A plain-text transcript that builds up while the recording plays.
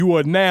You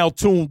are now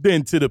tuned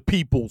in to the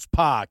People's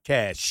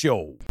Podcast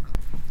Show.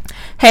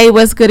 Hey,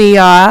 what's good,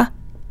 y'all?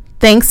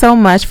 Thanks so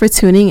much for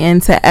tuning in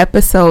to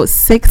episode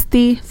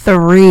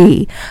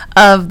 63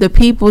 of the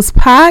People's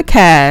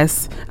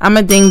Podcast. I'm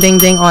a ding, ding,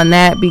 ding on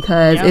that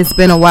because It's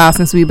been a while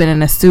since we've been in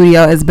the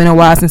studio. It's been a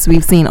while since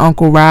we've seen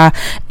Uncle Ra.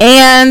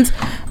 And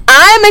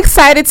I'm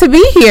excited to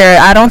be here.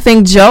 I don't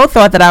think Joe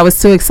thought that I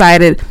was too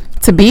excited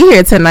to be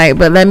here tonight,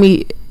 but let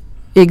me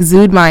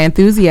exude my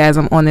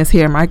enthusiasm on this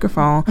here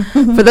microphone.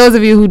 For those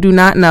of you who do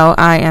not know,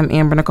 I am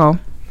Amber Nicole.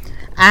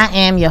 I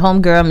am your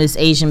homegirl, Miss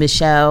Asian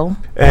Michelle.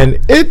 And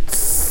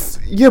it's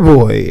your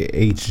boy,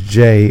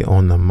 HJ,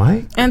 on the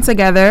mic. And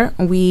together,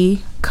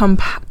 we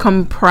compile,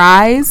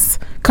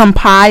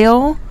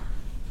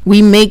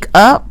 we make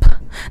up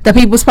the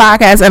People's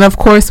Podcast. And, of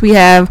course, we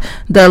have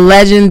the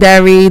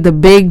legendary, the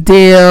big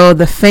deal,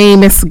 the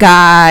famous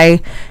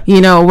guy.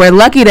 You know, we're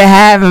lucky to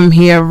have him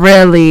here,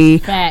 really.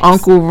 Facts.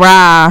 Uncle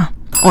Ra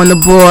on the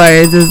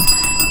boards is,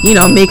 you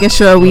know, making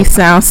sure we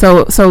sound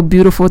so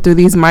beautiful through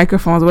these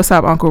microphones. What's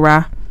up, Uncle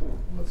Ra?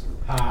 What's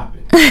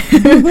poppin'? That's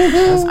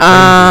crazy.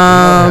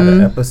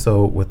 An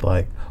episode with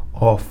like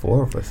all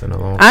four of us in a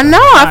long time. I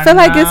know. I feel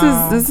like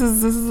this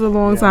is a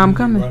long time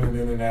coming.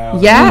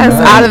 Yes,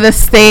 out of the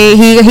state.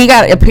 He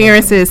got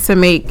appearances to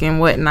make and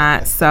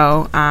whatnot.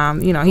 So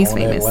you know, he's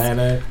famous.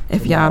 Atlanta,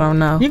 if y'all don't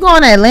know, You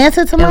going to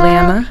Atlanta tomorrow?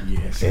 Atlanta.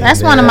 yes.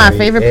 That's one of my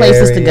favorite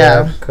places to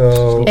go.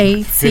 Code.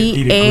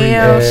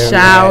 ATL,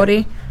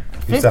 shouty.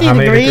 50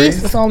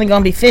 degrees. It's only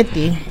going to be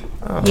 50.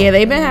 Oh. Yeah,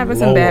 they've been having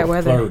some bad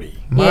weather. 30.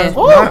 Might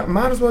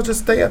as well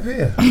just stay up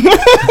here. Exactly.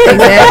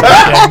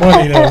 That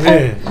money though,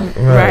 man.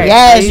 Right.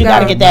 Yes, you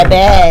got to get that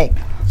bag.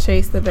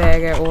 Chase the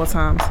bag at all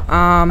times.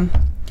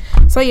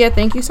 So yeah,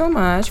 thank you so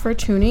much for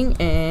tuning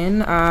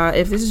in.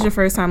 If this is your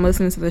first time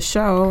listening to the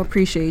show,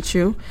 appreciate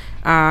you.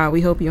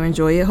 We hope you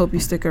enjoy it. Hope you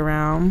stick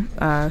around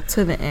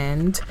to the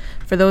end.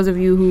 For those of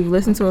you who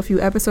listen to a few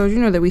episodes, you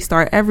know that we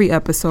start every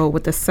episode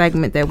with a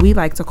segment that we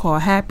like to call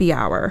Happy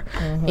Hour.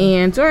 Mm-hmm.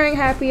 And during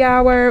Happy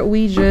Hour,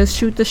 we just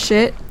shoot the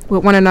shit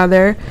with one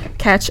another,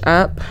 catch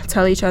up,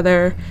 tell each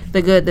other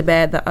the good, the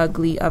bad, the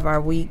ugly of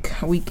our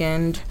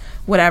weekend,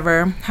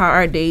 whatever, how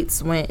our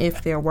dates went,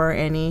 if there were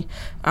any.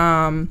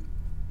 And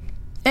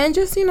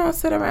just, you know,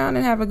 sit around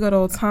and have a good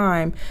old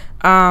time.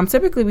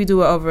 Typically, we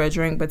do it over a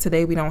drink, but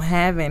today we don't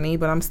have any.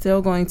 But I'm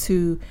still going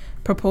to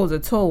propose a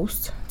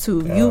toast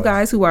to you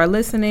guys who are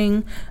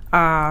listening,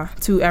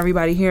 to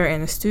everybody here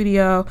in the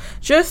studio.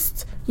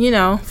 Just, you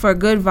know, for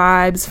good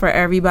vibes for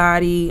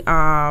everybody.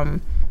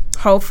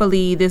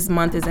 Hopefully this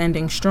month is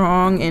ending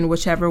strong in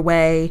whichever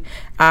way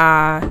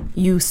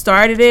you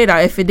started it.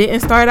 If it didn't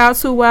start out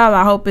too well,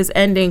 I hope it's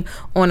ending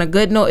on a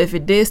good note. If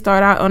it did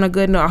start out on a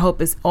good note, I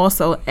hope it's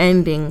also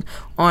ending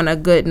on a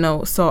good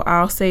note. So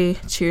I'll say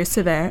cheers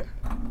to that.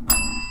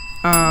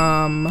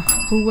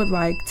 Who would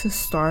like to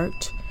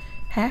start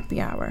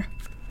Happy Hour?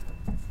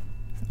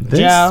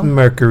 This Joe.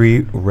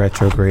 Mercury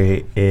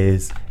retrograde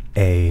is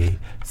a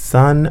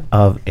son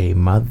of a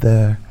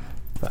mother.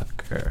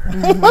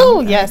 Oh,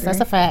 yes,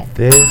 that's a fact.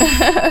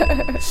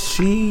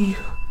 She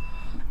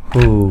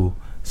who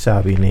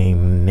shall be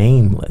named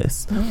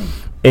nameless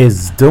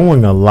is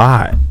doing a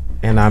lot,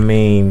 and I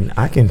mean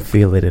I can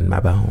feel it in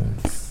my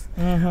bones.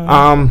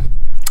 Mm-hmm.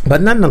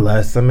 But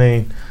nonetheless, I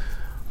mean,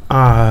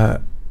 I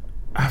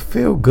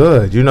feel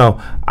good. You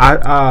know, I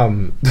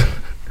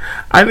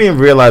didn't even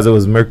realize it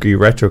was Mercury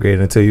retrograde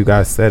until you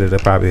guys said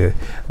it probably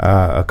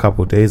a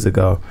couple days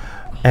ago,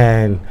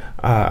 and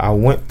I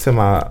went to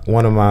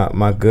one of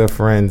my good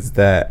friends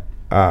that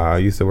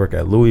used to work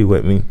at Louis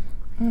with me,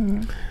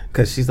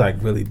 because she's like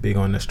really big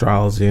on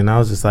astrology, and I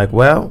was just like,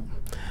 well,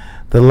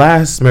 the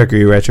last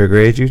Mercury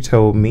retrograde, you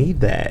told me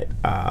that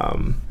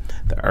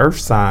the Earth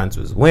signs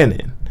was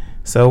winning.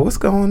 So what's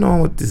going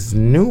on with this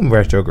new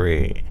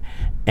retrograde?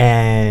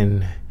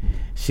 And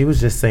she was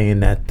just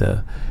saying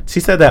that she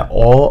said that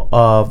all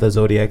of the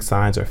zodiac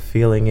signs are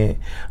feeling it.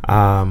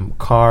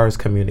 Cars,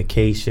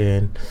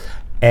 communication,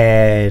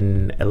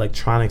 and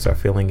electronics are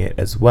feeling it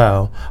as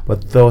well,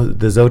 but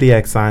the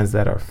zodiac signs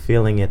that are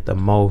feeling it the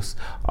most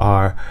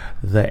are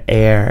the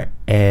air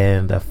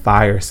and the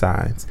fire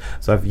signs.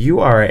 So if you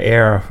are an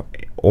air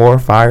or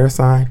fire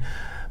sign,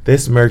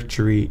 this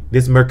Mercury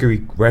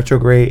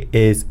retrograde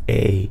is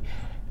a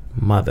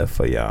mother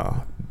for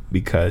y'all,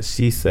 because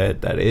she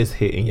said that it's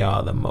hitting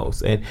y'all the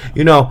most. And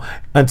you know,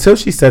 until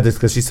she said this,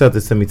 because she said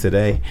this to me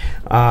today,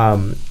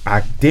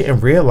 I didn't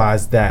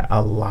realize that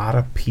a lot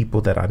of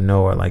people that I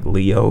know are like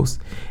Leos,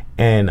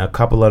 and a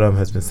couple of them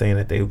has been saying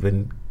that they've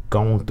been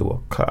going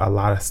through a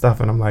lot of stuff,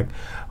 and I'm like,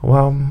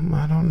 well,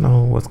 I don't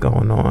know what's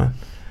going on,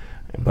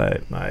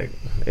 but like,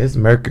 it's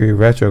Mercury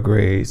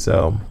retrograde,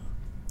 so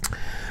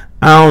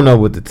I don't know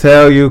what to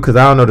tell you, because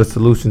I don't know the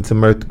solution to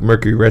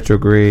Mercury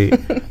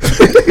retrograde.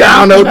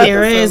 I don't know.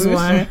 There is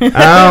one.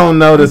 I don't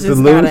know the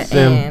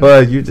solution,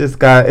 but you just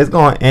got, it's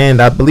going to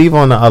end, I believe,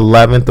 on the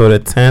 11th or the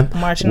 10th.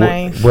 March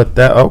 9th. With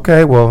that,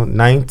 okay, well,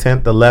 9th,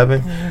 10th,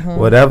 11th,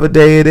 whatever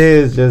day it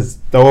is, just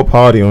throw a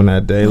party on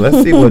that day.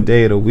 Let's see what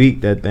day of the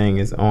week that thing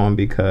is on,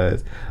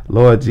 because,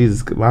 Lord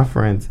Jesus, my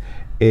friends,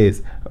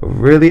 is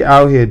really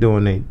out here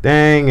doing their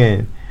thing,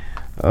 and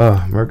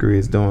Mercury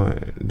is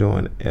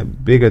doing a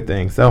bigger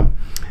thing. So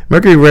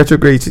Mercury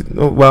retrograde,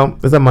 well,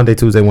 it's a Monday,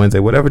 Tuesday, Wednesday,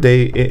 whatever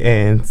day it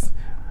ends,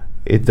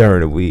 it's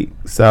during the week.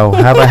 So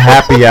have a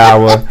happy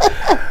hour.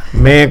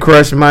 Man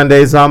Crush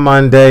Mondays on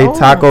Monday,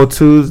 Taco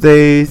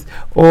Tuesdays,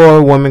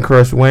 or Woman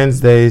Crush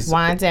Wednesdays.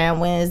 Wine Down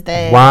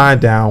Wednesday. Wine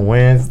Down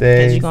Wednesdays.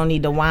 Because you're going to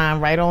need to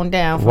wine right on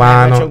down for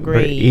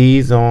retrograde.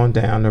 Ease on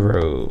down the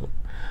road.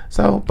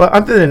 So, but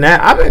other than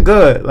that, I've been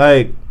good.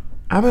 Like,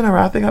 I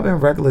think I've been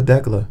regular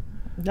degular.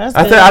 That's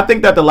good. I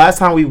think that the last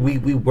time we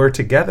were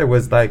together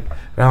was like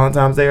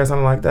Valentine's Day or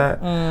something like that.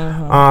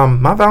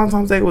 Mm-hmm. My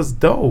Valentine's Day was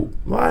dope.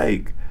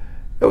 Like,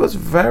 it was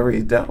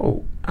very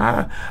dope.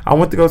 I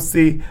went to go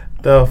see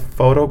The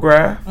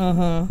Photograph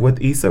with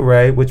Issa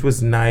Rae, which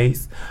was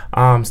nice.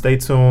 Stay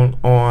tuned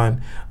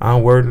on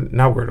Word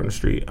on the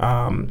Street.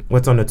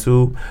 What's on the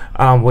Tube,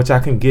 which I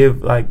can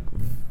give, like,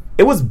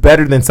 it was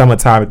better than some of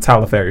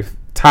Tyler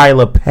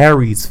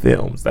Perry's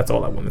films. That's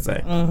all I want to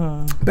say.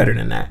 Better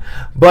than that.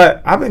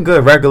 But I've been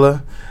good,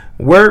 regular.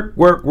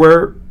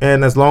 Work.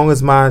 And as long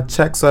as my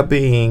checks are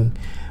being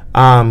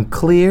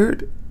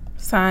cleared,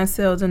 signed,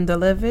 sealed, and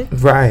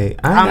delivered. Right.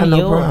 I ain't got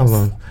no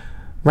problem.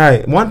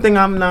 Right. One thing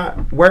I'm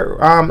not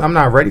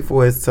ready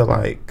for is to,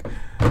 like,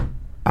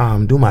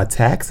 do my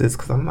taxes,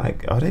 because I'm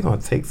like, oh, they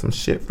gonna take some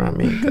shit from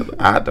me, because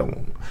I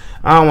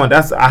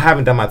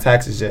haven't done my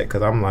taxes yet,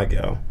 because I'm like,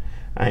 yo,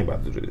 I ain't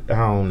about to do it. I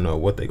don't know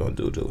what they gonna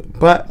do to it,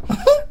 but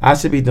I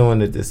should be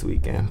doing it this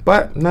weekend.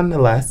 But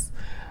nonetheless,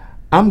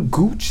 I'm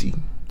Gucci.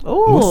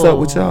 Ooh. What's up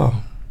with y'all?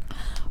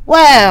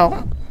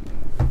 Well,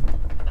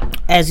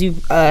 as you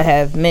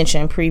have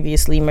mentioned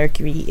previously,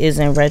 Mercury is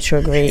in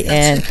retrograde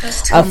and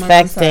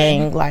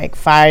affecting like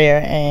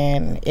fire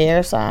and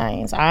air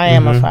signs. I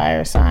am a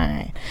fire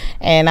sign,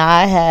 and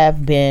I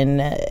have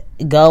been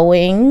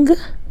going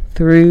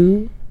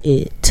through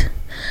it.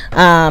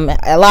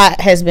 A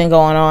lot has been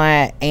going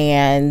on,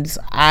 and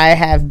I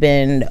have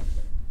been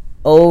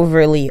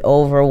overly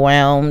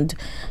overwhelmed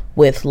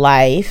with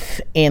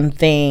life and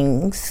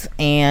things,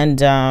 and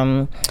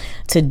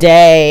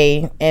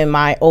today, in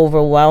my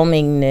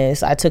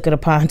overwhelmingness, I took it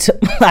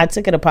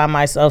upon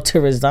myself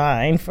to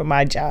resign from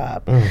my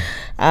job.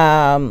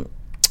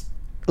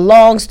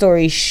 Long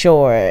story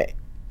short,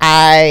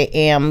 I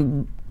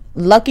am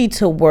lucky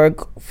to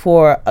work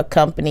for a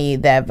company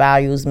that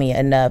values me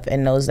enough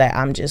and knows that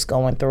I'm just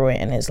going through it,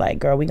 and it's like,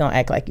 girl, we gonna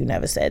act like you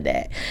never said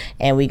that,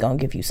 and we gonna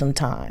give you some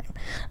time.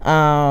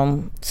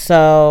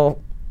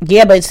 So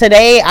yeah, but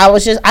today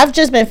I've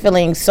just been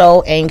feeling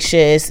so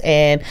anxious,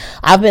 and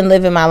I've been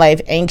living my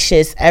life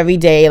anxious every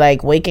day,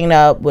 like waking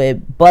up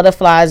with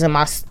butterflies in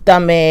my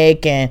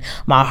stomach and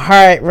my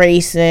heart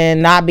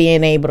racing, not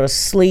being able to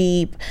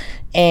sleep.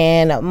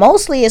 And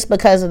mostly it's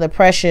because of the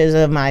pressures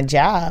of my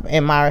job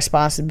and my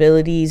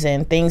responsibilities,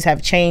 and things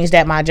have changed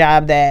at my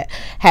job that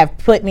have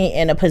put me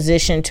in a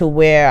position to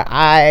where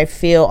I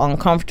feel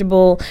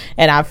uncomfortable,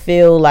 and I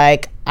feel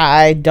like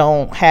I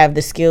don't have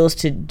the skills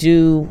to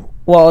do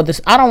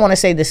I don't want to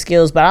say the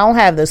skills, but I don't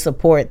have the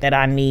support that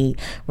I need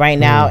right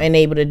now and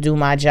able to do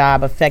my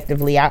job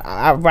effectively.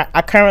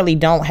 I currently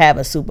don't have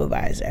a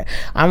supervisor.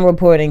 I'm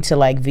reporting to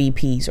like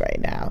VPs right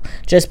now,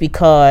 just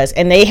because,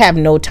 and they have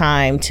no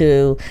time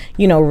to,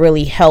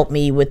 really help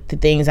me with the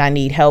things I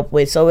need help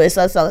with. So it's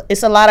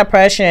a lot of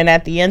pressure, and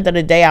at the end of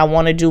the day, I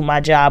want to do my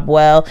job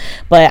well,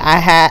 but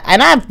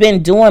I've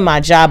been doing my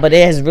job, but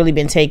it has really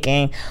been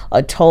taking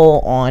a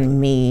toll on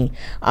me.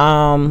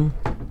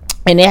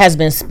 And it has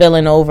been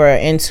spilling over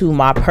into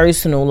my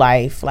personal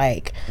life,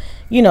 like,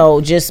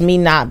 just me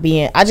not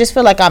being. I just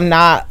feel like I'm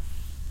not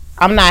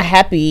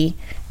happy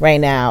right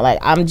now. Like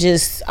I'm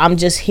just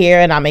here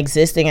and I'm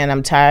existing, and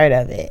I'm tired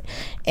of it.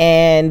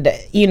 And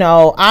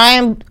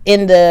I'm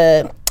in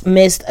the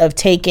midst of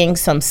taking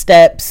some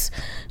steps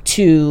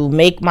to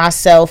make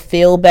myself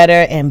feel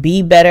better and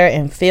be better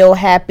and feel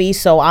happy.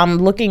 So I'm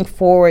looking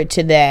forward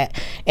to that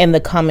in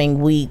the coming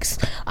weeks.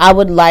 I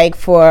would like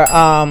for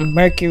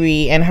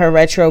Mercury and her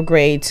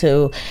retrograde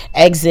to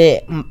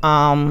exit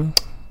my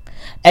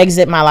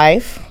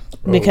life,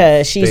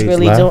 because she's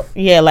really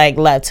doing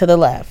left to the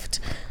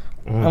left.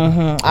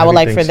 I would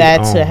like for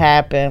that to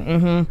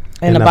happen.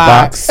 In the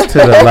box to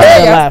the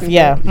left.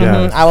 Yes.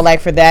 I would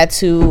like for that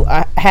to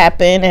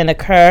happen and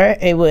occur.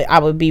 I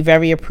would be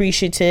very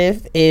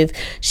appreciative if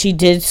she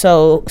did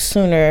so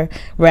sooner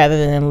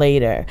rather than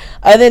later.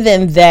 Other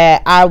than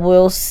that, I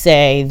will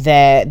say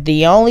that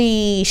the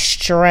only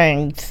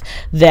strength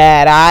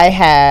that I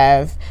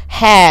have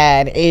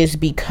had is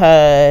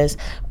because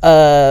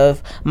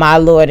of my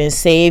Lord and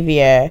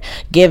Savior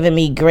giving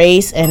me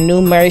grace and new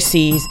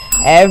mercies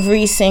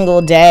every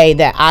single day,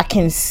 that I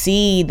can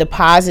see the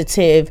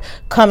positive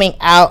coming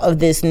out of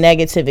this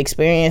negative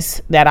experience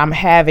that I'm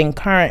having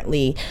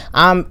currently.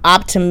 I'm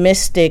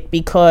optimistic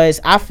because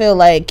I feel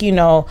like,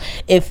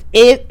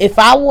 if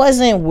I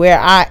wasn't where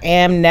I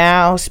am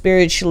now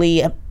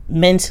spiritually,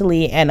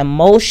 mentally and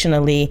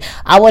emotionally,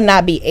 I would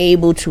not be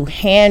able to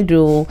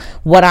handle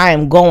what I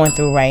am going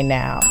through right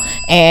now.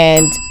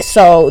 And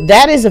so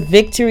that is a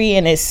victory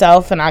in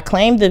itself, and I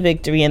claim the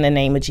victory in the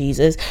name of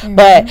Jesus.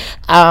 But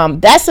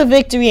that's a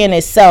victory in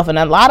itself, and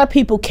a lot of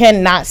people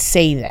cannot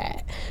say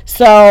that.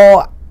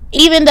 So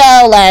even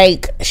though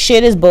like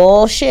shit is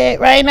bullshit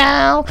right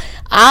now,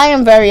 I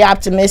am very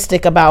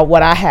optimistic about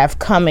what I have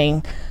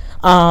coming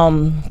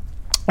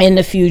in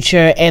the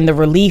future and the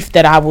relief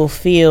that I will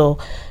feel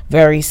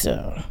very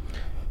soon.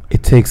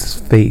 It takes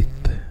faith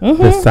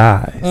the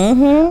size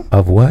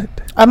of what?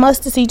 A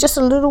mustard seed, just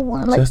a little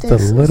one like just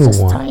this. A little it's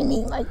just one.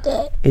 Tiny like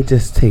that. It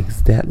just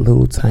takes that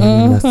little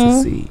tiny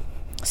mustard seed.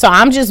 So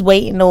I'm just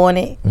waiting on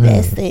it.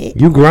 That's it.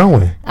 You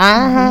growing.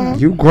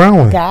 You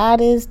growing.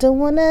 God is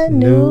doing a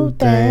new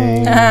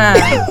thing.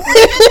 Mm.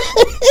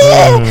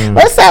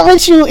 What's up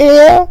with you,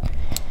 Il?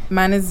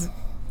 Mine is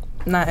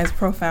not as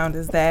profound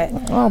as that.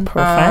 Oh,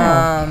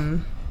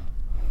 profound.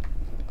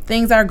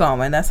 Things are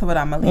going. That's what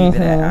I'm gonna leave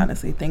it at.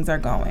 Honestly, things are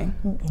going.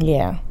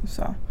 Yeah.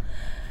 So,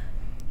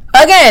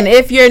 again,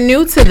 if you're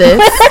new to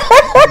this,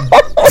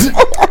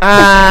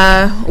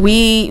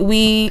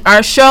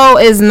 our show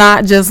is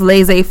not just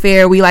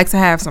laissez-faire. We like to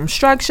have some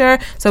structure.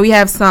 So we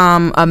have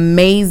some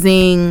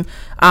amazing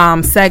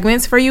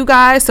segments for you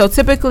guys. So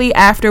typically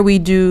after we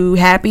do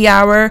happy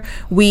hour,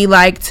 we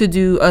like to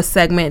do a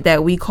segment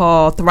that we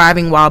call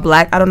Thriving While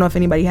Black. I don't know if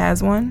anybody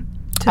has one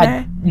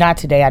today. Not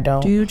today, I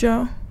don't. Do you,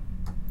 Joe?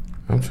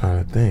 I'm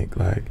trying to think.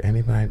 Like,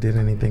 anybody did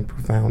anything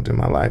profound in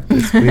my life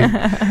this week?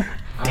 I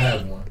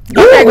have one.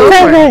 Okay, go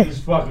for it. He's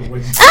fucking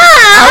with you.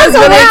 I was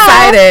really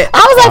excited.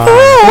 I was like, for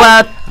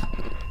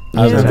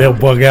real? Well, They'll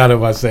bug out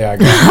if I say I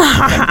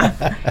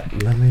got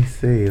it. Let me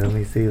see.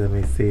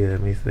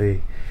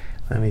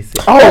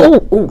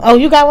 Oh,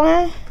 you got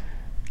one?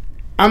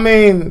 I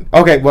mean,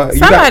 okay, well,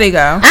 somebody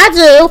go. I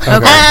do.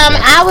 Okay.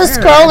 I was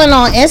scrolling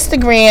on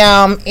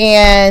Instagram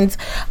and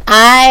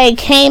I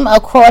came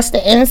across the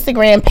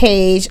Instagram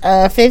page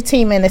of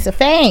 15 Minutes of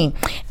Fame.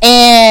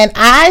 And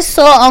I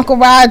saw Uncle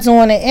Rod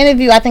doing an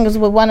interview, I think it was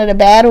with one of the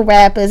battle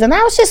rappers. And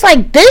I was just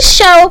like, this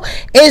show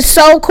is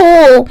so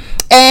cool.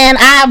 And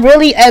I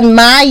really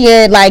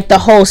admired like the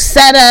whole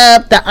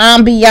setup, the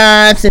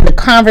ambiance, and the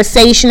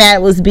conversation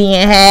that was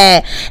being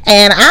had.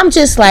 And I'm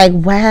just like,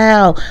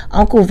 wow,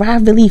 Uncle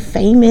Rod really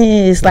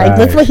famous. Like,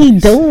 look what he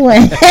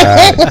doing.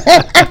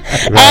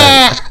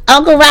 And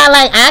Uncle Rod,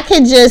 like, I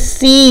could just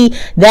see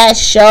that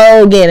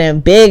show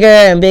getting bigger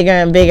and bigger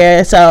and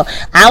bigger. So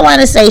I want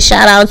to say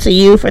shout out to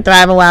you for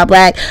Thriving While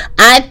Black.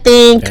 I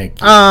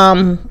think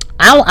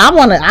I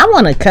want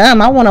to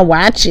come. I want to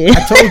watch it.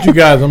 I told you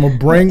guys I'm gonna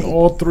bring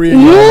all three of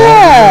y'all.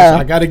 Yeah.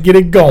 I gotta get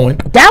it going.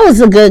 That was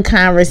a good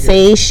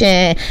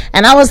conversation.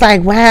 And I was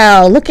like,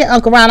 wow, look at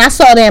Uncle Rod. I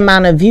saw the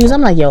amount of views.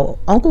 I'm like, yo,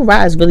 Uncle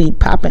Rod is really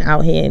popping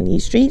out here in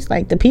these streets.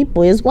 Like, the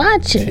people is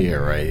watching.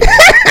 Here, right?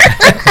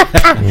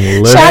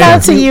 Shout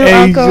out to you, Asian.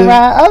 Uncle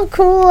Rod. Of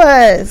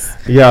course.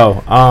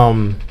 Yo,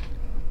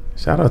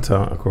 shout out to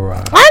Uncle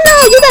Rod. I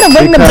know, you gotta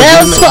ring the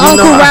bells for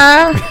Uncle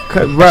Rod.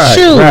 Right,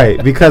 Shoot.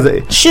 right. Because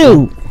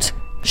Shoot.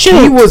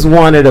 he was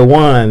one of the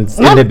ones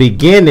in the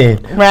beginning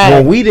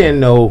when we didn't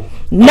know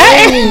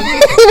nothing.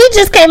 We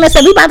just came and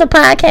said we about to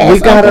podcast. we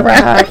got a Uncle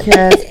Rod.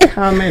 podcast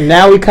coming.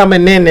 Now we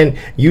coming in, and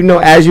you know,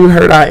 as you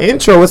heard our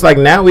intro, it's like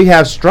now we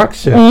have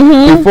structure.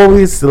 Before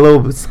we was a little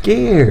bit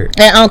scared.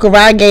 And Uncle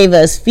Rod gave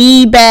us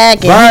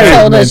feedback and he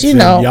told us, you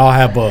know. Y'all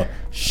have a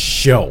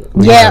show.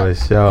 We have a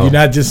show. You're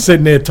not just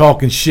sitting there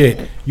talking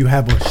shit. You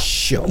have a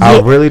show. I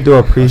really do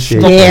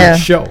appreciate Yeah. it.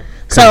 Show.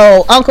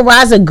 So Uncle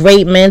Rod's a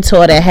great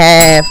mentor to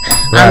have.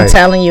 I'm Right.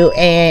 telling you,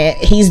 and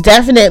he's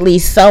definitely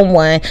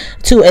someone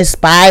to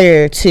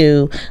aspire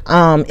to,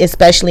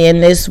 especially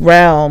in this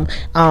realm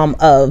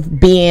of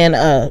being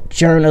a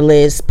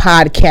journalist,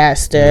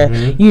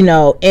 podcaster, you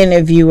know,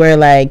 interviewer.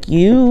 Like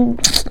you,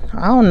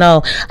 I don't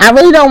know. I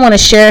really don't want to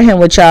share him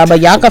with y'all, but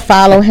y'all can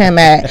follow him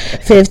at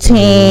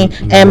 15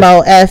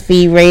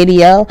 MOFE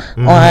Radio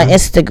on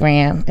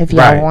Instagram if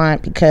y'all Right.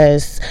 want.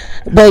 Because,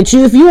 but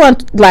if you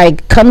want,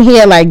 like, come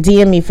here, like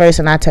DM me first,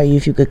 and I'll tell you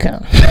if you could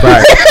come.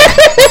 Right.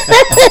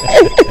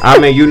 I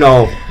mean, you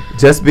know,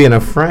 just being a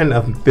friend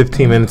of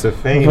 15 Minutes of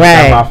Fame,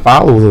 Right. got my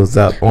followers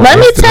up on Let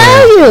me Instagram.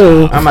 tell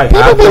you. I'm like,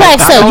 People be like,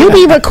 so you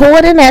don't- be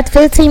recording at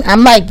 15?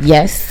 I'm like,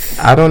 yes.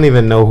 I don't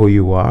even know who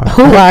you are.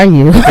 Who are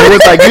you? It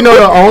was like, you know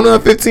the owner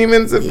of 15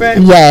 Minutes of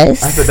Fame?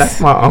 Yes. I said, that's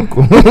my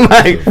uncle.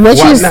 Like, What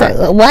why you not?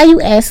 say? Why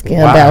you asking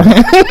Why? about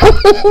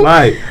him?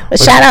 Like, But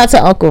shout out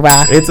to Uncle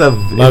Rod. it's a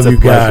Love it's a you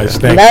guys.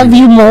 pleasure. Thank Love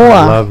you more.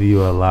 I love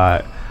you a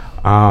lot.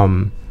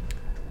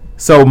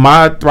 So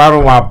my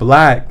Thriving While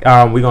Black,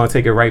 we're gonna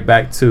take it right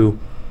back to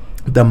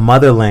the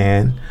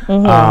motherland,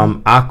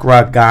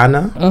 Accra,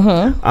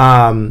 Ghana.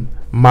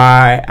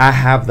 I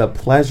have the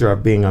pleasure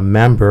of being a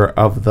member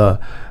of the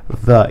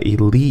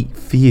elite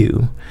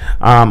few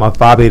of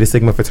Phi Beta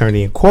Sigma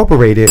Fraternity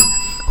Incorporated,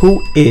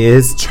 who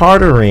is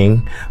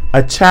chartering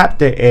a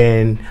chapter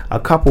in a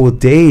couple of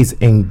days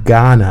in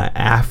Ghana,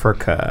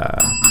 Africa.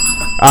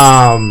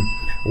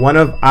 one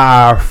of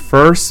our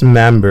first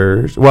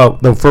members,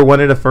 for one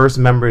of the first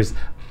members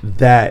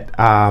that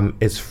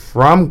is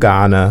from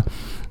Ghana,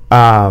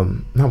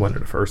 not one of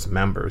the first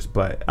members,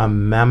 but a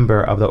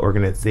member of the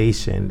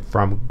organization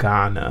from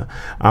Ghana,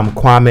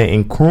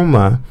 Kwame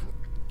Nkrumah.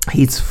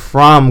 He's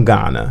from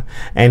Ghana,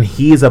 and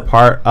he's a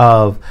part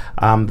of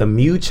the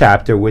MU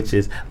chapter, which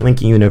is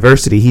Lincoln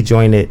University. He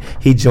joined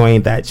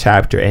that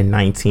chapter in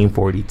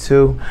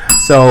 1942.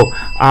 So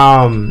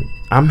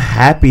I'm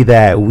happy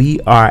that we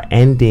are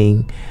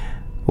ending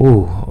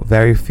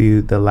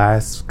the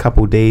last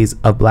couple days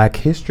of Black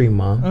History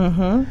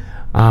Month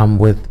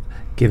with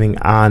giving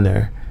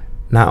honor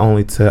not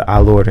only to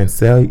our Lord and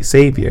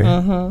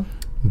Savior,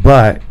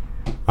 but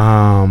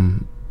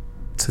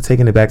to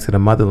taking it back to the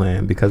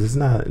motherland, because it's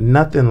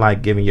nothing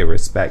like giving your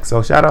respect.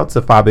 So shout out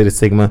to Phi Beta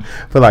Sigma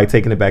for like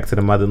taking it back to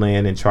the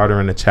motherland and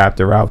chartering a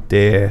chapter out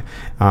there,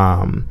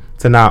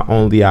 to not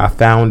only our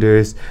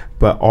founders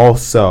but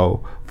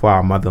also for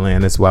our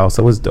motherland as well.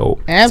 So it's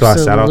dope. Absolutely.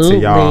 So shout out to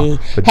y'all.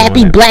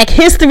 Happy Black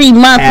History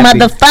Month,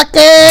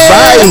 motherfuckers.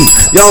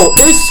 Right. Yo,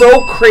 it's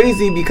so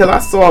crazy because I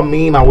saw a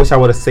meme. I wish I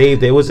would have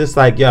saved it. It was just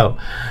like, yo,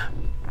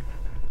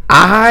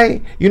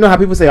 you know how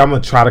people say, I'm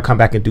going to try to come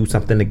back and do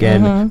something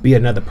again, be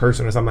another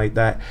person or something like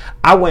that.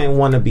 I wouldn't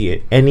want to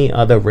be any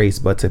other race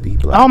but to be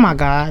Black. Oh my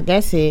God,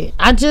 that's it.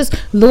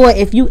 Lord,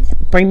 if you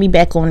bring me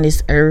back on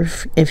this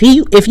earth, if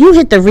you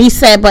hit the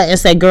reset button and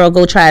say, girl,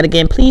 go try it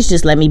again, please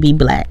just let me be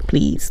Black,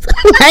 please.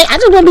 I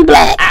just want to be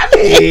Black.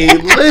 Hey,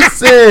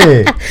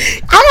 listen. I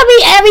can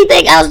be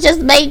everything else, just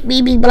make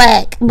me be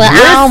Black. But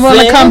I don't want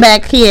to come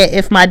back here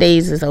if my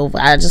days is over.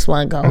 I just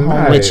want to go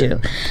home with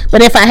you.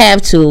 But if I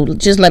have to,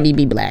 just let me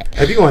be Black.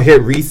 If you're going to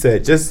hit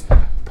reset, just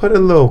put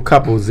a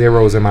couple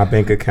zeros in my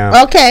bank account.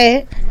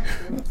 Okay.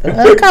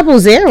 A couple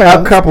zeros.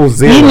 A couple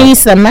zeros. You need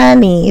some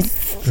money.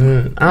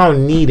 I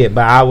don't need it,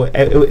 but I would.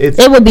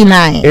 It would be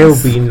nice. It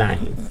would be nice.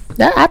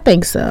 I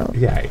think so.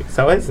 Yeah,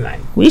 so it's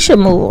nice. We should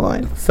move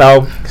on.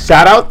 So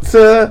shout out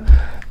to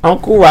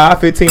Uncle Ra,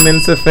 15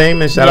 Minutes of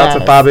Fame, and shout out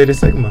to Phi Beta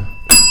Sigma.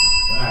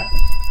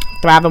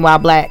 Thriving While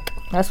Black.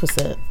 That's what's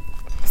up.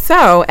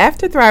 So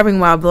after Thriving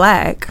While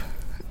Black,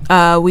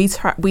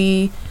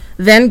 we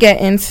then get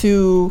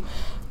into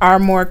our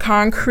more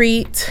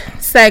concrete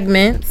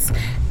segments,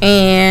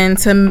 and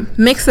to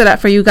mix it up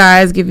for you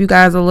guys, give you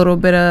guys a little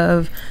bit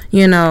of,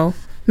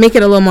 make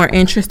it a little more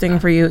interesting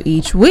for you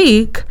each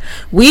week,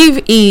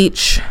 we've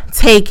each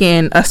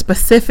taken a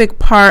specific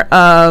part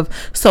of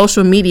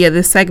social media.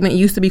 This segment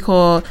used to be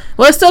called,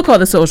 it's still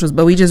called the socials,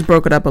 but we just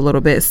broke it up a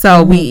little bit.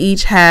 So we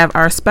each have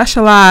our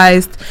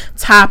specialized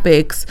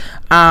topics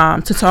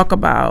to talk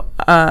about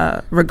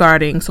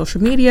regarding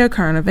social media,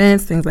 current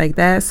events, things like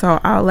that. So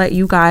I'll let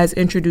you guys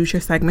introduce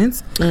your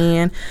segments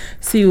and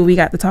see what we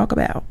got to talk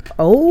about.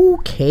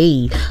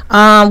 Okay.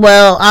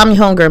 Well, I'm your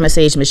homegirl, Miss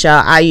H.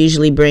 Michelle. I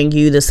usually bring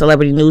you the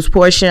celebrity news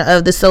portion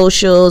of the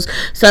socials.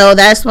 So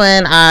that's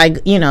when I,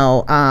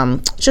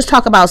 just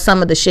talk about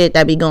some of the shit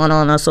that be going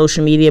on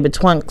social media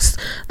betwixt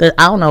the,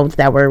 I don't know what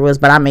that word was,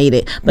 but I made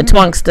it.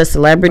 Betwixt the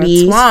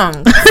celebrities.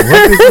 What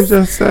did you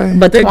just say?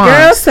 But the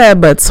girl said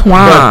betwixt.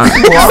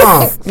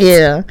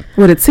 Yeah.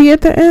 With a T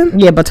at the end?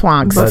 Yeah,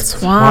 betwixt.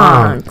 Betwixt.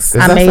 Is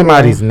that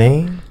somebody's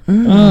name?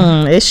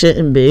 It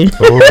shouldn't be. So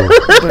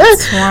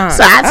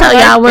I tell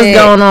y'all what's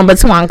going on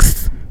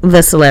betwixt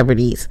the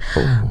celebrities.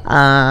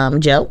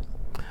 Joe?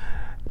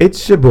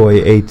 It's your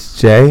boy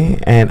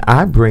HJ, and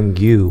I bring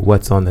you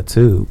what's on the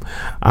tube.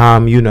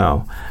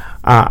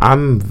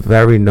 I'm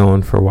very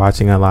known for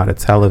watching a lot of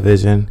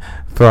television,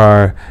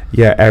 for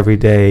your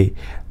everyday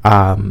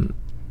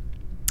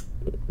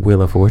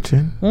Wheel of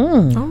Fortune.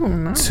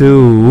 Nice.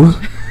 To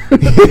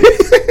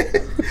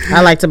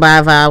I like to buy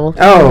a vowel.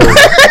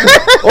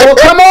 Oh,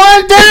 come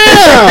on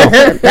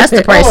down. That's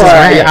the price,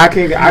 right? I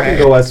can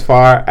go as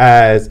far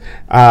as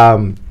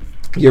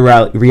your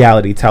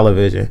reality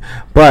television,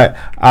 but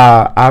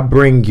I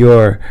bring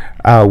your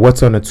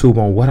what's on the tube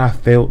on what I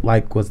felt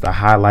like was the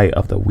highlight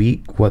of the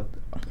week, what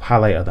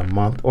highlight of the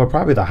month, or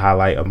probably the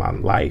highlight of my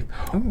life,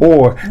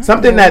 or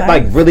something that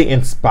like really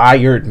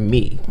inspired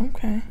me.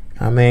 Okay.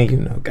 I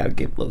mean, gotta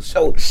give a little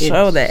show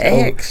the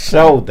action.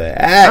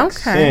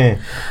 Okay.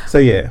 So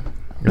yeah.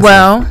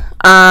 Well,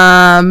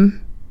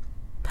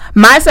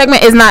 my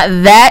segment is not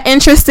that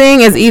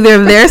interesting as either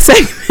of their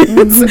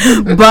segments,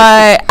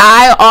 but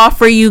I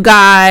offer you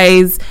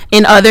guys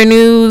in other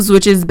news,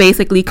 which is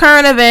basically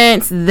current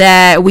events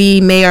that we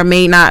may or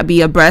may not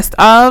be abreast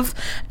of.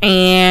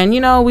 And,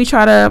 we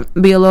try to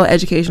be a little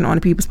educational on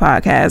the People's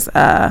Podcast,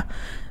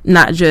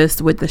 not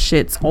just with the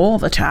shits all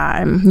the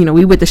time.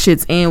 We with the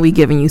shits and we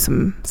giving you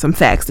some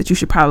facts that you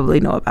should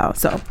probably know about.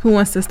 So who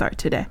wants to start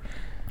today?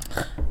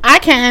 I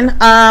can.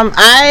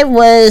 I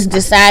was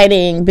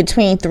deciding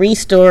between 3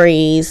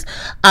 stories.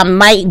 I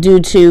might do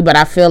 2, but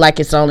I feel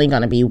like it's only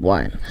going to be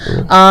 1.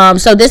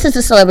 So this is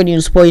the celebrity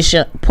news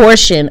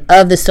portion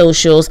of the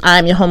socials.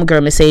 I'm your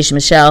homegirl, Miss H.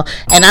 Michelle,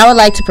 and I would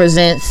like to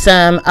present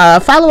some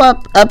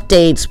follow-up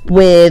updates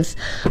with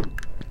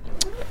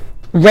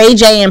Ray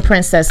J and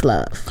Princess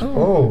Love.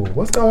 Oh,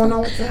 what's going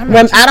on with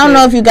that? I don't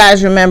know if you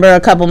guys remember a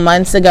couple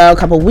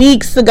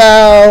weeks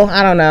ago,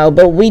 I don't know,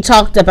 but we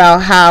talked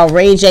about how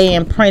Ray J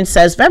and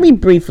Princess, very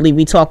briefly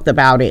we talked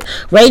about it.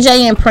 Ray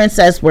J and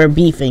Princess were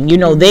beefing. You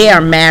know, they are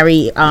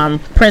married.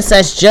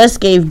 Princess just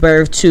gave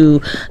birth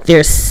to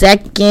their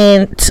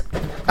second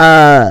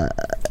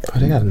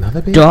they got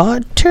another baby?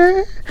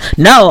 daughter?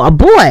 No, a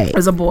boy.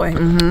 It's a boy.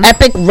 Mm-hmm.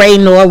 Epic Ray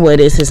Norwood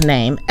is his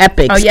name.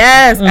 Epic. Oh,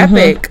 yes,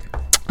 Epic.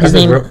 His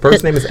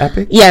first name is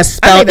Epic? Yes,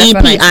 spelled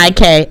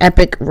EPIK.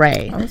 Epic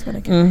Ray.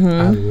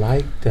 I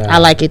like that. I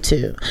like it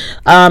too.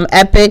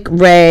 Epic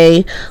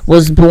Ray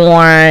was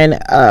born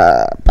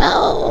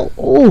about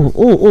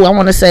I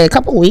want to say a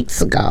couple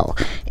weeks ago,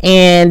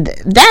 and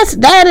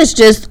that is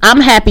just, I'm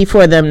happy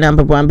for them,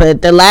 number one.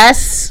 But the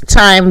last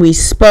time we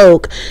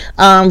spoke,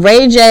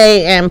 Ray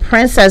J and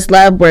Princess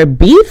Love were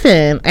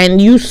beefing,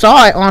 and you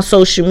saw it on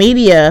social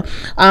media.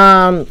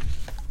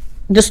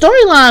 The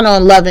storyline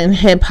on Love and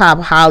Hip Hop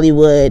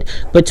Hollywood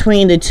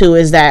between the two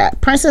is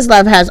that Princess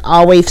Love has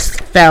always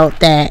felt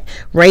that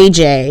Ray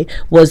J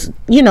was,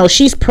 you know,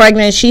 she's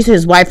pregnant, she's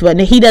his wife, but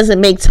he doesn't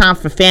make time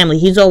for family.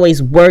 He's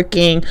always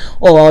working,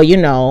 or, you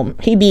know,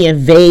 he be in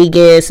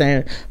Vegas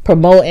and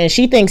promoting.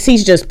 She thinks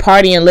he's just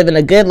partying, living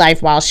a good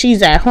life while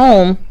she's at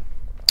home,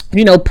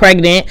 you know,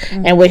 pregnant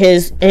and with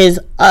his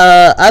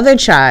other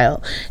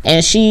child.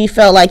 And she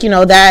felt like, you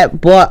know,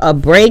 that brought a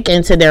break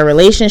into their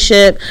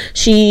relationship.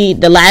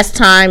 The last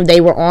time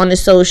they were on the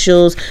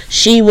socials,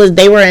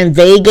 they were in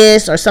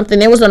Vegas or something.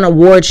 There was an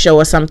award show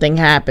or something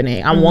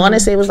happening. I want to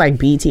say it was like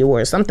BT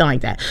Awards, something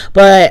like that.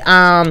 But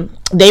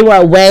they were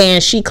away,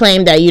 and she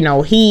claimed that, you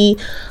know, he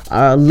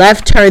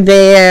left her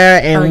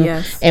there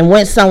and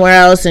went somewhere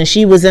else, and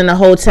she was in the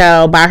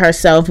hotel by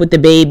herself with the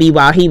baby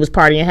while he was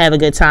partying, having a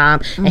good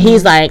time. And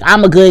he's like,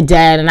 I'm a good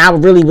dad, and I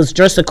really was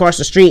just across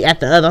the street at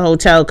the other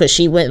hotel because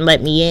she wouldn't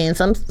let me in.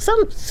 Some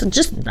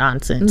just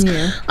nonsense.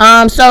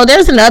 So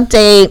there's an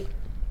update.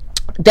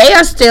 They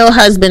are still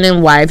husband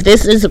and wife.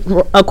 This is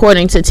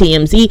according to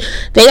TMZ.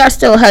 They are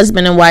still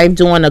husband and wife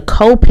doing a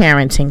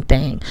co-parenting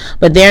thing,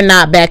 but they're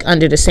not back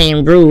under the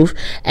same roof,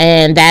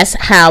 and that's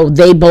how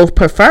they both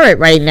prefer it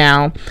right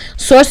now.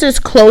 Sources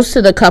close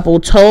to the couple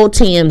told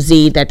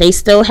TMZ that they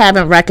still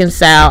haven't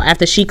reconciled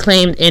after she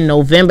claimed in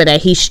November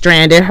that he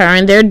stranded her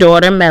and their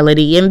daughter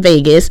Melody in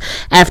Vegas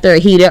after a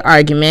heated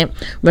argument.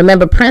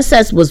 Remember,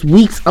 Princess was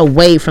weeks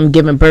away from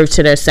giving birth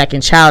to their second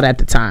child at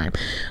the time.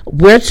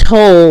 We're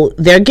told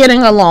they're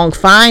getting along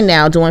fine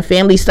now, doing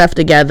family stuff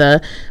together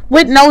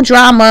with no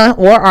drama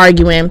or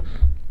arguing.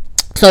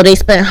 So they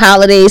spent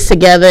holidays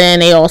together,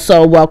 and they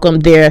also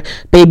welcomed their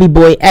baby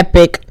boy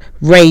Epic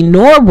Ray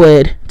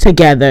Norwood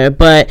together.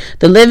 But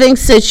the living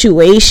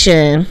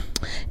situation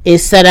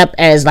is set up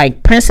as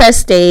like Princess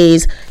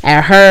stays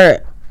at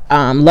her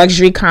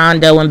luxury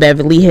condo in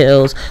Beverly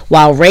Hills,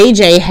 while Ray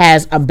J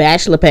has a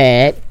bachelor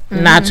pad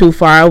not too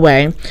far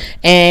away,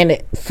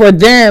 and for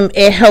them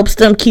it helps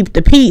them keep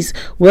the peace.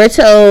 We're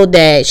told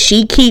that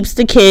she keeps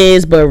the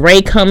kids, but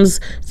Ray comes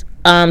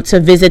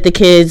to visit the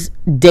kids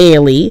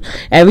daily,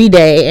 every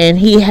day, and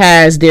he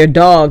has their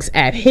dogs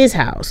at his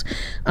house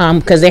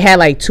because they had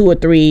like 2 or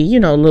 3, you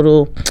know,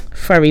 little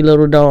furry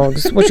little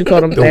dogs. What you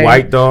call them? The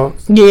white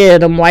dogs? Yeah,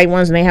 them white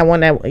ones. And they had one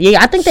that,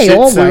 I think they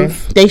all white.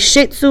 They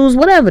Shih Tzus,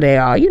 whatever they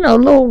are, you know,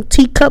 little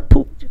teacup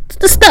poop,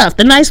 the stuff,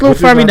 the nice little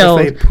furry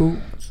dogs.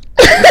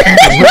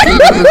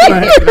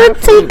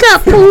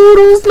 Teacup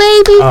poodles,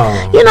 maybe.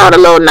 You know, the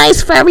little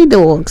nice furry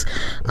dogs.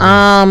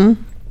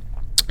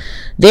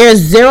 There's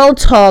zero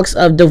talks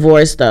of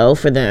divorce though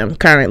for them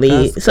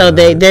currently. So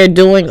they're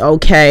doing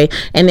okay,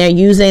 and they're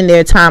using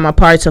their time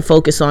apart to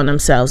focus on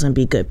themselves and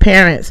be good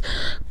parents.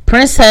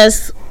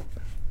 Princess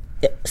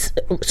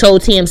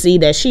told TMZ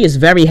that she is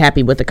very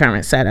happy with the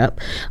current setup.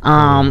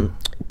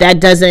 That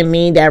doesn't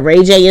mean that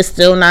Ray J is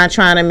still not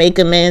trying to make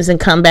amends and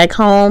come back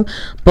home,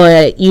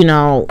 but, you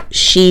know,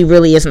 she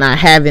really is not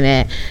having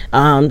it.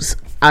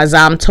 As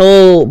I'm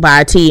told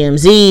by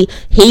TMZ,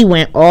 he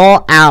went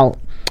all out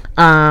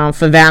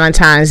for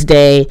Valentine's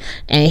Day,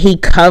 and he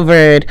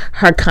covered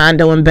her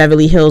condo in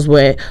Beverly Hills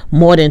with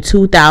more than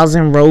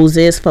 2,000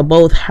 roses for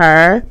both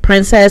her,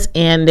 Princess,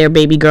 and their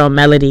baby girl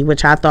Melody,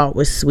 which I thought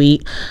was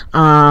sweet,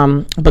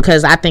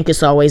 because I think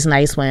it's always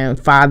nice when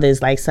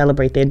fathers like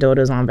celebrate their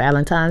daughters on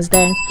Valentine's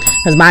Day,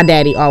 because my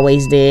daddy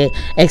always did,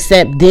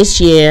 except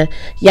this year.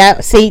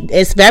 See,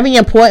 it's very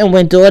important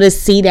when daughters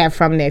see that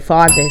from their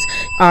fathers,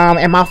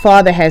 and my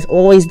father has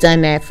always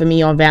done that for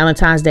me on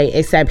Valentine's Day,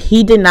 except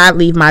he did not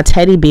leave my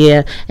teddy bear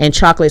and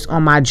chocolates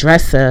on my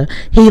dresser.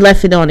 He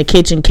left it on the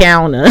kitchen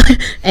counter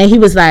and he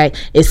was like,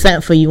 it's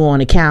something for you on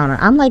the counter.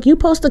 I'm like, you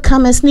supposed to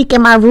come and sneak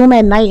in my room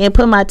at night and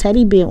put my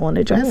teddy bear on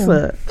the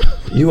dresser.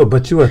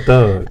 But you a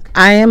thug.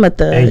 I am a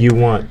thug. And you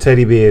want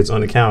teddy bears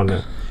on the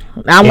counter.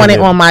 I want it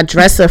on my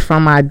dresser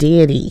from my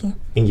daddy.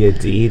 And your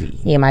daddy.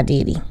 Yeah, my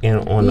daddy.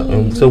 And on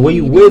the so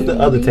where's the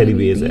other teddy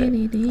bears at?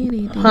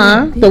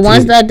 Huh? The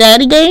ones that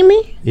daddy gave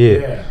me?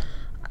 Yeah.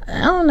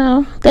 I don't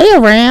know. They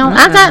around.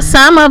 I got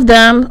some of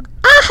them.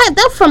 I had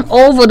that from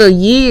over the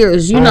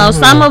years, you know.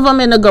 Some of them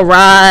in the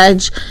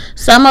garage,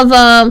 some of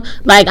them,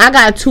 like, I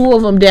got 2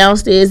 of them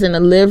downstairs in the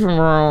living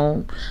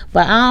room,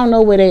 but I don't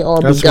know where they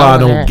all That's be going.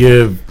 That's why I don't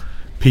give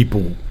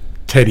people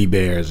teddy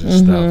bears and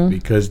stuff,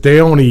 because they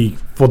only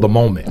for the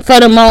moment. For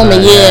the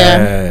moment,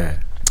 yeah.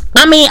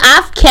 I mean,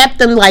 I've kept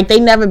them, like, they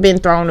never been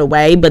thrown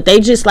away, but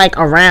they just, like,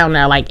 around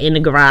now, like, in the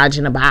garage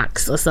in a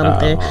box or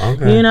something,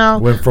 you know?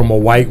 Went from a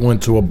white one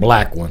to a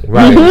black one.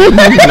 Right. In a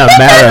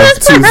matter of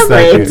 2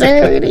 seconds.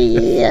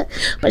 Yeah.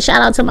 But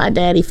shout out to my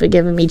daddy for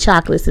giving me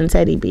chocolates and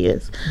teddy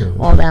bears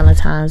on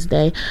Valentine's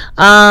Day.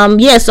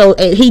 Yeah, so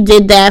he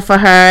did that for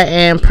her,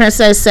 and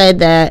Princess said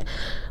that,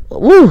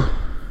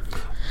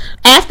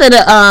 after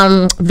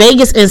the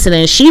Vegas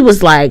incident, she was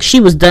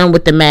done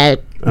with the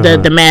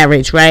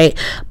marriage, right?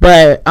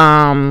 But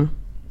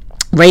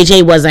Ray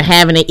J wasn't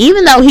having it,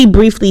 even though he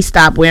briefly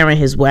stopped wearing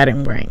his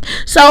wedding ring.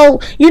 So,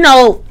 you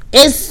know,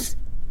 it's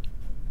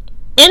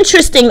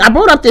interesting. I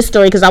brought up this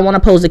story because I want to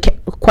pose a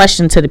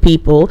question to the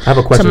people. I have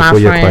a question for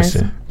your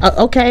question.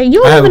 Okay,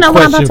 you don't even know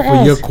what I'm about to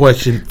ask. Your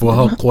question for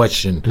her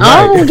question.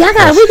 Oh, we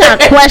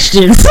got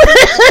questions.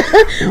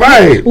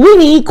 Right. We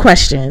need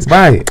questions.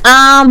 Right. But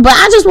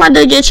I just wanted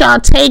to get y'all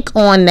take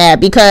on that,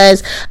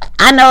 because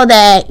I know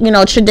that, you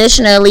know,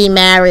 traditionally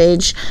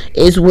marriage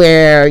is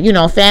where, you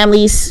know,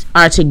 families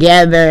are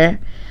together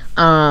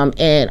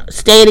and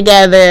stay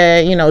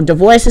together. You know,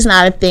 divorce is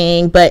not a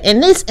thing. But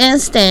in this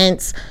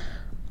instance,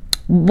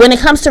 when it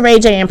comes to Ray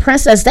J and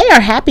Princess, they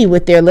are happy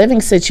with their living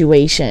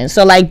situation.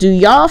 So, like, how do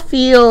y'all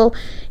feel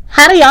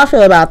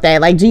about that?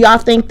 Like, do y'all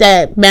think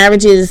that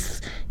marriage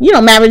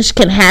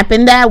can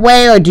happen that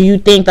way? Or do you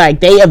think,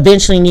 like, they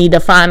eventually need to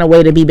find a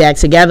way to be back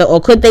together?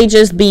 Or could they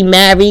just be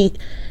married?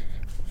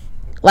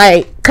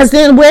 Like, because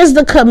then where's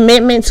the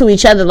commitment to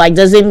each other? Like,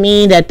 does it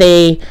mean that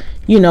they,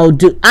 you know,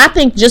 I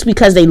think just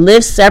because they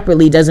live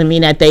separately doesn't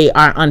mean that they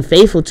are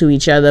unfaithful to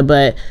each other.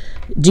 But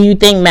do you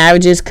think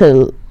marriages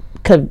could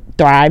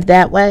thrive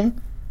that way?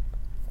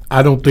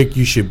 I don't think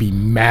you should be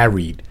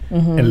married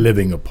and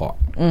living apart.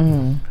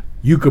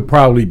 You could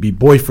probably be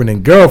boyfriend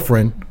and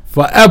girlfriend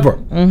forever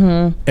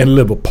and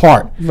live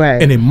apart,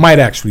 right? And it might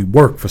actually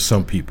work for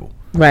some people,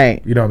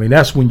 right? You know what I mean?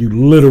 That's when you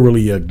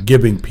literally are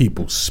giving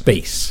people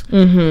space.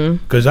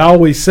 Because I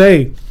always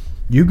say,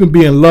 you can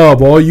be in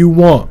love all you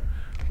want,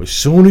 but as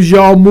soon as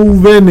y'all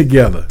move in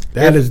together,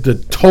 that is the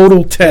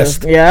total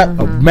test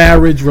of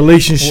marriage,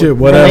 relationship,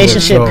 whatever.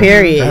 Relationship,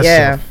 period.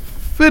 Yeah.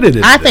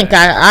 I think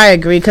I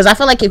agree, because I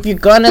feel like if you're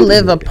gonna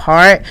live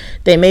apart,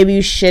 then maybe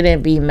you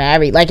shouldn't be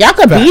married. Like, y'all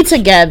could be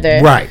together,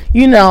 right?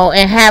 You know,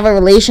 and have a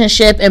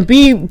relationship and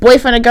be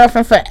boyfriend and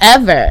girlfriend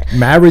forever.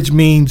 Marriage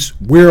means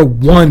we're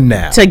one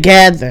now,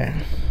 together.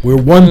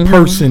 We're one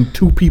person,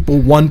 2 people,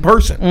 1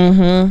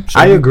 person. So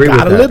I agree with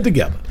that. Gotta live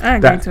together. I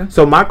agree too.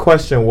 So my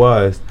question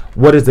was,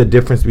 what is the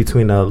difference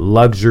between a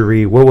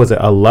luxury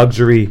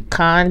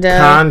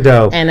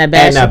condo and a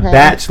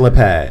bachelor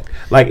pad?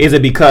 Like, is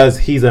it because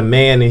he's a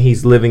man and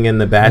he's living in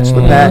the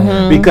bachelor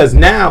pad? Because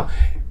now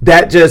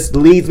that just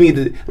leads me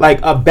to, like,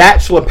 a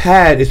bachelor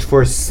pad is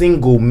for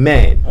single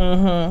men.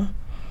 A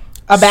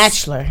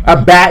bachelor,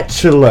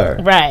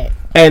 right?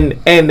 And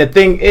the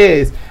thing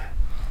is,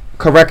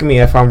 correct me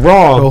if I'm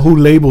wrong. So who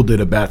labeled it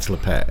a bachelor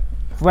pad?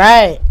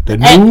 Right. The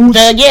news?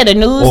 The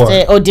news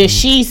did. Or did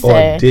she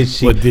say?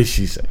 What did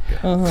she say?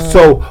 Yeah.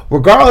 So,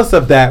 regardless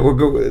of that,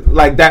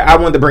 like that, I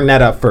wanted to bring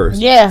that up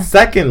first. Yeah.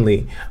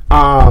 Secondly,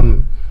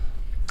 I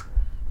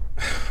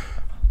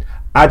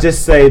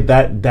just say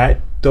that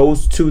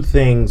those 2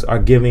 things are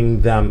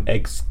giving them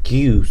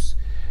excuse,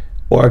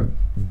 or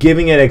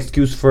giving an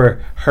excuse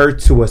for her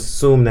to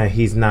assume that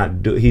he's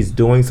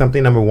doing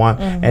something, number one,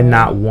 and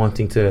not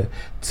wanting to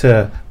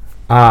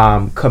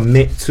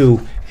commit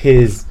to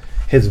his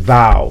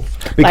vows,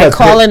 because like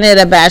calling it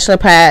a bachelor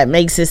pad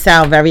makes it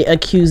sound very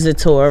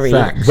accusatory.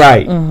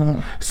 Right.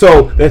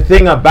 So the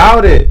thing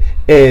about it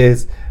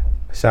is,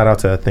 shout out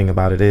to the thing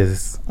about it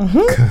is,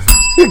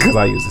 because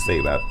I used to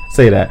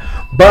say that,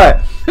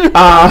 but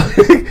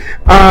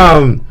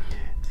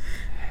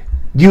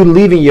you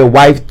leaving your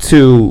wife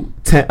to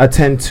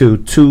attend to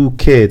 2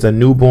 kids, a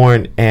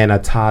newborn and a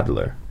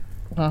toddler.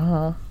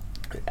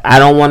 I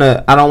don't want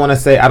to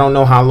say, I don't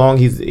know how long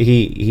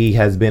he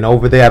has been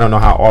over there. I don't know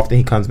how often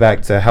he comes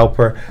back to help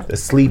her. The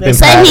sleeping. They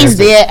say he's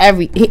there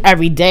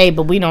every day,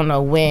 but we don't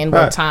know when,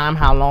 what time,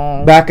 how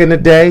long. Back in the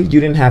day, you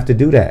didn't have to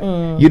do that.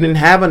 You didn't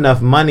have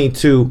enough money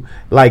to,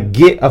 like,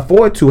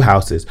 afford 2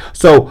 houses.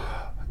 So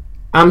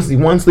I'm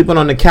one sleeping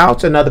on the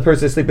couch, another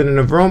person sleeping in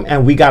the room,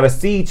 and we got to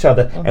see each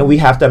other, and we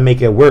have to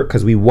make it work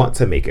because we want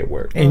to make it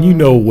work. And you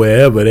know,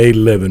 wherever they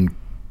live in,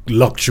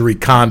 luxury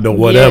condo,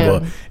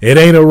 whatever, it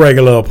ain't a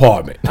regular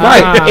apartment.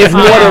 Right. It's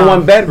more than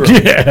 1 bedroom.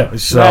 Yeah.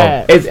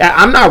 So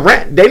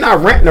they're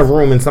not renting a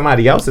room in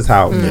somebody else's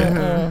house.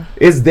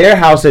 It's their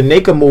house, and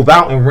they can move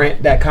out and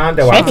rent that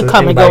condo out. They can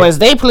come and go as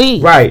they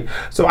please. Right.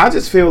 So I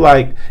just feel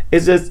like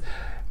it's just,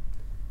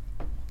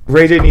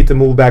 Ray J needs to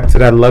move back to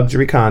that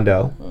luxury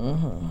condo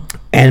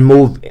and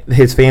move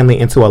his family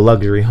into a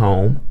luxury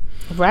home.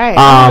 Right.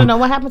 I don't know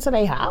what happened to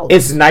their house.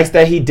 It's nice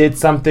that he did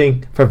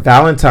something for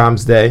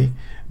Valentine's Day,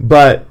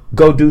 but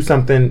go do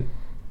something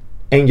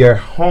in your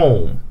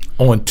home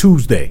on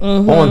Tuesday.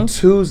 On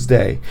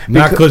Tuesday.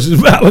 Not because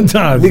it's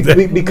Valentine's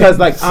Day. Because,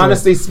 like,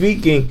 honestly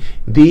speaking,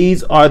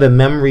 these are the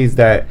memories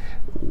that,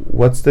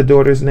 what's the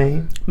daughter's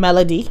name?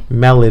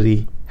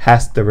 Melody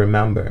has to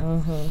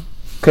remember.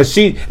 Because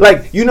she,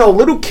 like, you know,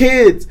 little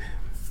kids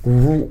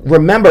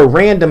remember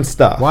random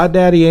stuff. Why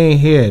daddy ain't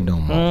here no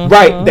more?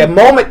 Right. That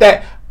moment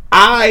that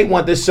I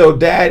want to show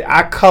dad,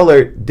 I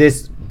colored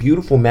this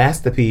beautiful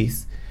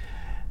masterpiece.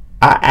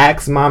 I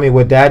asked mommy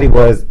what daddy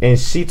was, and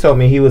she told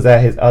me he was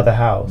at his other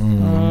house.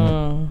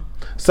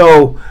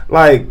 So,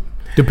 like,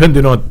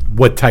 depending on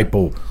what type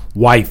of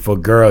wife or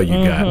girl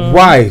you got.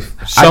 Wife.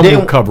 Some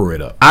will cover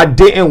it up. I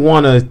didn't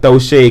want to throw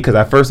shade because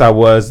at first I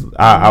was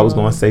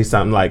going to say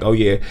something like, oh,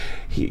 yeah,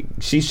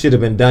 she should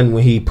have been done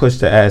when he pushed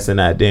her ass in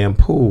that damn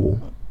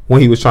pool. When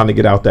he was trying to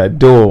get out that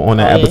door on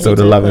that episode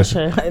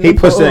 11. He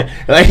pushed it.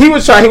 Like, he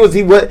was trying,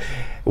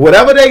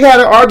 whatever they had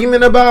an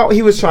argument about,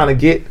 he was trying to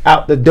get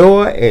out the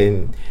door,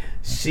 and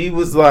she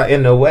was like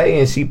in the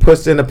way, and she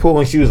pushed in the pool,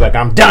 and she was like,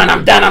 I'm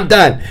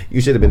done. You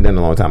should have been done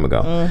a long time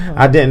ago.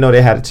 I didn't know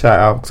they had a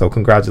child, so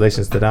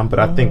congratulations to them. But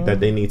I think that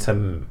they need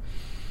to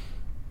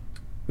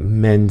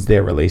mend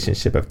their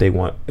relationship if they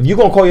want. If you're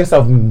gonna call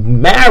yourself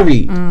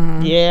married,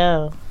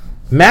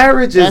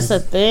 marriage is that's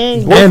a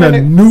thing, and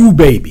a new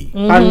baby,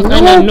 a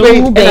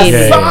new baby, and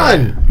a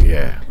son.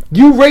 Yeah.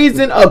 You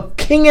raising a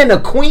king and a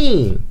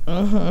queen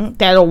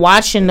that are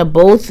watching the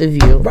both of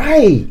you.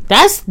 Right.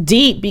 That's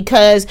deep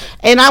because,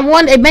 and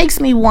it makes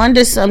me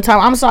wonder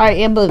sometimes. I'm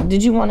sorry, Amber,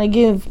 did you want to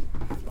give?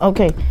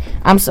 Okay,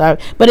 I'm sorry.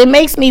 But it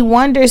makes me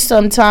wonder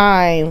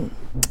sometimes,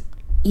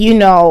 you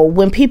know,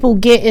 when people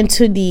get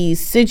into these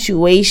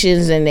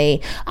situations and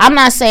I'm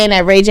not saying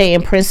that Ray J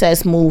and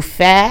Princess move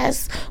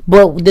fast,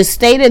 but the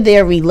state of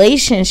their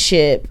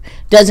relationship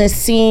doesn't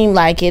seem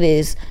like it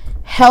is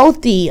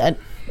healthy.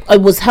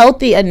 It was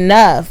healthy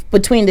enough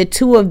between the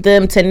two of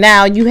them to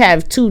now you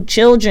have two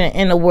children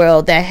in the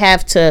world that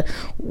have to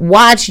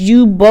watch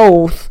you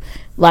both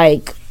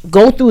like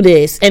go through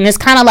this, and it's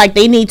kind of like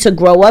they need to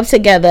grow up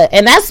together.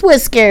 And that's what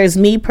scares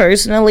me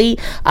personally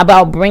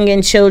about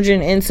bringing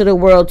children into the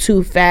world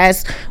too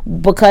fast,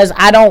 because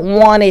I don't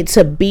want it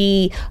to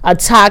be a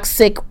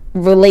toxic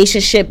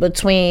relationship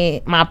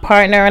between my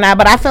partner and I.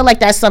 But I feel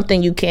like that's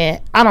something you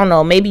can't, I don't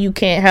know, maybe you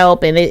can't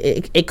help, and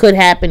it could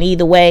happen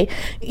either way,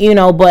 you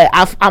know. But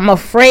I'm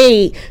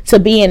afraid to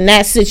be in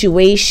that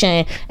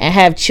situation and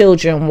have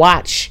children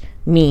watch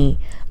me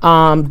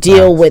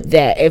deal with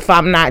that. If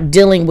I'm not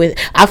dealing with,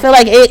 I feel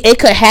like it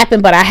could happen,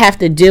 but I have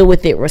to deal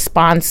with it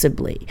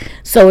responsibly.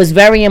 So it's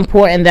very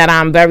important that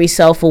I'm very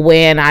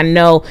self-aware, and I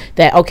know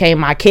that, okay,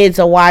 my kids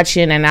are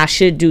watching and I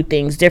should do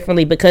things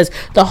differently, because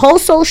the whole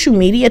social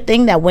media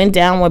thing that went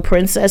down with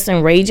Princess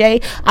and Ray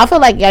J, I feel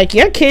like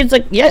your kids are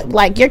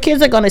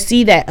going to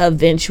see that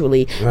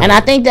eventually. Right. And I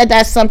think that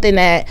that's something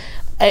that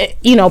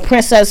you know,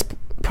 Princess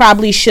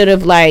probably should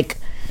have like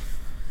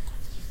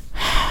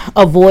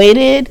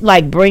avoided,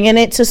 like bringing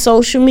it to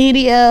social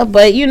media.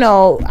 But you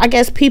know, I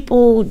guess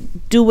people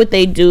do what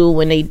they do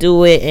when they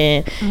do it,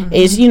 and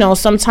it's, you know,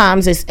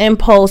 sometimes it's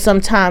impulse,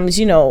 sometimes,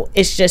 you know,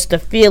 it's just the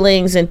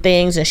feelings and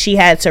things, and she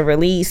had to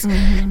release.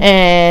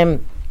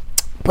 And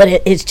but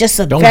it's just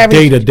a don't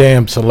date a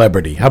damn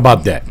celebrity. How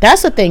about that?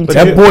 That's a thing too.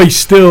 That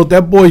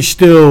boy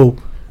still,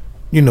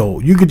 you know,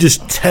 you could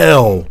just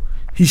tell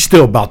he's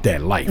still about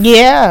that life.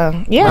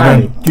 Yeah.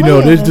 Right? You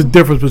know, there's the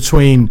difference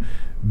between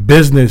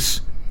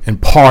business and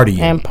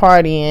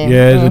partying. Yeah,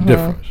 there's a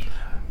difference.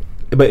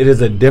 But it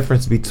is a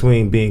difference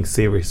between being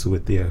serious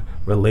with your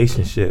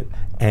relationship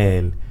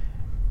and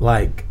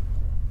like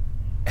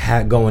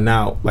going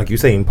out, like you're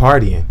saying,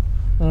 partying.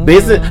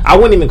 Business. I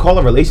wouldn't even call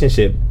a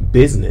relationship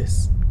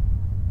business,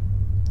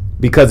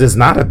 because it's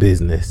not a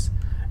business.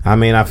 I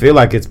mean, I feel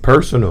like it's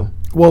personal.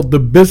 Well, the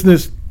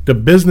business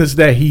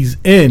that he's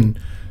in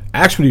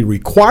actually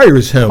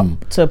requires him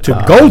to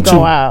go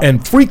out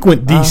and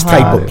frequent these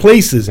type of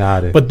places.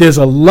 But there's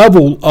a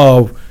level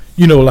of,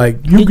 you know, like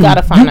you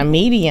gotta find a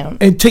medium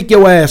and take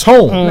your ass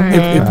home.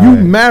 If you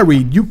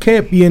married, you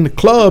can't be in the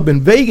club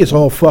in Vegas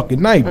all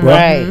fucking night, bro.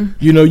 Right.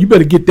 You know, you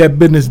better get that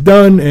business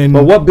done. And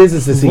but what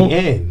business is he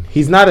in?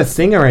 He's not a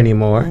singer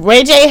anymore.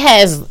 Ray J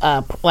has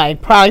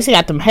like products. He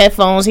got them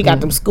headphones. He got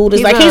them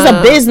scooters. He's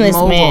a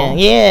businessman.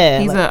 Yeah,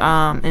 he's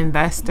a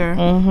investor,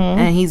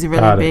 and he's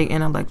really big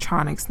in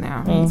electronics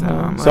now.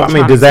 So I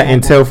mean, does that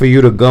entail for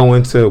you to go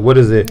into, what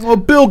is it? Well,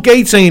 Bill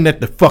Gates ain't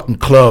at the fucking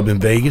club in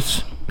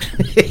Vegas.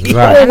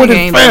 Right. With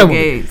his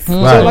family.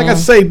 So like I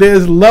say,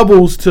 there's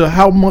levels to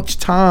how much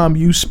time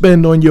you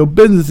spend on your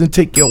business and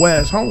take your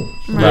ass home.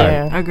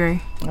 Yeah,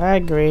 I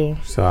agree.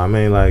 So I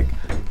mean, like,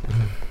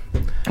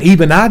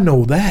 even I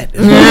know that.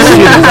 As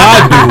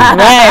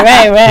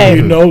I do. Right.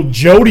 You know,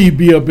 Jody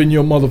be up in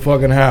your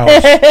motherfucking house.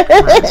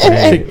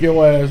 Take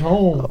your ass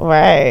home.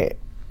 Right.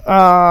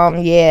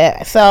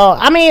 Yeah. So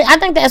I mean, I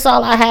think that's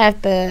all I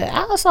have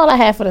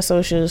for the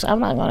socials.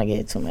 I'm not gonna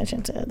get too much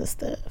into other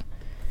stuff.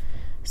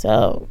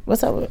 So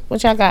what's up?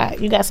 What y'all got?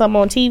 You got something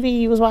on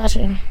TV you was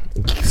watching?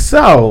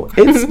 So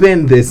it's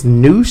been this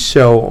new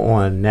show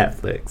on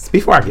Netflix.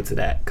 Before I get to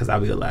that, because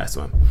I'll be the last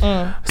one.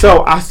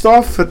 So I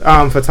saw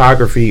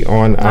photography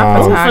on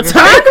photograph.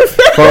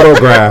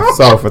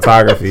 So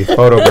photography,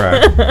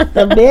 photograph.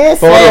 The best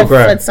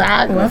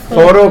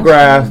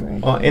photograph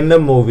in the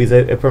movies.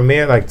 It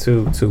premiered like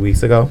two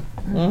weeks ago.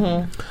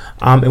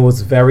 It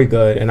was very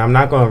good, and I'm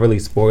not going to really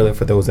spoil it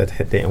for those that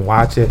didn't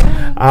watch it.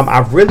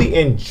 I really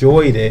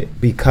enjoyed it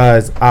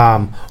because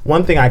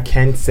one thing I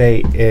can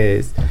say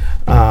is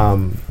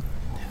we're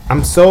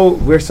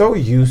so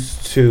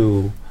used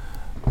to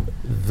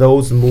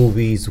those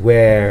movies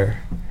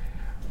where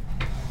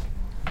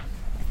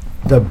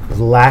the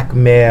black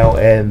male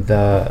and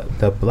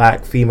the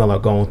black female are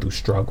going through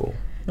struggle.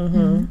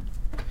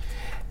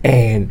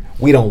 And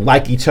we don't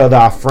like each other.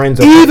 Our friends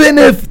are even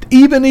if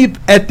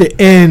at the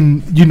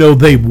end,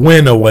 they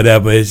win or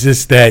whatever. It's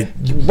just that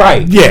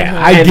right. Yeah,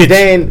 I get.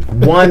 And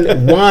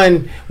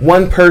then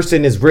one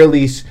person is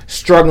really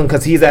struggling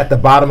because he's at the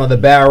bottom of the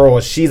barrel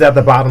or she's at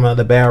the bottom of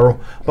the barrel.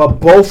 But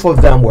both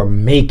of them were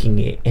making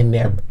it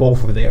in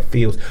both of their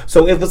fields.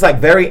 So it was like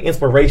very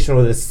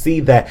inspirational to see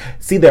their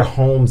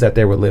homes that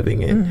they were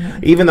living in.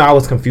 Even though I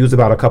was confused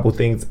about a couple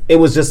things, it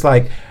was just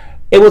like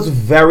it was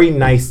very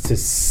nice to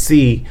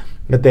see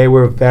that they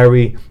were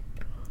very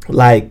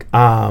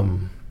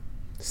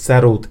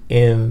settled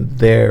in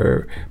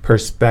their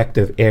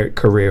perspective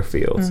career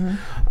fields.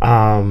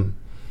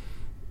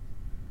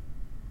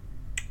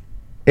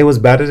 It was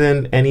better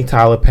than any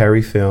Tyler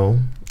Perry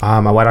film.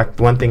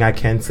 One thing I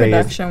can say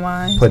is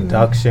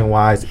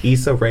production-wise,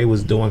 Issa Rae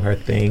was doing her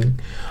thing.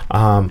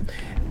 One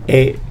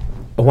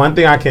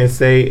thing I can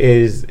say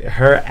is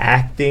her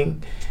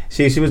acting.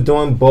 She was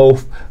doing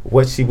both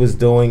what she was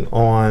doing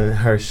on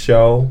her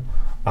show.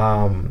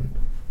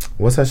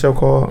 What's that show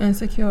called?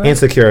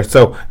 Insecure.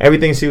 So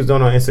everything she was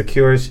doing on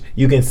Insecure,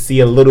 you can see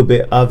a little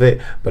bit of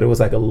it, but it was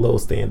like a little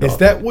standoff. Is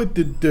that what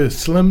the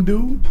slim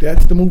dude?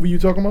 That's the movie you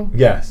talking about?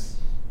 Yes.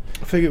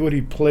 I figured what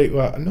he played.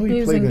 Well, I know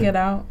he played in Get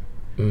Out.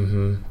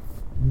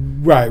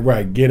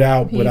 Right. Get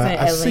Out. But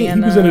I see he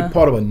was in a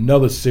part of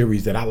another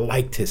series that I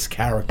liked his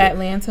character.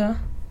 Atlanta.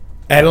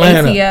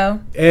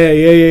 ATL.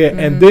 Yeah.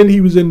 And then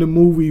he was in the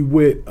movie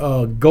with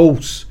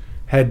Ghost,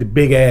 had the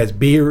big ass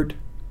beard.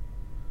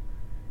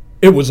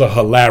 It was a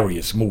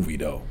hilarious movie,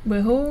 though.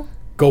 With who?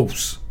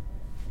 Ghost.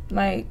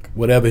 Like?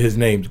 Whatever his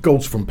name's.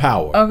 Ghost from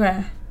Power.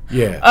 Okay.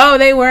 Yeah. Oh,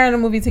 they were in a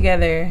movie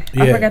together.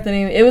 Yeah. I forgot the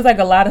name. It was like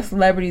a lot of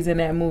celebrities in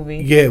that movie.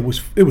 Yeah, it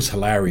was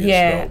hilarious.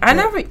 Yeah. Though, I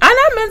not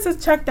meant to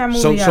check that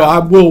movie out. So I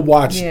will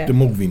watch the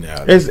movie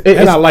now.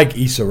 And I like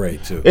Issa Rae,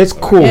 too. It's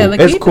cool. Yeah,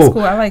 it's cool.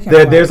 I like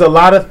him. There's a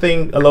lot of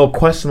little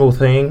questionable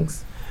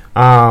things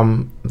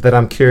that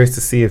I'm curious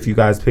to see if you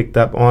guys picked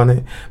up on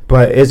it,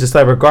 but it's just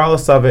like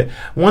regardless of it,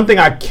 one thing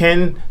I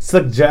can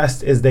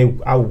suggest is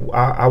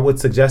I would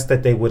suggest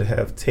that they would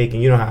have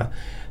taken, how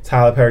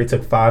Tyler Perry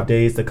took 5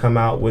 days to come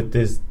out with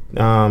this.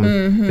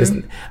 This,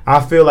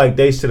 I feel like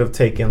they should have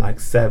taken like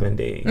 7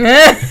 days.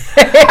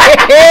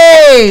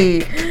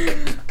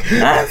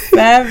 Not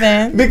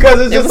 7. Because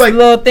it's just like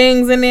little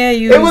things in there.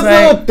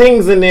 Little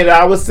things in there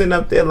that I was sitting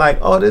up there like,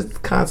 oh, this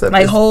concept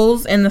like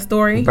holes in the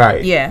story.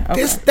 Right. Yeah.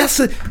 Okay. That's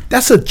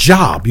a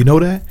job. You know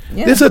that?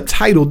 Yeah. There's a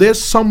title.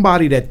 There's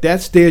somebody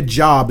that's their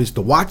job is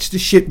to watch the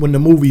shit when the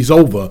movie's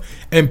over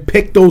and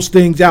pick those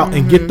things out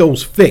and get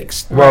those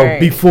fixed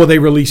before they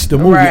release the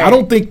movie. Right. I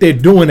don't think they're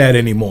doing that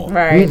anymore.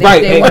 Right.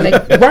 They want to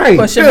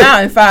push them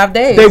out in 5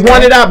 days. They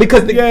want it out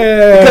because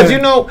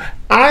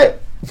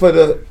for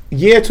the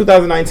year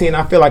 2019,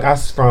 I feel like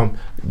from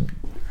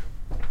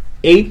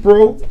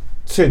April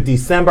to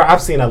December,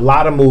 I've seen a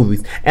lot of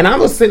movies, and I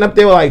was sitting up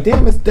there like,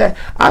 damn, it's that.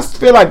 I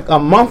feel like a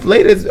month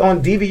later it's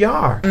on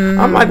DVR.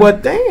 I'm like, well,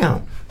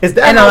 damn, is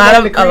that? And a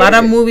lot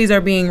of movies are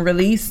being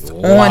released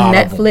on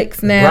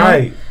Netflix now,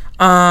 right?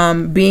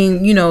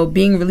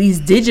 Being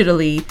released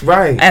digitally,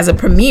 right, as a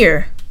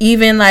premiere.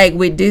 Even like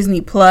with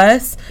Disney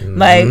Plus,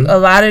 like a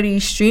lot of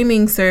these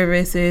streaming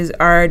services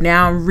are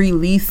now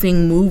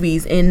releasing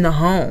movies in the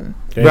home.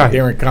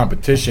 They're in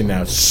competition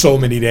now. So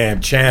many damn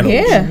channels.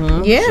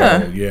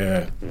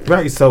 Yeah.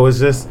 Right. So it's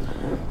just,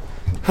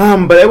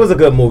 but it was a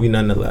good movie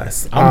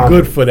nonetheless. I'm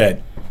good for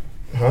that.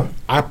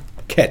 I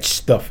catch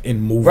stuff in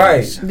movies.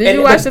 Right. Did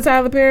you watch the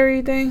Tyler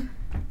Perry thing?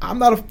 I'm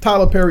not a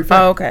Tyler Perry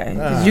fan. Oh, okay.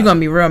 Because you're going to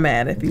be real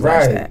mad if you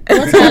watch that.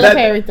 What's Tyler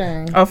Perry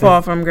thing? A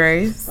Fall from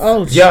Grace.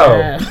 Oh,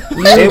 yo.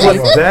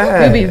 It was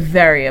bad. You'd be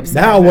very upset.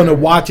 Now I want to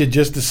watch it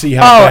just to see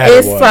how bad it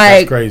was. Like,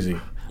 that's crazy.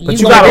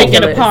 But you got to pick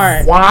it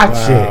apart.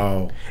 Watch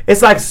it.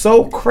 It's like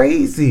so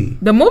crazy.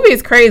 The movie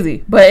is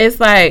crazy, but it's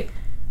like,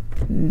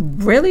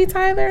 really,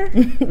 Tyler?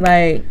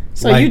 Like,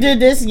 so you did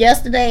this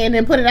yesterday and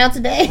then put it out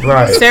today?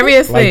 Right.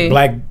 Seriously.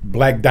 Like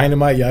Black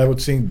Dynamite. Y'all ever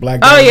seen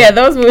Black Dynamite? Oh, yeah,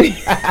 those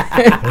movies.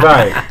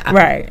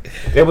 Right.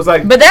 It was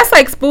like. But that's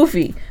like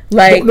spoofy.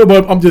 Like, no,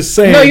 but I'm just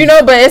saying.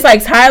 No, but it's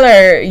like,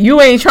 Tyler,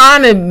 you ain't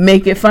trying to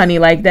make it funny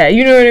like that.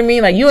 You know what I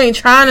mean? Like, you ain't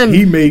trying to.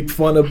 He made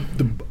fun of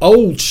the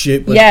old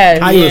shit, but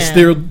Tyler's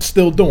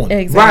still doing it.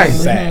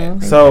 Exactly.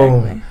 Right.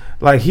 So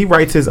Like, he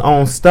writes his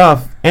own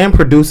stuff and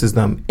produces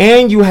them,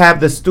 and you have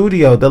the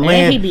studio, the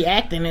land. And he be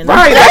acting in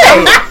Right.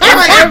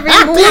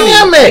 Every movie.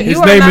 Damn it. His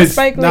You are name not is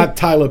Spike Lee. not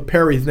Tyler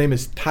Perry. His name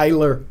is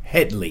Tyler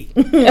Headley.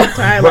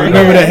 Tyler.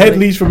 Remember the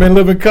Headleys from In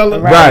Living Color?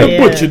 Right. The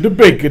butcher, the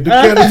baker, the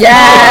chemist.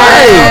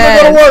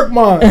 Yes. I'm gonna work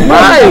mine.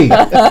 Right.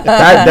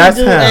 That's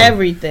do him.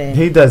 everything.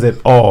 He does it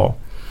all.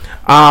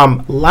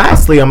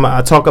 Lastly, I'm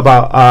gonna talk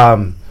about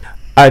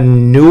a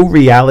new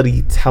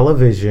reality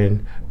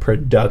television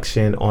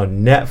production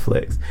on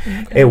Netflix.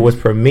 It was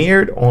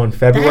premiered on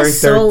February 13th. That's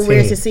so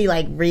weird to see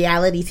like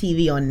reality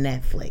TV on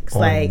Netflix,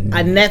 like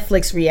a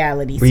Netflix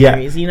reality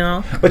series. You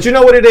know, but you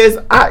know what it is?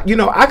 I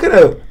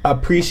could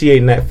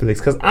appreciate Netflix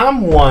because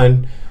I'm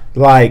one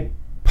like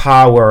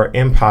Power,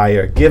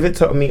 Empire. Give it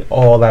to me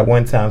all at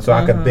one time so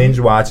I could binge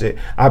watch it.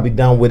 I'll be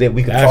done with it.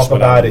 We can That's talk what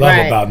about I it. love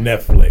Right. about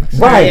Netflix.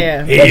 Right.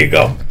 Yeah. Here you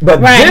go. But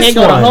right? this They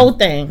go one, the whole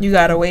thing. You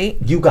gotta wait.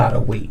 you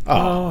gotta wait.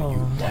 Oh, you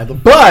mother.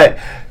 But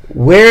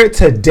where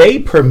today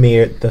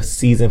premiered the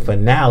season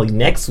finale,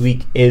 next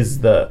week is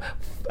the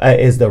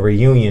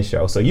reunion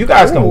show. So you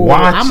guys can Ooh,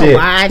 watch I'ma it.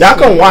 watch Y'all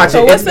can it. watch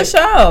So it. what's the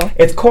show?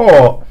 It's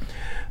called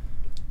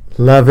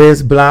Love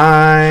is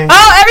Blind.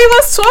 Oh,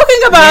 everyone's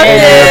talking about It'll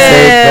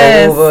take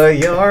this. over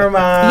your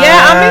mind.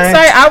 Yeah, I'm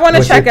excited. I want to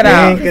What check you it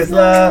out. think is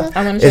love.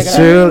 I wanna check It's it out.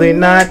 truly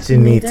not. You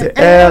need to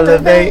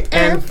elevate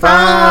and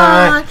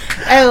find.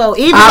 Oh,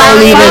 even I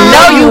don't even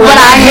know you, but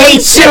I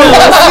hate you.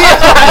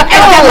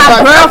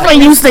 my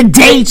girlfriend used to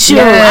date you.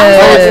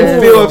 How would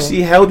you feel if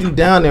she held you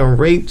down and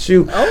raped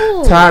you,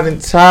 Oh. tied and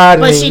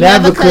But they she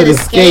never never could could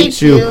escape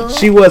escape you? you.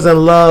 She was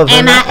in love,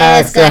 And I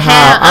asked her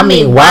how. I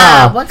mean,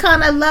 wow. What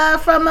kind of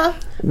love from her?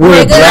 With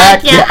Nigga,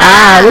 black like your your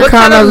eye. What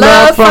kind of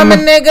love from a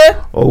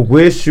nigga? Oh,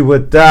 wish you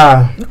would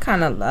die. What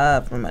kind of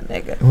love from a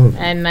nigga?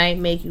 At night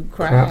make you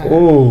cry.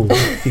 Ooh,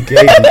 he gave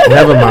you.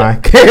 Never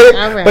mind.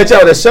 right. But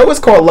yo, the show is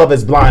called Love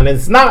is Blind. And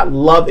it's not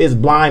love is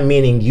blind,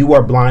 meaning you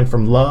are blind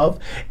from love.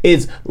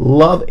 It's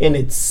love in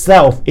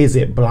itself. Is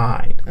it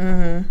blind?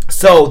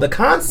 So the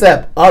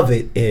concept of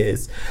it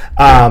is,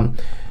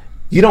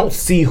 you don't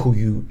see who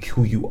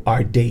you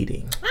are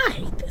dating. I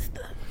hate this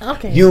stuff.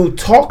 Okay. You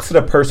talk to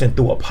the person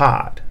through a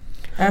pod.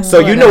 That's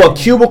So what you know I- a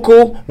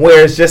cubicle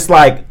where it's just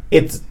like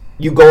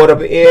you go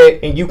up here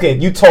and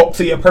you talk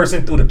to your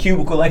person through the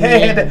cubicle like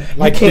hey,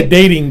 Like you the can't-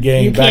 dating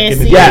game you back can't in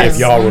the see day, Yes. if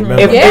y'all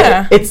remember.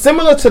 Yeah. It's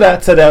similar to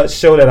that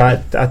show that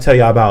I tell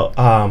you about,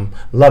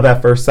 Love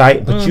at First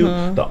Sight. But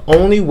the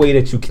only way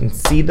that you can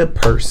see the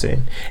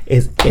person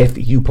is if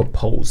you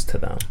propose to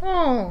them.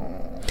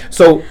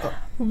 So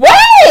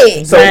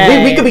Wait. So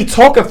we could be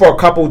talking for a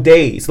couple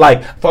days,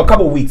 like for a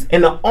couple weeks,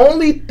 and the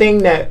only thing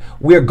that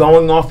we're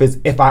going off is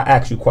if I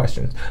ask you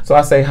questions. So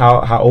I say,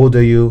 how old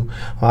are you?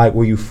 Like,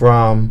 where you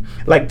from?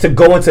 Like, to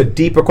go into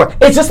deeper questions.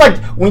 It's just like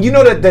when you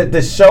know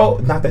the show,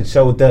 not that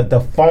show,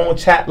 the phone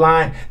chat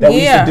line that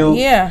we used to do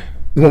Yeah.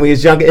 when we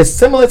was younger. It's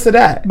similar to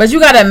that. But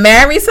you gotta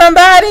marry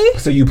somebody?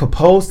 So you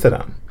propose to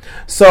them.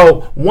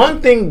 So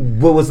one thing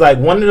was like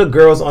one of the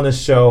girls on the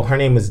show, her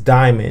name is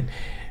Diamond.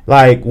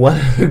 Like one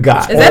of the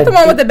guys. Is that the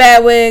one with the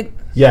bad wig?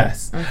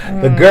 Yes.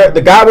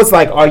 The guy was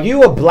like, "Are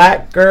you a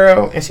black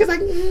girl?" And she's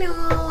like, "No,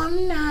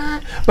 I'm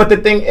not." But the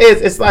thing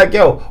is, it's like,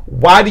 yo,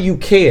 why do you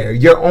care?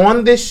 You're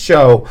on this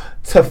show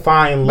to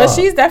find love. But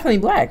she's definitely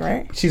black,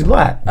 right? She's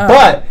black.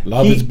 But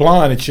Love is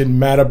blind. It shouldn't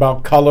matter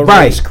about color,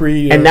 right. race,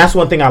 creed. And that's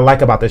one thing I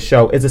like about the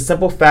show is the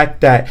simple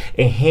fact that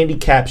it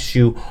handicaps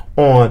you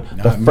on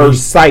the Not me.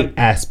 first sight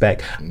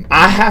aspect.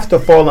 I have to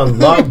fall in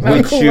love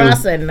with you. I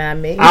said not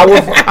me.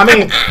 I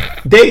mean,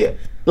 they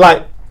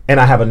like, and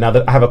I have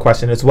a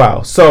question as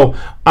well. So,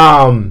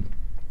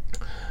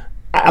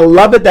 I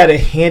love it that it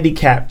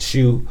handicaps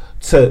you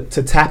to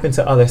tap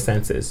into other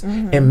senses.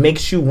 It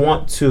makes you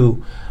want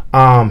to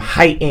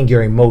heighten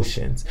your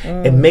emotions.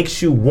 It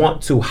makes you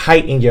want to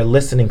heighten your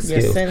listening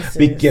skills,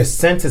 your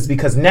senses,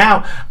 because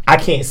now I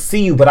can't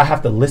see you, but I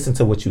have to listen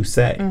to what you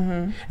say,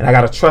 and I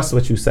gotta trust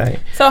what you say.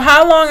 So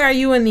how long are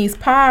you in these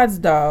pods,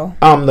 though?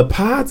 The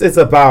pods is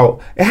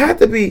about. It had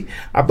to be.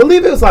 I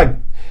believe it was like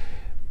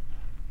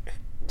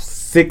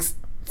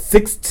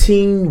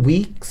 16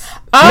 weeks.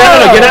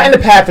 Oh. No, you're not in the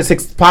pad for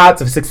 6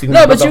 pods of 16 weeks.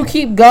 No, but you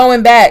keep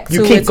going back to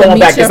You it keep to going meet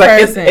back. your It's like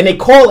person. and they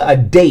call it a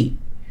date.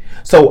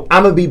 So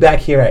I'm gonna be back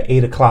here at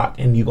 8:00,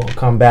 and you gonna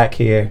come back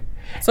here.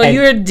 So and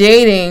you're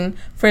dating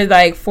for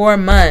like 4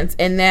 months,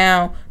 and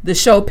now the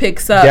show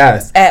picks up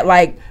Yes. at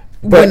like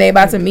when they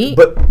about to meet.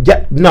 But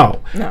yeah, no.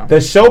 No.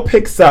 The show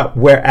picks up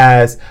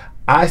whereas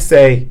I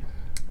say,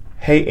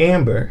 "Hey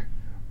Amber,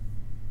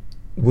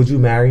 would you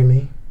marry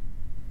me?"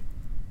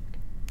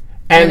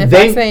 and if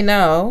they I say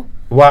no,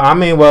 well, I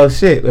mean, well,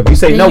 shit. If you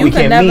say then no, you we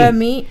can can't never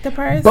meet. meet the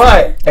person.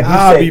 But if you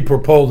I'll say, be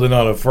proposing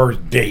on a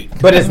first date.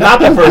 but it's not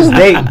the first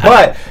date.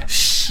 But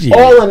Shit.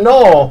 all in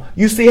all,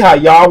 you see how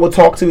y'all will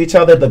talk to each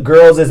other. The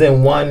girls is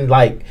in one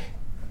like.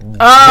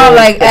 oh,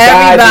 like the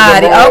guys in the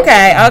everybody. room,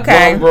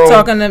 Okay. one room.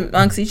 Talking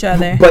amongst each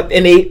other. But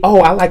and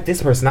I like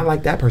this person, I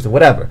like that person,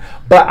 whatever.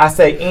 But I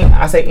say,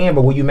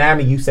 Amber, will you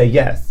marry me? You say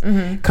yes.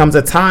 Comes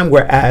a time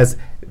whereas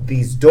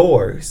these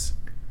doors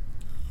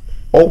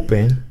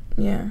open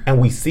Yeah. And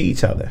we see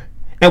each other.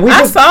 And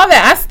I saw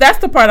that. That's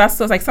the part I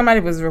saw. It's like somebody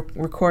was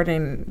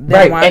recording them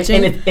right.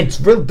 watching. And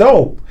it's real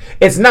dope.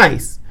 It's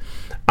nice.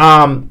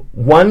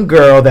 One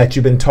girl that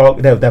you've been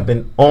talking that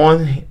been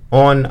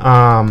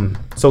on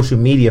social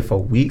media for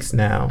weeks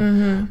now,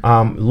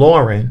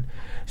 Lauren.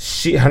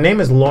 Her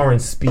name is Lauren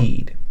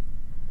Speed.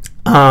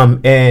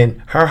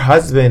 And her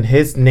husband,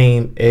 his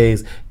name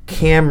is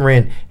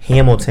Cameron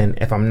Hamilton,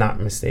 if I'm not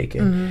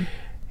mistaken.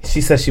 She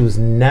says she was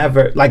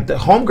never like the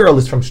homegirl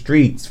is from the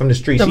streets.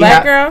 The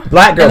black girl,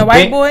 and the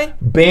white boy,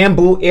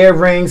 bamboo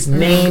earrings,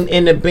 name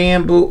in the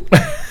bamboo.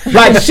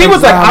 Like she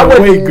was like, I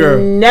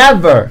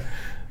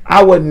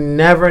would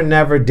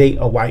never date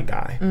a white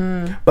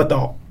guy. But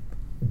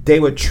they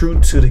were true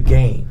to the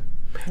game.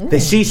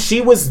 That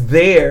she was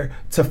there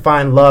to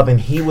find love, and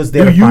he was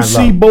there to find love. Do you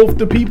see both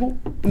the people?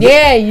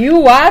 Yeah, you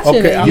watching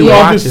okay, it.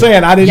 I'm just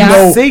saying, I didn't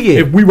know see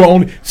it. If we were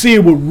only... See,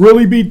 it would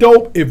really be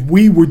dope if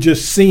we were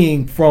just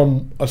seeing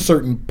from a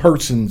certain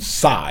person's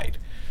side.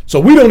 So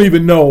we don't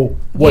even know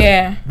what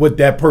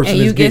that person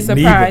is getting. And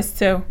you get surprised,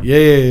 too.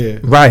 Yeah.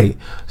 Right.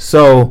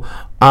 So,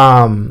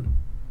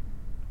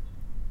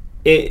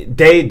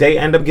 they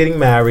end up getting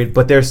married,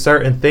 but there's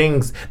certain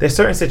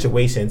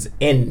situations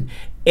in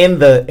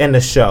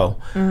the show.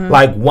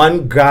 Like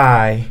one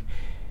guy,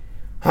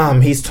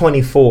 he's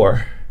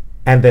 24,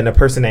 and then the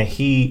person that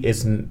he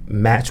is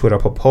matched with or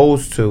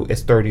proposed to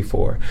is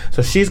 34.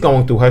 So she's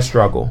going through her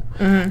struggle.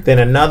 Then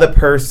another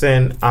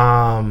person,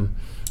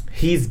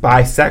 he's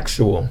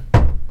bisexual,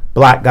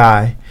 black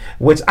guy,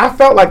 which I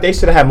felt like they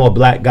should have had more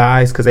black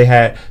guys because they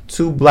had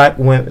two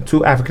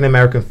African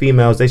American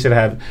females. They should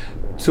have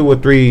 2 or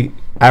 3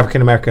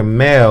 African American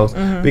males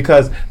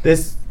because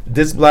this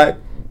black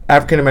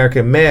African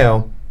American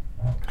male,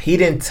 he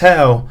didn't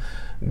tell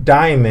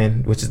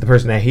Diamond, which is the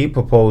person that he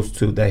proposed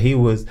to, that he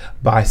was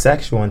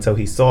bisexual until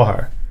he saw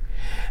her.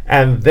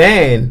 And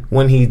then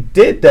when he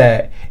did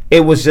that,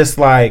 it was just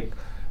like,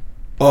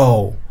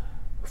 oh,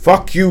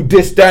 fuck you,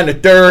 this, that, and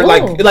the third.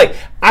 Ooh. Like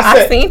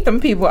I seen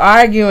some people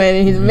arguing,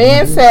 and his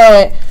man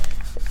said,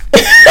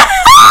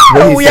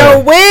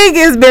 your wig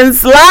has been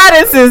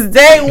sliding since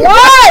day one.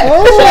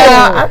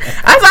 I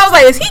was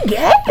like, is he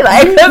gay?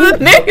 Like, the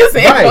niggas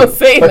ain't gonna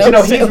say but no you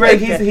know,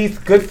 shit he's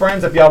good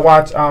friends. If y'all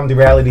watch the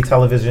reality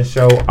television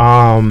show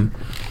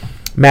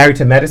Married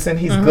to Medicine,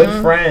 he's good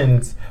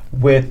friends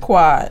with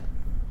Quad.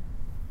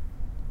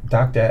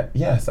 Dr.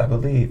 Yes, I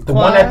believe the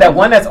Quad?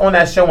 one that's on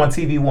that show on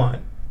TV1.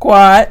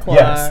 Quad.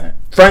 Yes,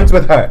 friends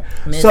with her.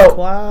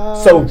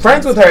 Quad. So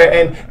friends with her,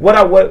 and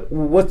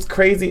what's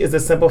crazy is the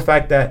simple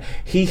fact that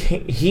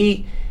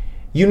you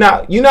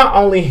not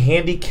only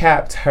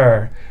handicapped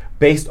her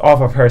based off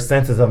of her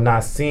senses of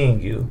not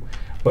seeing you,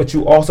 but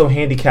you also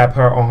handicap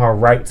her on her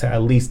right to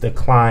at least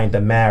decline the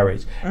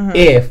marriage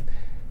if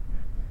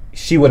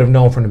she would have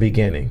known from the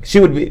beginning. She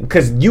would be,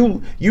 because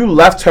you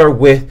left her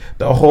with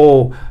the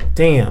whole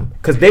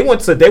because they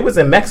was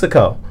in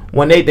Mexico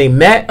when they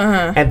met,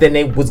 and then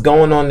they was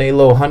going on their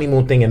little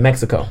honeymoon thing in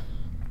Mexico,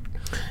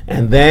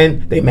 and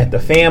then they met the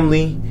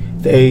family.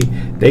 They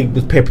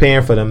was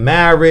preparing for the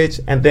marriage,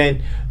 and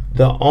then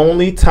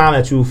the time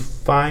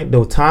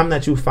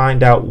that you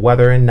find out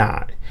whether or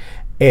not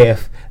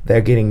if they're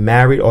getting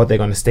married or they're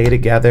going to stay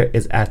together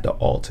is at the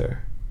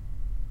altar.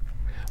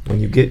 When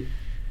you get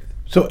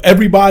So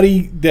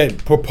everybody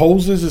that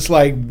proposes, it's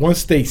like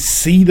once they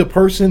see the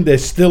person, they're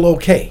still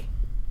okay.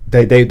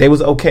 They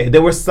was okay.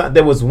 There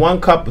was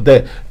one couple,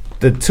 the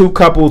 2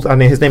 couples. I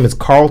mean, his name is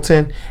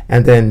Carlton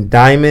and then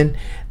Diamond.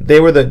 They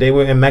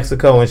were in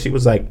Mexico, and she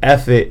was like,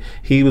 "F it."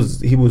 He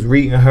was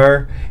reading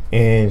her,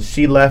 and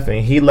she left,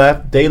 and he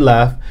left. They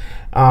left.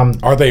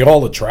 Are they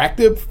all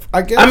attractive?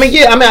 I guess.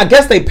 I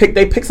guess they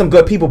picked some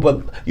good people,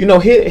 but you know,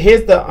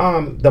 here's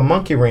the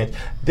Monkey Ranch.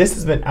 This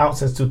has been out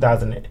since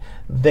 2000.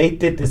 They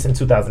did this in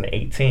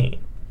 2018.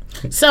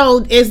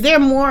 So, is there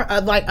more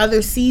like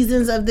other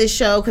seasons of this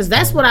show? Because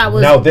that's what I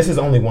was. No, this is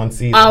only one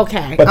season.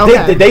 Okay, but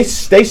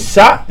they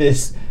shot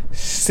this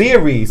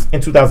series in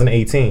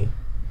 2018.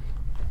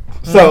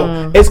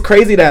 So it's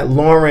crazy that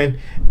Lauren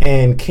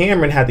and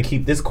Cameron had to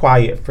keep this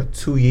quiet for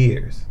 2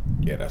 years.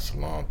 Yeah, that's a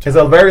long time. It's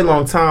a very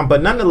long time,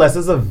 but nonetheless,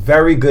 it's a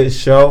very good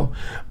show.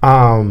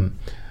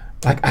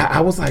 I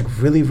was like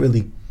really,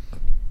 really.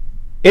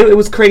 It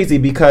was crazy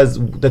because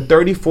the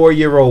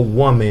 34-year-old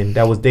woman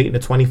that was dating a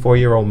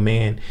 24-year-old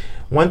man,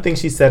 one thing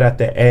she said at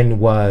the end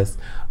was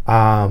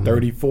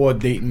 34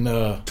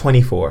 dating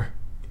 24,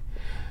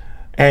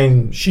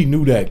 and she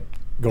knew that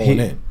going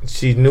in.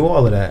 She knew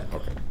all of that.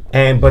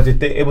 Okay. But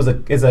it was a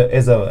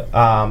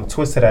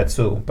twist to that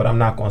too. But I'm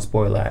not going to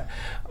spoil that.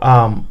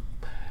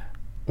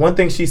 One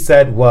thing she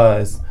said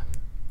was,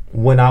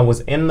 when I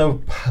was in the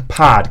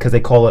pod, because they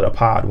call it a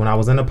pod, when I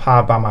was in a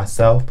pod by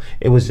myself,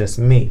 it was just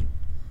me.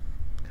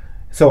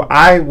 So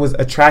I was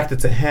attracted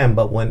to him,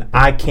 but when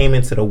I came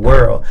into the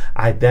world,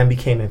 I then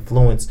became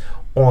influenced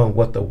on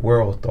what the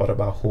world thought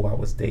about who I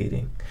was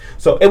dating.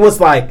 So it was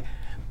like,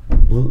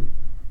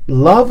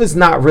 love is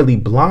not really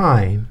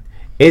blind.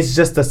 It's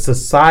just the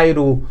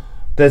societal,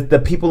 the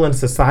people in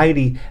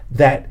society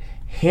that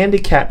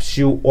handicaps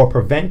you or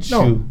prevents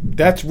you.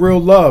 That's real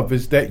love,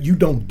 is that you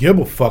don't give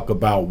a fuck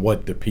about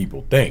what the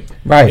people think.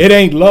 Right. It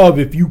ain't love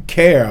if you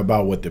care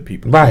about what the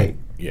people think.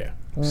 Yeah.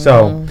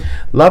 So,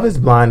 Love is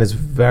Blind is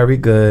very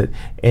good,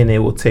 and it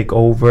will take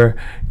over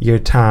your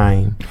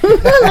time.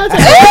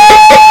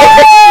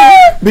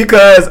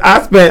 Because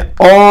I spent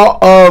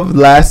all of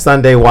last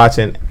Sunday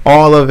watching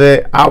all of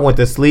it. I went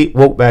to sleep,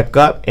 woke back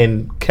up,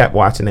 and kept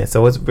watching it.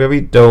 So it's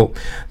very dope.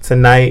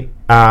 Tonight,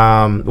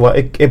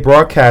 it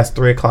broadcast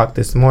 3 o'clock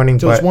this morning.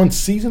 So it's one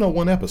season or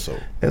one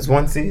episode? It's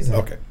one season.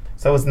 Okay.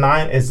 So it's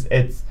 9.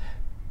 It's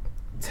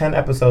 10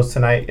 episodes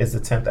tonight. Is the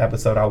 10th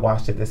episode. I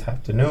watched it this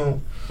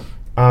afternoon.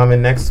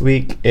 And next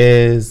week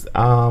is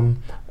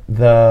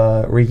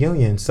the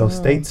reunion. So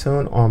stay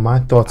tuned on my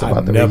thoughts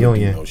about the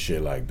reunion. Do no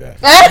shit like that.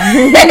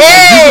 You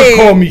can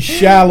call me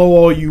shallow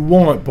all you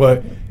want,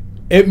 but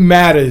it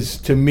matters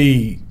to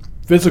me.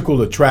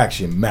 Physical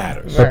attraction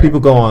matters. But people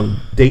go on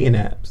dating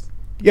apps.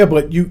 Yeah,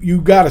 but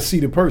you got to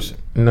see the person.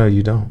 No,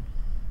 you don't.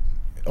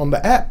 On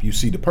the app, you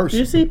see the person.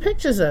 You see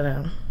pictures of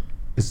them.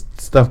 It's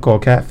stuff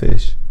called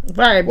catfish.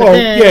 Right, but Well,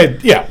 then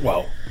yeah.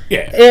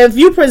 if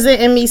you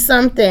presenting me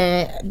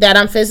something that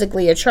I'm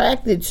physically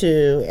attracted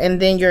to, and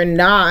then you're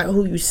not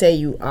who you say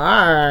you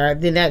are,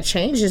 then that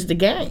changes the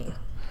game.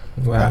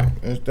 Wow.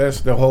 That's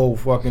the whole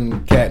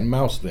fucking cat and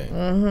mouse thing.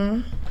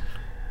 Mm-hmm.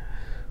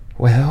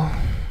 Well.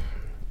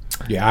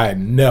 Yeah, I had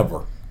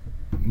never.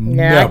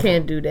 Yeah, I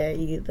can't do that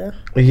either.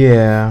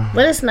 Yeah.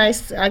 But it's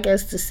nice, I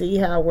guess, to see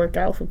how it work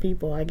out for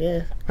people, I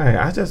guess. Hey,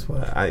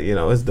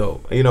 it's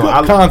dope. Good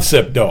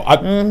concept, though.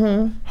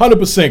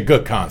 100%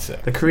 good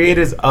concept. The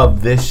creators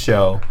of this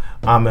show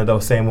are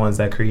those same ones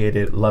that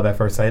created Love at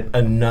First Sight,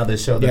 another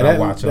show that I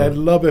watch. That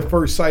Love at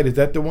First Sight, is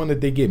that the one that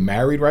they get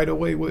married right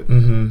away with?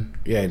 Mm-hmm.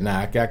 Yeah,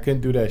 nah, I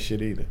couldn't do that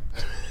shit either.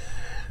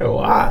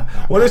 Why?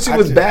 What if she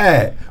was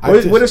bad?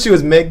 What if she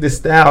was Meg Thee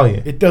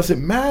Stallion? It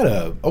doesn't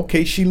matter.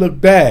 Okay, she looked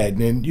bad,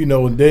 and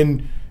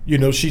then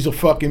she's a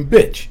fucking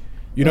bitch.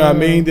 You know what I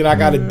mean? Then I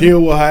got to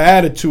deal with her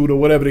attitude or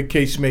whatever the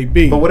case may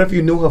be. But what if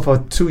you knew her for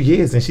 2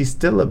 years and she's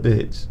still a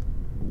bitch?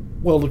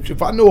 Well,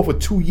 if I know her for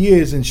 2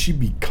 years and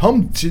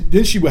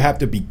then she would have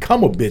to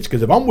become a bitch.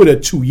 Because if I'm with her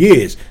 2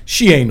 years,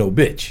 she ain't no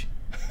bitch.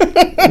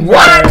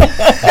 What?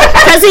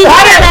 Because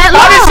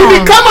how did she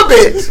become a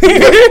bitch?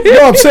 You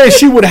know what I'm saying?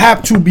 She would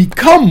have to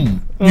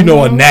become,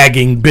 a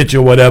nagging bitch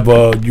or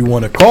whatever you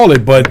want to call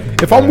it. But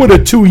if I'm with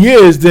her 2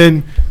 years,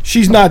 then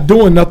she's not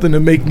doing nothing to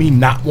make me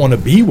not want to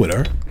be with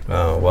her.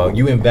 Oh, well,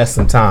 you invest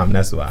some time.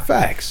 That's why.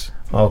 Facts.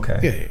 Okay.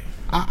 Yeah.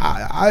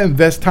 I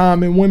invest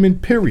time in women,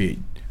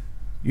 period.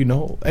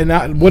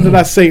 And what did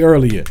I say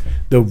earlier?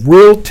 The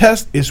real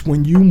test is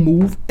when you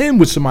move in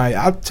with somebody.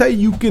 I'll tell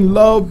you can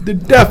love the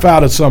death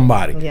out of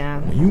somebody.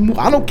 Yeah. When you move,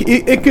 I don't.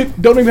 It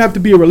don't even have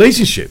to be a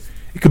relationship.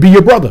 It could be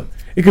your brother.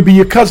 It could be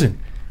your cousin.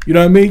 You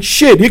know what I mean?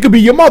 Shit, it could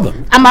be your mother.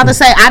 I'm about to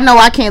say, I know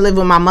I can't live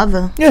with my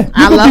mother. Yeah,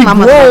 I love my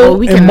mother, but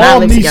we cannot mom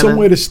live needs together.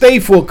 somewhere to stay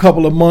for a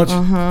couple of months.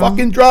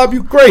 Fucking drive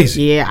you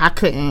crazy. Yeah, I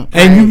couldn't.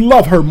 And you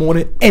love her more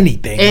than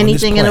anything.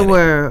 Anything in the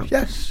world.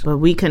 Yes. But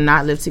we could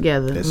not live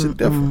together. That's the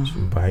difference.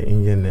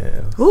 Biting your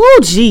nails. Ooh,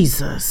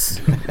 Jesus.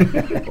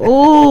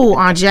 Ooh,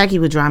 Aunt Jackie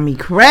would drive me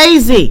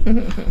crazy.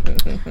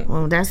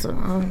 Well, that's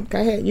go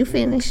ahead. You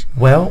finish.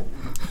 Well,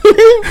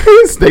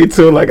 stay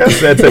tuned, like I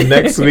said, to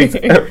next week's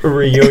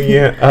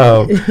reunion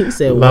of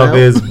Love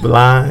is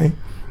Blind.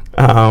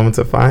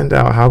 To find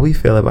out how we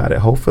feel about it.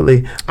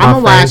 Hopefully,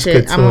 I'm gonna watch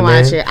it.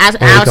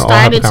 I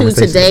started to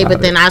today,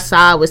 but then I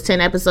saw it was 10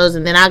 episodes,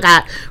 and then I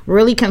got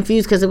really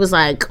confused because it was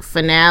like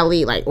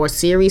finale, or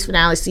series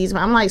finale season.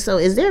 I'm like, so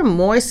is there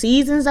more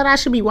seasons that I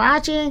should be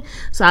watching?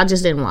 So I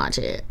just didn't watch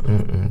it.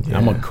 Yeah.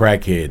 I'm a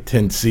crackhead.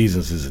 10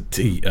 seasons is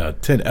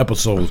 10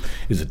 episodes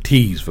is a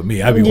tease for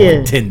me. I be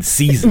wanting 10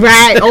 seasons.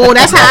 Right. Oh,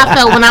 that's how I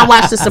felt when I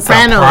watched The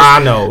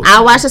Sopranos.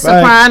 I watched The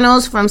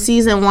Sopranos from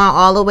season 1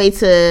 all the way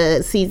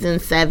to season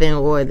 7.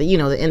 Or the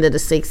end of the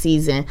 6th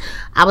season.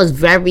 I was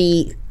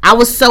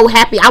so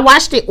happy. I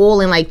watched it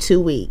all in like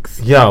 2 weeks.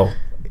 Yo,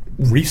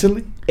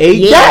 recently?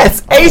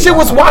 Yes, Asia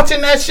was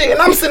watching that shit, and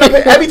I'm sitting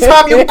up every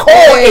time you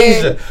call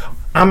Asia.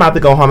 I'm about to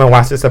go home and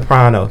watch The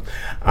Sopranos.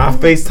 I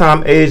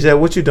FaceTime Asia.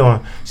 What you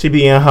doing? She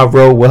be in her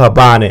robe with her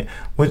bonnet.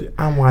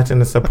 I'm watching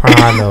The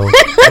Sopranos.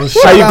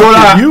 How you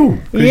going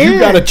you? Because you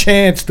got a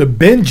chance to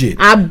binge it.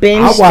 I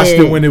binged it. I watched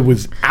it when it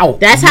was out.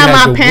 That's how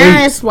my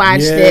parents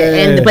watched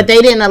it, but they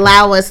didn't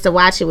allow us to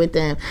watch it with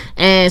them.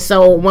 And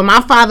so when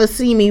my father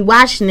see me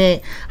watching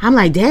it, I'm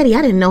like, Daddy,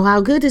 I didn't know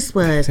how good this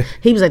was.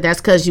 He was like, that's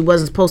because you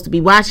wasn't supposed to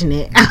be watching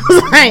it.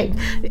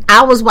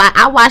 I was like,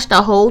 I watched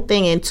the whole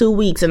thing in 2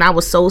 weeks, and I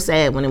was so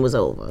sad when it was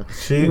over.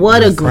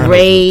 What a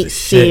great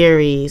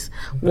series.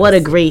 What a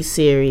great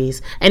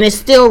series. And it's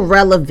still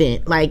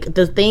relevant. Like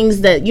the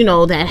things that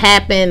that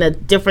happen, the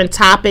different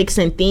topics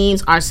and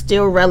themes are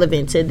still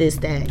relevant to this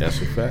day.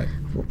 That's a fact.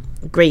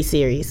 Great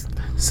series.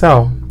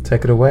 So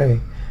take it away,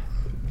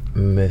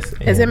 Miss.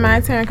 Is it my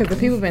turn? Because the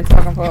people been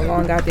talking for a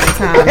long goddamn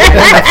time.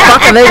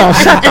 They gonna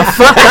shut the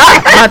fuck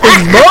up about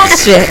this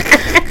bullshit.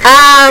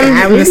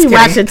 We be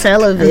watching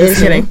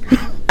television.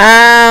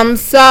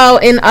 So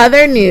in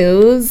other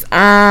news,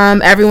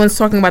 everyone's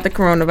talking about the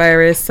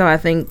coronavirus, so I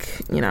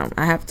think,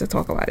 I have to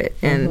talk about it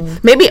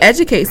and maybe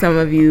educate some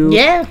of you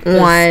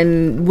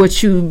on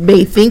what you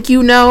may think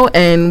you know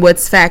and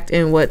what's fact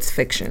and what's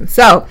fiction.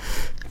 So,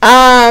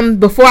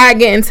 before I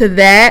get into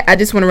that, I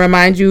just want to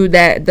remind you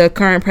that the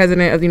current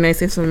president of the United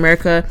States of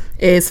America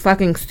is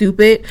fucking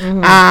stupid.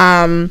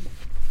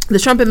 The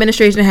Trump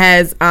administration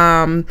has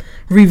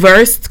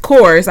reversed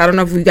course. I don't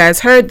know if you guys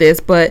heard this,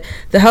 but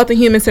the Health and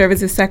Human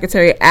Services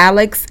Secretary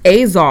Alex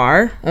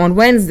Azar on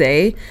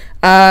Wednesday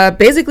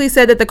basically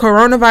said that the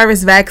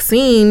coronavirus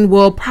vaccine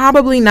will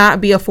probably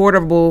not be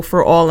affordable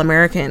for all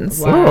Americans.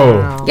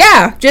 Wow.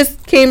 Yeah,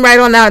 just came right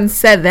on out and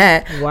said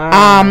that.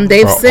 Wow.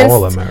 They've For since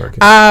all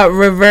Americans.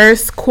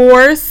 reversed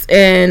course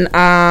and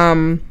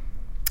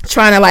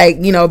trying to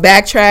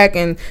backtrack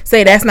and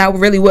say that's not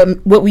really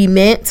what we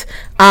meant.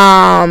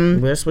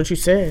 That's what you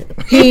said.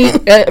 He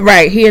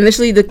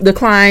initially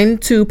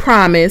declined to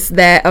promise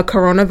that a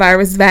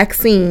coronavirus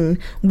vaccine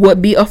would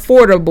be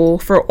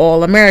affordable for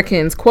all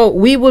Americans. Quote,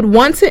 "We would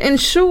want to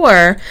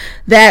ensure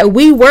that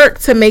we work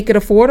to make it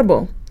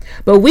affordable,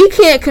 but we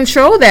can't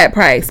control that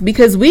price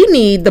because we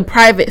need the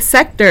private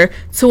sector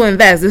to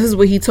invest." This is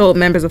what he told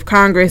members of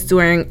Congress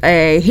during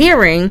a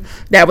hearing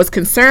that was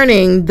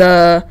concerning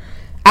the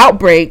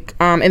outbreak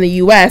in the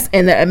U.S.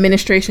 and the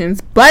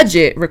administration's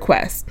budget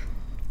request.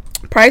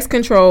 Price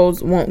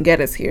controls won't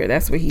get us here.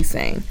 That's what he's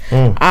saying.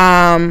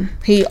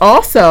 He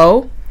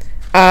also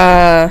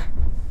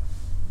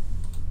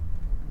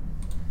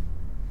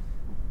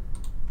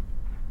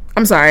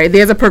I'm sorry.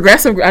 There's a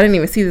progressive. I didn't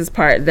even see this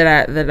part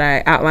that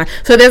I outlined.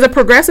 So there's a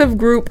progressive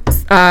group.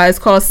 It's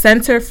called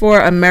Center for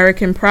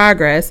American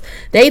Progress.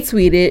 They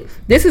tweeted,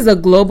 "This is a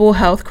global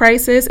health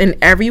crisis, and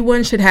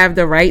everyone should have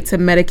the right to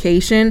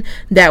medication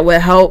that will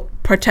help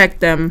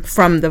protect them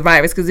from the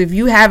virus." Because if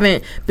you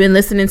haven't been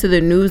listening to the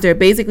news, they're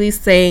basically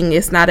saying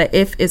it's not a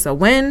if, it's a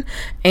when,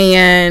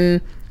 and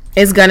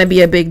it's gonna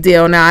be a big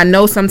deal. Now I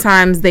know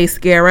sometimes they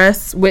scare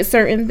us with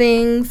certain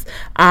things.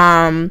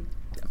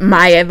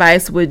 My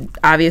advice would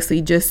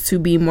obviously just to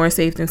be more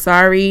safe than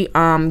sorry.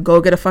 Go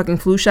get a fucking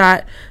flu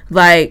shot.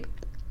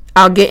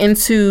 I'll get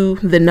into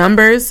the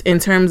numbers in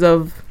terms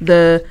of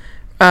the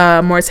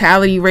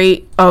mortality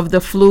rate of the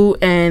flu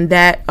and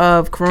that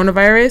of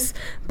coronavirus.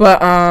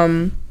 But,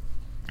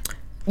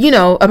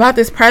 about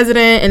this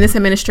president and this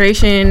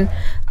administration,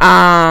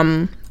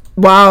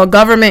 while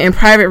government and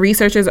private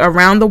researchers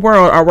around the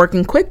world are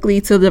working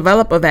quickly to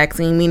develop a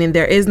vaccine, meaning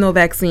there is no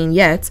vaccine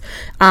yet,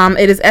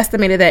 it is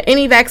estimated that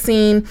any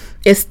vaccine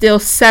is still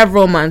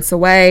several months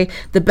away.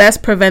 The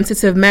best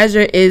preventative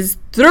measure is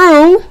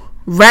through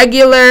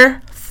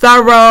regular,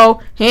 thorough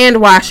hand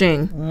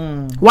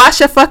washing. Wash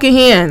your fucking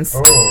hands.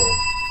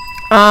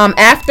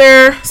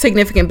 After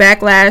significant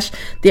backlash,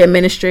 the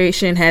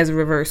administration has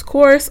reversed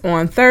course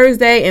on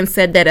Thursday and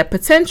said that a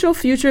potential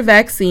future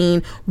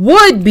vaccine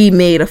would be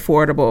made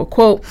affordable.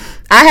 Quote,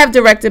 "I have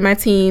directed my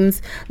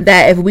teams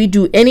that if we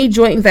do any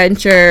joint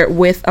venture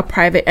with a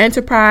private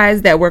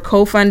enterprise that we're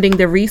co-funding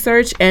the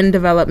research and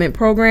development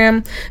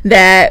program,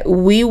 that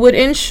we would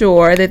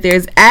ensure that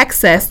there's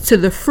access to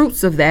the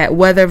fruits of that,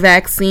 whether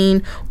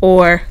vaccine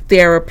or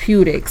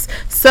therapeutics."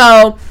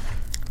 So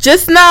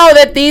just know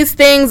that these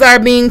things are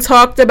being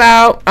talked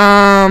about.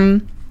 A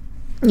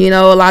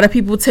lot of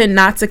people tend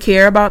not to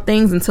care about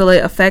things until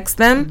it affects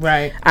them.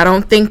 Right. I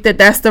don't think that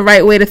that's the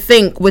right way to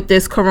think with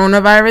this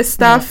coronavirus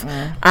stuff.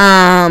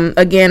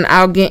 Again,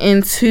 I'll get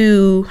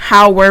into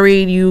how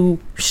worried you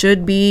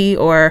should be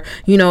or,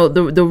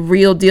 the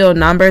real deal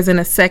numbers in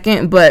a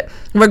second. But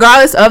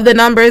regardless of the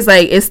numbers,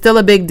 it's still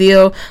a big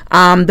deal.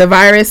 The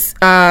virus,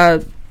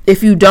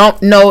 if you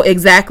don't know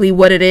exactly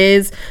what it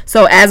is.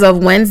 So as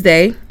of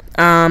Wednesday,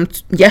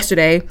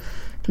 yesterday,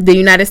 the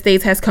United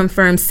States has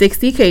confirmed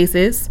 60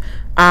 cases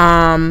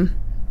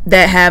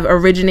that have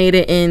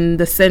originated in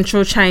the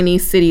central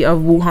Chinese city of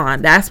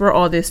Wuhan. That's where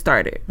all this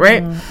started,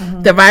 right?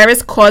 The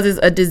virus causes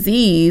a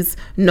disease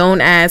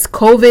known as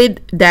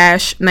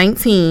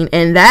COVID-19,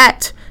 and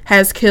that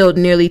has killed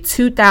nearly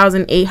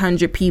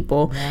 2,800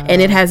 people,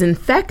 and it has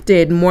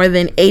infected more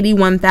than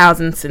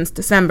 81,000 since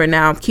December.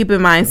 Now, keep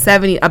in mind,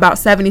 about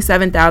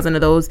 77,000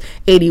 of those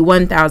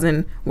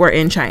 81,000 were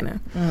in China.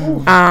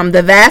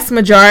 The vast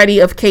majority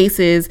of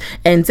cases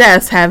and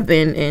deaths have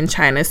been in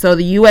China. So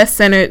the U.S.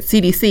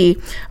 CDC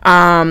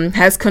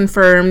has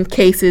confirmed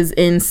cases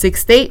in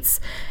 6 states: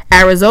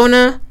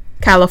 Arizona,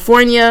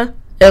 California,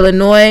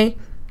 Illinois,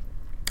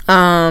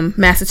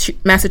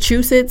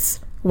 Massachusetts,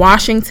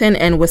 Washington,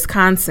 and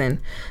Wisconsin.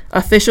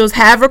 Officials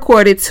have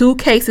recorded 2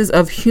 cases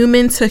of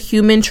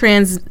human-to-human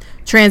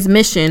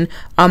transmission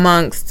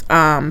amongst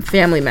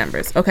family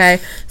members. Okay,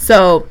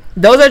 so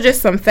those are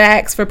just some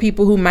facts for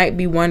people who might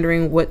be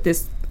wondering what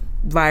this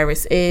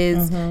virus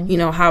is,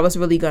 how it's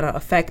really going to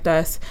affect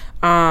us.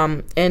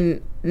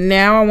 And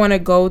now I want to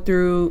go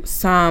through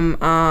some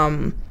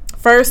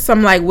first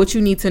some what you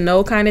need to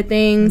know kind of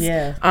things.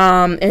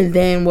 And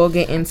then we'll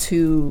get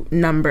into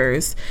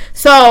numbers.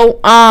 So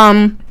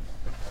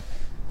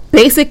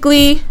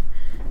basically,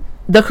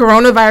 The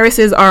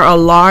coronaviruses are a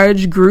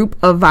large group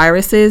of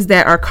viruses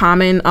that are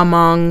common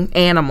among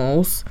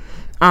animals.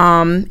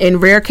 In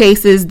rare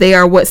cases, they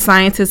are what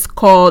scientists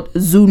call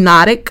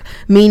zoonotic,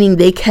 meaning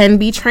they can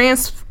be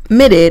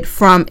transmitted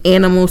from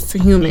animals to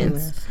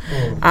humans.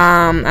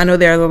 I know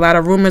there's a lot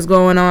of rumors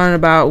going on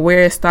about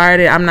where it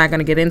started. I'm not going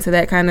to get into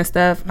that kind of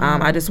stuff.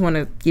 I just want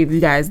to give you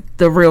guys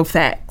the real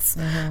facts.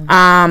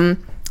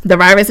 The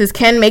viruses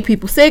can make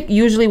people sick,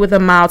 usually with a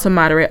mild to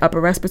moderate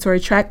upper respiratory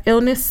tract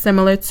illness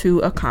similar to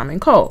a common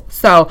cold.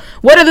 So,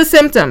 what are the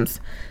symptoms?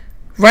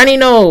 Runny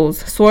nose,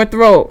 sore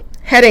throat,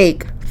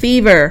 headache,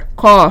 fever,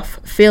 cough,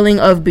 feeling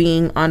of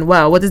being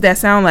unwell. What does that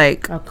sound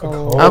like? A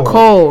cold. A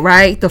cold,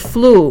 right? The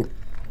flu.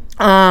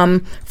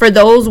 For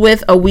those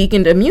with a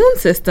weakened immune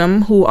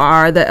system who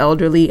are the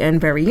elderly and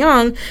very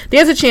young,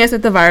 there's a chance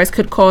that the virus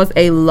could cause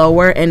a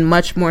lower and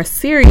much more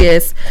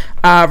serious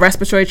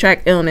respiratory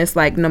tract illness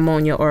like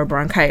pneumonia or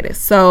bronchitis.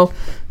 So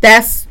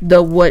that's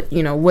what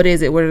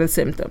is it? What are the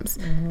symptoms?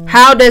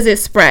 How does it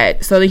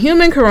spread? So the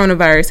human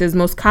coronavirus is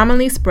most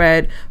commonly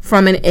spread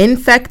from an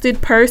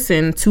infected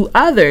person to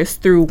others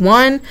through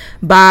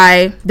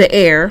by the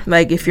air,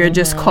 like if you're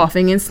just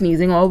coughing and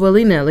sneezing all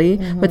willy-nilly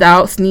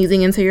without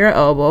sneezing into your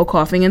elbow,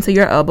 coughing into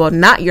your elbow,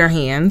 not your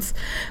hands.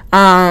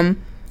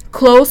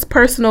 Close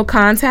personal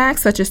contact,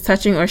 such as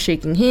touching or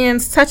shaking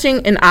hands,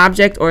 touching an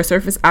object or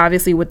surface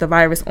obviously with the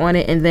virus on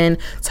it, and then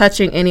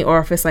touching any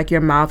orifice like your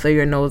mouth or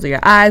your nose or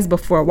your eyes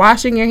before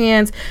washing your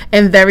hands,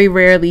 and very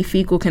rarely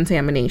fecal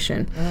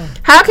contamination.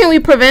 How can we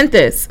prevent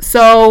this?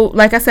 So,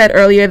 like I said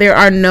earlier, there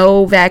are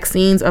no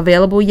vaccines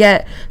available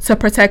yet to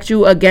protect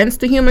you against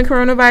the human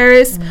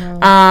coronavirus.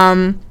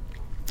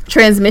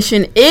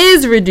 Transmission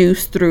is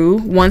reduced through,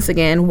 once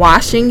again,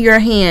 washing your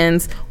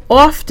hands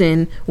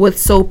often with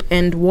soap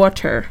and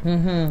water.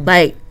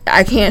 Like,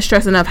 I can't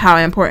stress enough how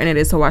important it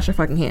is to wash your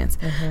fucking hands.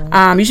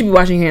 You should be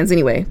washing your hands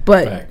anyway,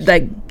 but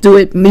like do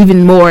it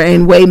even more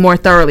and way more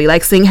thoroughly.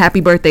 Like sing happy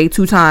birthday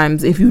 2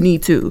 times if you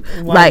need to.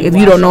 Like if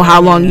you don't know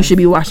how long you should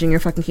be washing your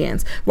fucking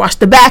hands. Wash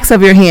the backs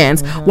of your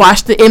hands.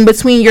 Wash the in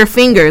between your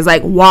fingers.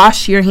 Like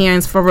wash your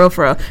hands for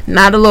real.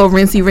 Not a little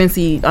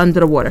rinsey under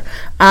the water.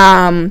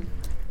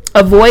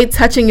 Avoid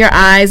touching your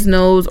eyes,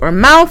 nose, or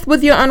mouth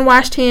with your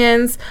unwashed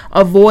hands.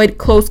 Avoid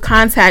close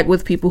contact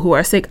with people who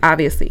are sick,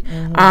 obviously.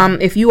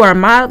 If you are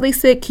mildly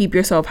sick, keep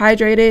yourself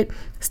hydrated.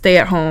 Stay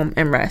at home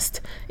and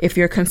rest. If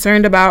you're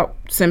concerned about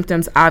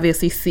symptoms,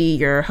 obviously see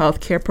your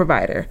healthcare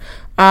provider.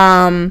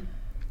 Now,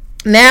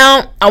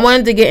 I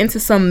wanted to get into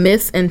some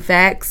myths and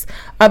facts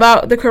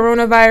about the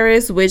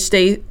coronavirus, which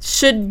they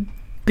should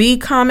be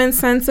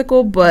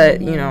commonsensical,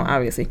 but,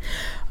 obviously.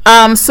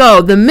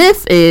 So the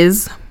myth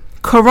is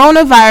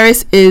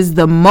coronavirus is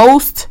the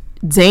most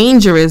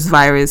dangerous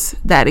virus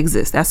that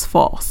exists. That's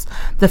false.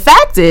 The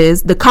fact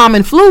is the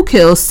common flu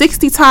kills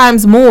 60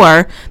 times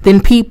more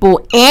than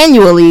people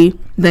annually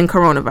than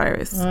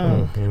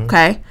coronavirus.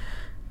 Okay?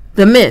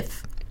 The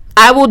myth.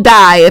 I will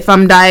die if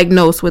I'm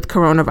diagnosed with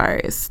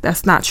coronavirus.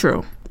 That's not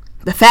true.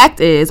 The fact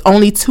is,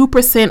 only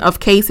 2% of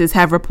cases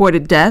have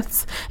reported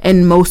deaths,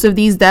 and most of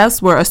these deaths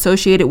were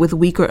associated with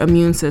weaker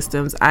immune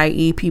systems,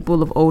 i.e.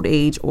 people of old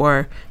age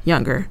or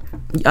younger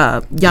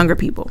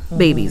people,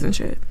 babies and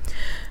shit.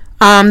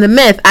 The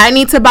myth, I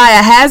need to buy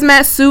a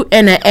hazmat suit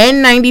and an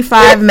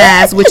N95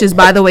 mask, which is,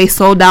 by the way,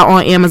 sold out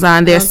on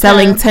Amazon. They're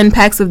selling 10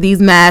 packs of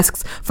these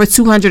masks for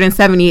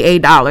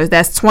 $278.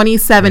 That's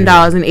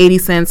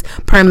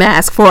 $27.80 per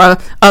mask for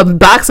a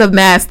box of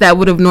masks that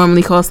would have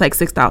normally cost like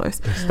 $6.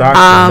 The stock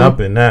went up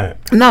in that.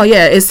 No,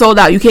 yeah, it's sold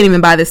out. You can't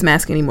even buy this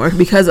mask anymore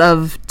because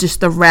of just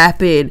the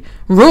rapid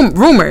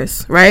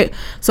rumors, right?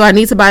 So I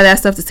need to buy that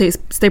stuff to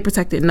stay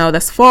protected. No,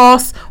 that's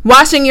false.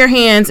 Washing your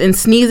hands and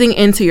sneezing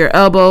into your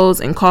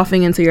elbows and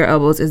coughing into your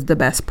elbows is the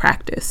best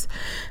practice.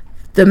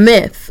 The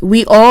myth,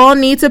 we all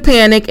need to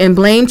panic and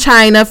blame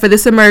China for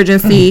this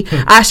emergency.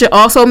 I should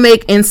also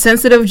make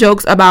insensitive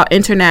jokes about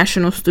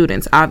international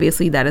students.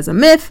 Obviously, that is a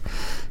myth.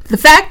 The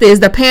fact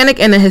is, the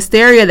panic and the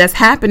hysteria that's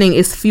happening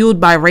is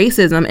fueled by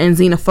racism and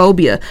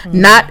xenophobia,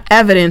 not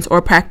evidence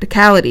or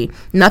practicality.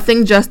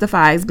 Nothing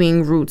justifies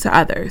being rude to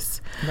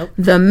others.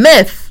 The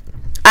myth,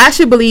 I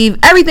should believe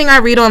everything I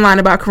read online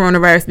about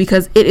coronavirus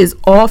because it is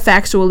all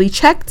factually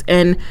checked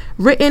and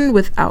written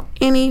without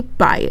any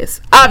bias.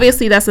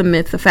 Obviously, that's a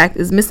myth. The fact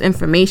is,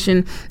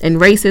 misinformation and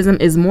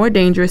racism is more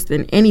dangerous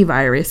than any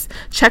virus.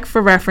 Check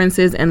for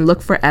references and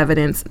look for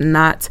evidence,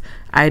 not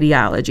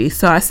ideology.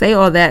 So I say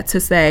all that to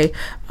say,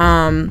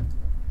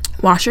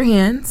 wash your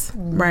hands,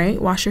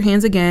 right? Wash your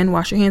hands again.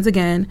 Wash your hands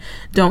again.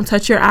 Don't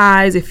touch your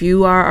eyes. If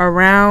you are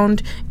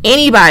around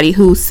anybody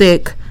who's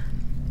sick,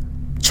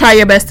 try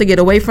your best to get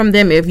away from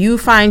them. If you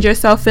find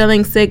yourself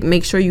feeling sick,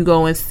 make sure you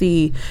go and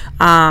see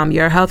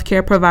your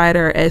healthcare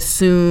provider as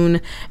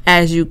soon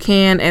as you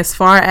can. As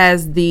far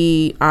as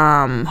the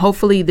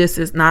hopefully this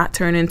is not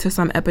turned into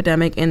some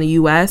epidemic in the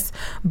US,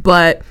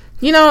 but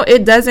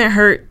it doesn't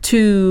hurt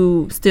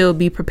to still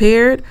be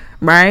prepared,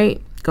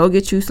 right? Go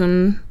get you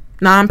some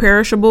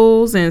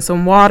non-perishables and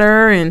some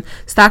water and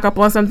stock up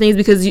on some things,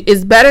 because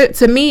it's better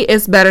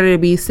to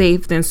be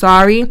safe than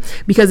sorry.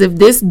 Because if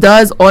this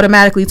does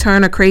automatically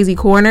turn a crazy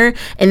corner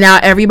and now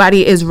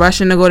everybody is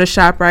rushing to go to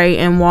ShopRite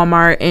and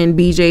Walmart and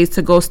BJ's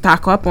to go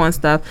stock up on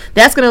stuff,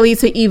 that's going to lead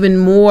to even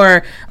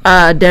more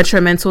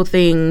detrimental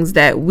things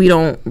that we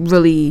don't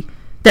really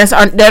that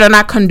are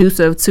not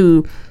conducive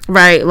to,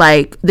 right,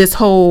 like this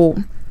whole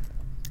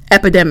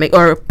epidemic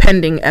or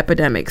pending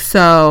epidemic.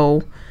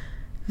 So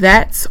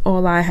that's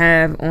all I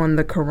have on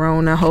the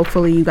corona.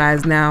 Hopefully you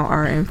guys now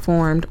are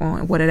informed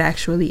on what it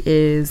actually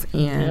is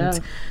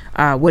and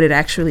what it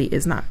actually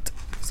is not.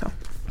 So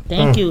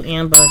thank you,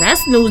 Amber.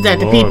 That's news that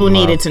the people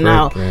needed to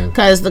know,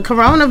 because the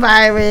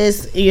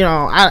coronavirus, you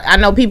know, I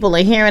know people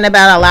are hearing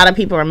about it. A lot of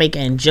people are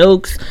making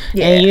jokes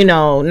and, you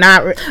know,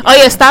 not.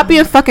 Stop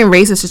being fucking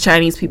racist to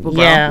Chinese people,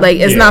 bro. Like,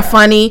 it's not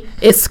funny.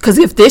 It's because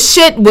if this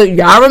shit,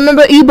 y'all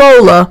remember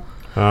Ebola,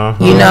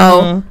 you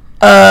know,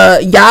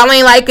 y'all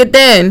ain't like it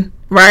then.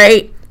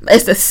 Right?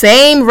 It's the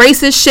same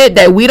racist shit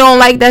that we don't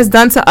like that's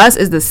done to us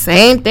is the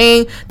same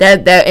thing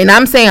that and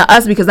I'm saying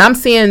us because I'm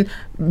seeing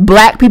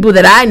black people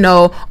that I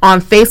know on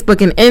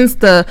Facebook and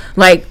Insta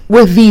like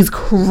with these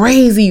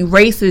crazy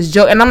racist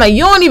jokes, and I'm like,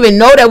 you don't even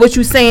know that what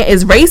you saying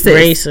is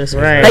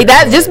racist, right? Like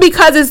that, just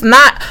because it's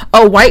not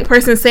a white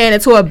person saying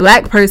it to a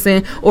black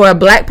person or a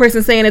black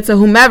person saying it to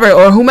whomever,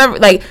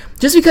 like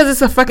just because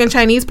it's a fucking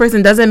Chinese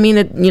person doesn't mean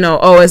that, you know,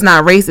 oh, it's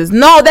not racist.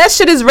 No, that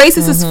shit is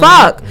racist as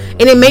fuck,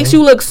 and it makes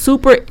you look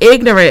super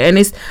ignorant,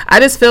 and I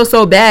just feel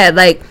so bad,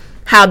 like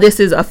how this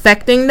is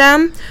affecting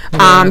them,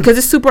 because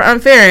it's super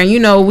unfair.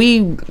 And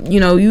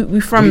we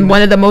from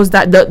one of the most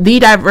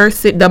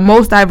the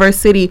most diverse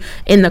city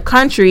in the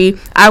country.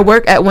 I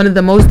work at one of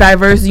the most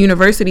diverse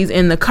universities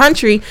in the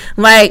country.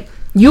 Like,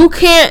 you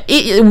can't,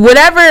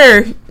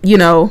 whatever, you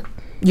know,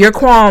 your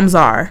qualms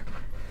are,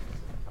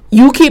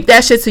 you keep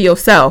that shit to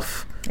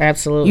yourself.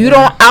 Absolutely. You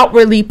don't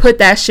outwardly put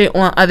that shit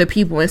on other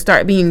people and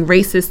start being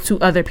racist to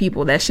other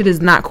people. That shit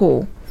is not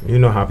cool. You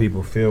know how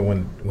people feel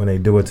when they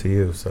do it to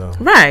you, so.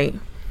 Right.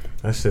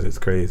 That shit is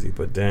crazy,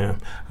 but damn,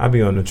 I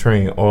be on the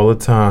train all the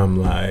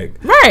time,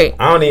 like. Right.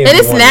 I don't even. And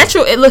it's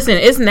natural.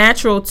 It's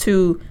natural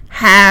to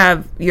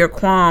have your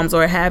qualms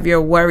or have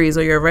your worries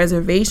or your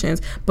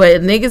reservations,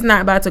 but niggas not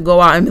about to go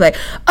out and be like,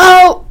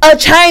 oh, a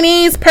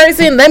Chinese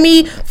person, let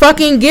me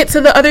fucking get to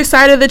the other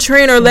side of the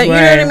train, or you know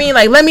what I mean?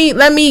 Like, let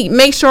me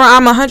make sure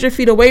I'm 100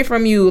 feet away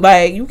from you.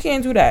 Like, you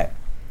can't do that.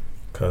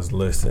 Cause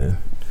listen,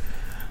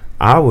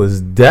 I was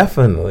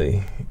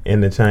definitely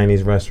in the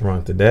Chinese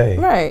restaurant today.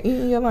 Right,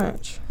 eating your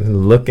lunch.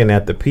 Looking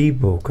at the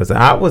people, because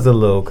I was a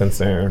little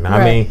concerned.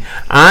 I mean,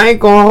 I ain't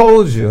going to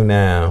hold you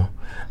now.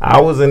 I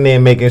was in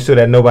there making sure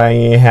that nobody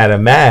ain't had a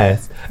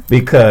mask,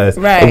 because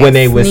when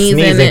they were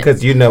sneezing,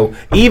 because, you know,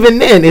 even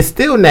then, it's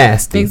still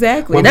nasty.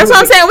 Exactly. That's what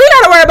I'm saying. We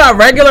got to worry about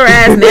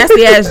regular-ass,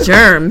 nasty-ass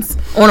germs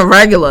on a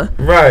regular.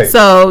 Right.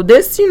 So,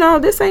 this ain't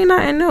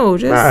nothing new.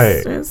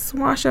 Just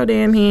wash your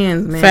damn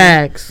hands, man.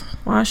 Facts.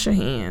 Wash your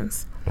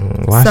hands.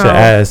 Wash your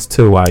ass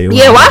too while you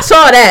wash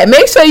all that.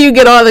 Make sure you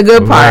get all the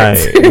good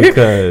parts. Right,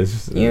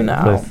 because you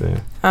know.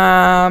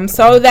 Listen.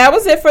 So that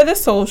was it for the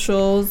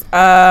socials.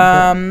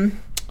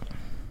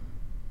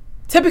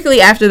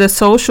 Typically after the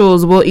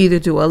socials, we'll either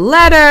do a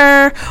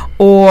letter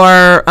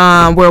or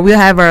where we'll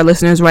have our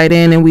listeners write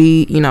in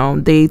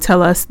and they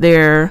tell us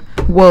their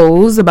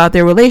woes about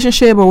their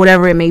relationship or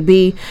whatever it may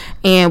be,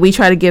 and we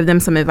try to give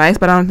them some advice.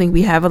 But I don't think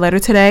we have a letter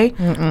today.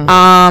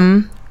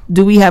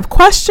 Do we have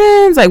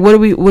questions? Like, what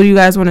do you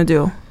guys want to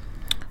do?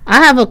 I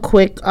have a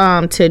quick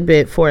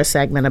tidbit for a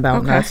segment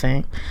about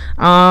nothing.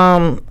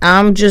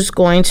 I'm just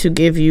going to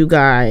give you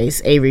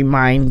guys a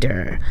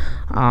reminder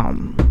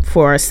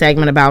for a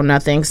segment about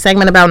nothing.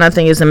 Segment about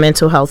nothing is a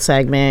mental health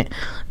segment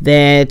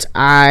that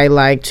I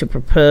like to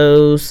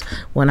propose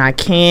when I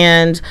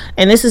can.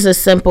 And this is a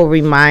simple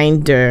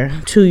reminder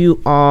to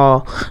you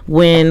all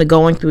when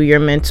going through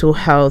your mental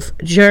health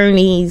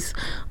journeys,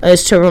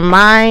 is to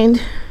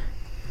remind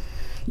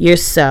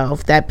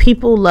yourself that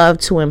people love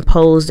to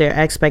impose their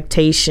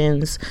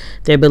expectations,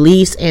 their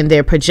beliefs, and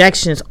their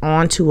projections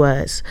onto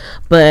us,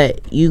 but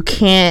you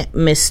can't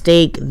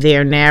mistake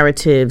their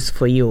narratives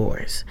for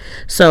yours.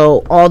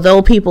 So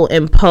although people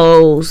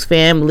impose,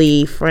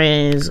 family,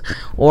 friends,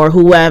 or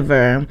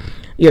whoever,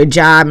 your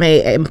job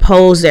may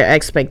impose their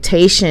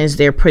expectations,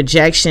 their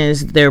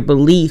projections, their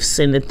beliefs,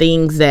 and the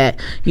things that,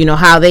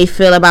 how they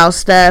feel about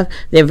stuff.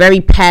 They're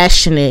very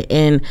passionate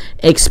in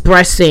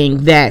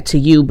expressing that to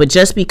you. But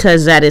just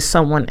because that is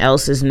someone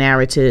else's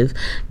narrative,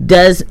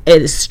 as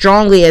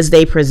strongly as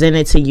they present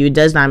it to you,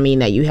 does not mean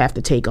that you have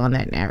to take on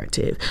that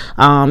narrative.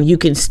 You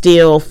can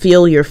still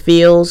feel your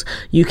feels.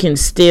 You can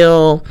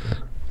still,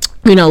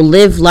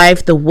 live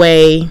life the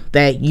way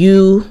that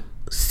you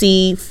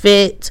see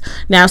fit.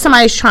 Now, if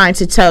somebody's trying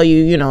to tell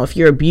you, if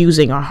you're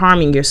abusing or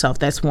harming yourself,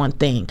 that's one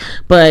thing.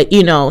 But,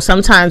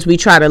 sometimes we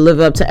try to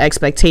live up to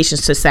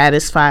expectations to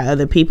satisfy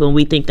other people, and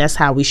we think that's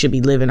how we should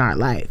be living our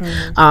life.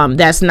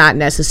 That's not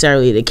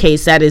necessarily the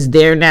case. That is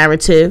their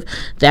narrative.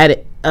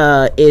 That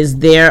is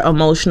their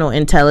emotional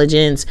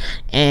intelligence,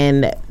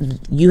 and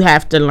you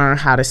have to learn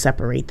how to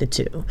separate the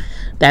two.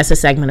 That's a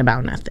segment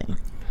about nothing.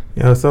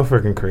 Yo, it's so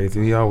freaking crazy.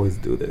 We always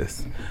do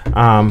this.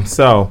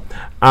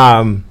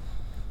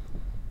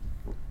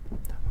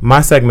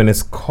 My segment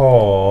is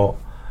called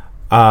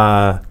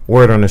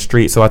Word on the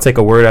Street. So I take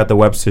a word out the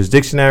Webster's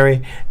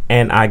Dictionary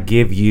and I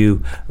give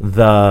you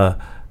the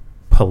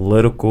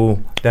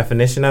political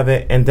definition of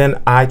it, and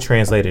then I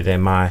translate it in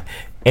my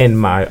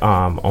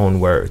own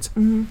words.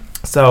 Mm-hmm.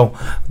 So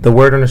the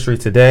word on the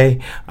street today,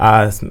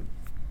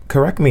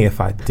 correct me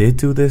if I did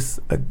do this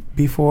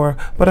before,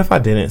 but if I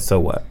didn't, so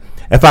what?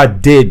 If I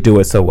did do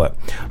it, so what?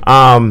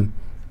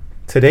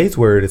 Today's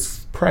word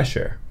is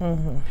pressure.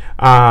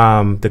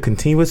 Mm-hmm. The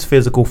continuous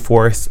physical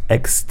force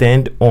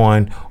extend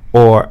on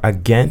or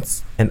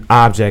against an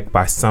object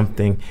by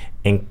something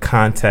in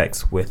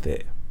contact with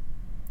it.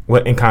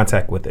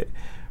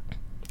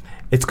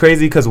 It's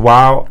crazy because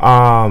while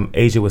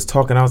Asia was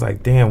talking, I was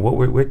like, "Damn, what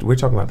we're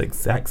talking about the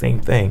exact same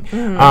thing."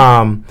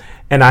 Mm-hmm.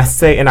 And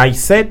I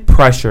said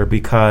pressure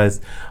because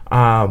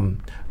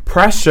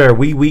pressure.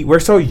 We're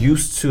so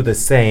used to the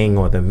saying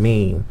or the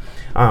meme.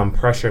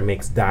 Pressure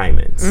makes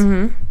diamonds.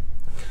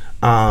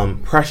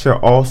 Mm-hmm. Pressure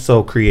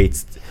also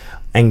creates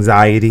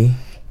anxiety.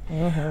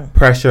 Mm-hmm.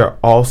 Pressure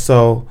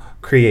also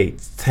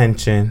creates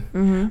tension.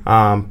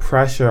 Mm-hmm.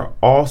 Pressure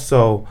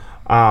also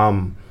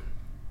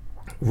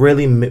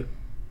really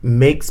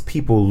makes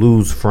people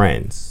lose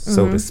friends,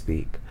 so to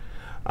speak.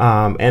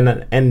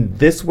 And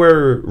this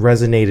word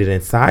resonated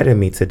inside of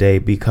me today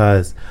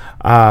because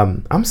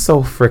I'm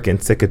so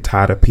freaking sick and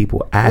tired of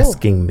people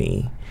asking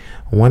me,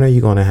 when are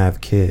you going to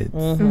have kids?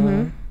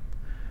 Mm-hmm.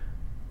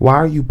 Why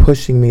are you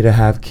pushing me to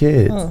have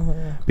kids?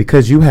 Mm-hmm.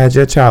 Because you had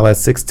your child at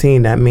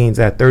 16. That means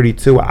at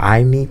 32,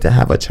 I need to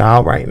have a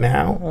child right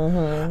now.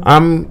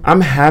 Mm-hmm.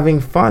 I'm having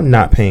fun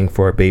not paying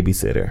for a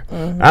babysitter.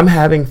 Mm-hmm. I'm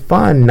having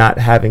fun not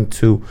having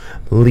to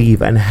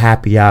leave a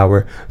happy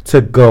hour to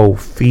go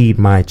feed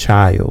my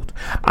child.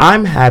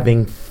 I'm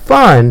having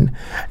fun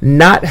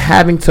not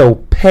having to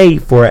pay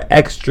for an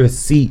extra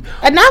seat.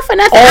 Enough for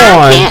nothing.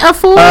 I can't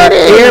afford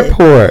it.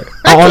 Airport.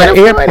 On an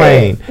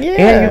airplane. Yeah.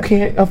 And you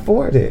can't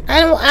afford it.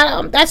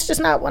 That's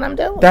just not what I'm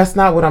doing. That's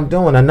not what I'm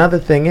doing. Another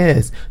thing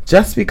is,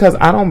 just because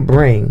I don't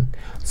bring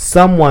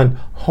someone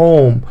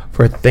home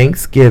for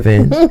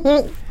Thanksgiving,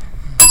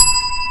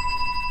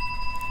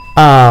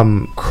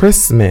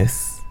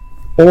 Christmas,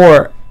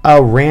 or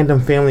a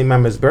random family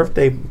member's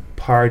birthday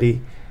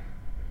party,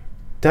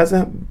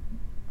 doesn't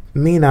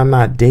mean I'm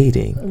not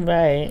dating.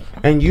 Right.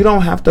 And you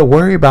don't have to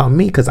worry about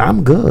me because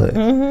I'm good.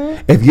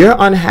 Mm-hmm. If you're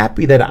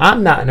unhappy that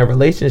I'm not in a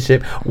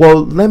relationship,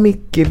 well, let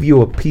me give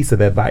you a piece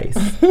of advice.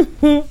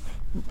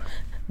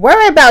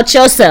 Worry about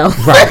yourself.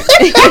 Right.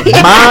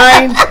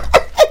 Mind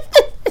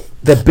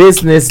the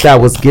business that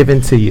was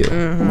given to you.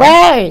 Mm-hmm.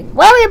 Right.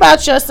 Worry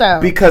about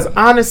yourself. Because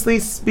honestly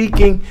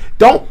speaking,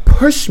 don't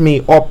push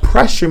me or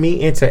pressure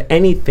me into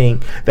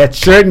anything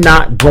that you're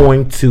not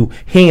going to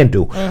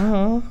handle.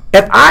 Mm-hmm.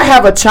 If I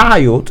have a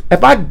child,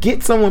 if I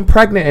get someone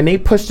pregnant and they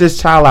push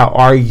this child out,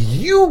 are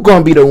you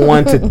going to be the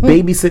one to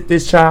babysit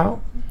this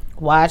child?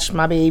 Watch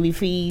my baby,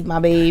 feed my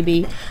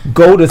baby,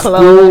 go to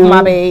school,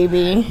 my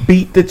baby,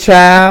 beat the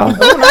child.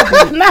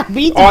 Not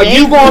beat the Are baby.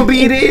 You gonna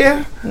be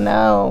there?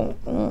 No.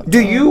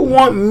 Do you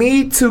want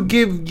me to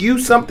give you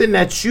something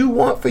that you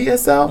want for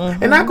yourself?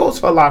 Mm-hmm. And that goes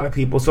for a lot of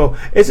people. So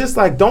it's just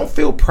like, don't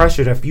feel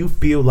pressured if you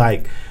feel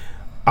like,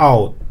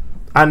 oh,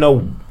 I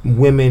know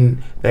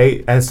women,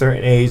 they at a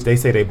certain age, they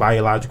say their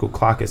biological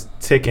clock is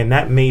ticking.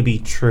 That may be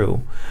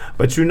true.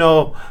 But you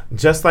know,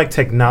 just like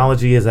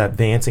technology is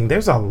advancing,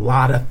 there's a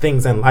lot of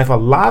things in life. A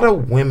lot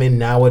of women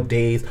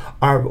nowadays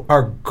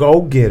are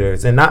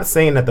go-getters. And not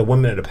saying that the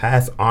women of the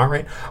past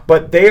aren't,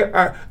 but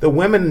the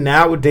women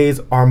nowadays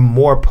are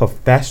more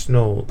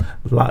professional.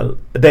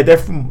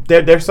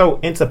 They're so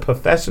into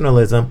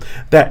professionalism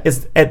that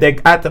it's at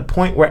the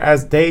point where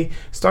as they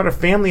start a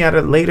family at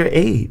a later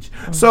age.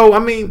 Mm-hmm. So I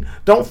mean,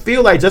 don't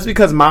feel like just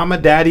because mama,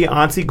 daddy,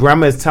 auntie,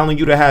 grandma is telling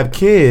you to have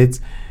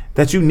kids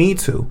that you need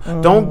to.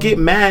 Mm. Don't get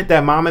mad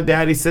that mama,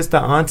 daddy, sister,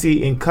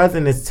 auntie, and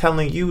cousin is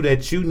telling you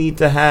that you need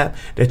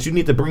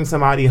to bring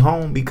somebody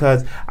home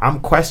because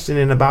I'm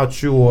questioning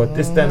about you or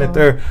this, that, and the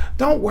third.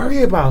 Don't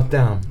worry about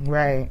them.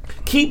 Right.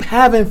 Keep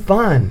having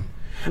fun.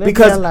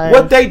 Because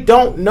what they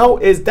don't know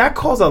is that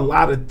causes a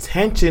lot of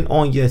tension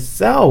on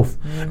yourself.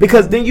 Mm-hmm.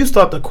 Because then you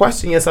start to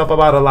question yourself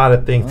about a lot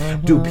of things.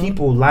 Mm-hmm. Do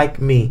people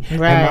like me?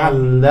 Right. Am I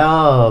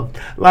loved?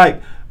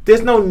 Like,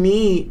 there's no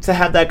need to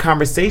have that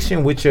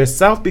conversation with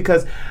yourself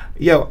because,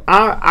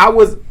 I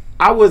was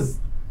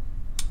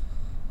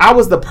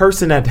the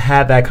person that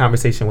had that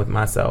conversation with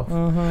myself.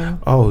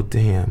 Mm-hmm. Oh,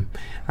 damn.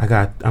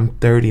 I'm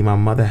 30. My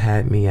mother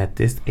had me at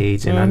this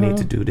age and I need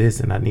to do this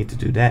and I need to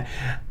do that.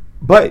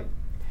 But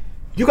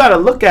you got to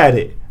look at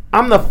it.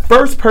 I'm the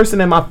first person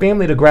in my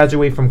family to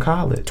graduate from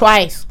college.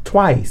 Twice.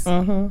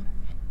 Mm-hmm.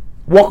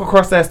 Walk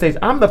across that stage.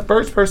 I'm the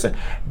first person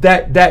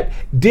that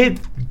did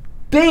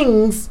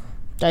things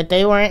that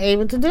they weren't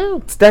able to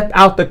do. Step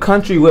out the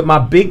country with my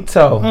big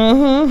toe.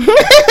 Mm-hmm.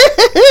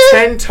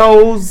 10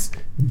 toes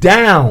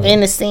down in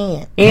the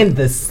sand.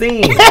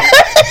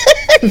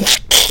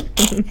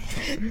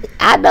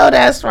 I know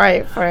that's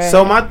right, Fred.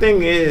 So my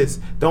thing is,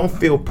 don't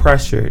feel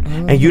pressured.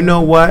 And you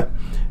know what?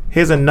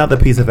 Here's another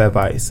piece of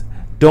advice.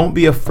 Don't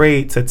be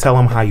afraid to tell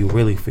them how you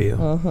really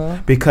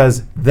feel,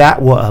 because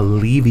that will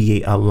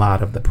alleviate a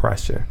lot of the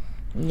pressure.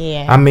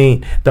 Yeah. I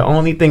mean, the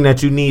only thing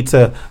that you need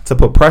to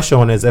put pressure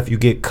on is if you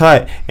get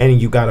cut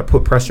and you got to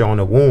put pressure on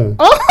the wound.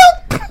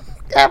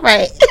 All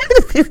right.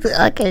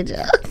 Okay,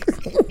 Joe.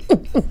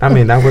 I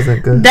mean, that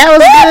wasn't good. That was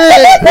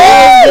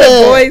good. The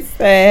boy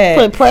said,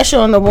 put pressure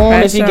on the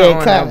wound if you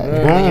get cut.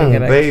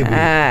 Baby.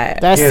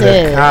 That's Get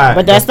it.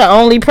 But that's the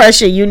only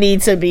pressure you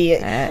need to be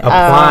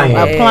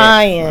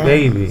applying.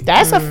 Baby.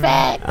 That's a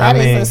fact. That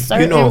is a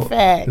certain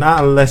fact.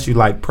 Not unless you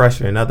like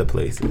pressure in other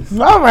places.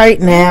 All right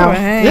now.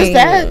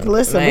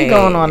 Listen, we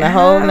going on a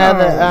whole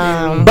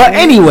nother. But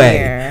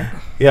anyway,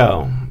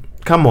 yo.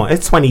 Come on,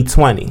 it's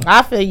 2020.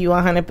 I feel you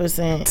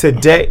 100%.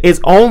 Today,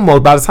 it's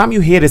almost, by the time you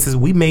hear this,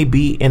 we may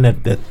be in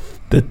the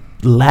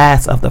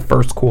last of the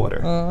first quarter.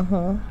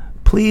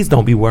 Please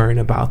don't be worrying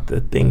about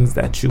the things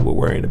that you were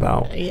worried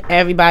about.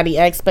 Everybody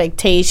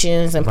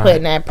expectations and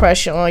putting that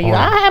pressure on you.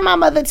 I had my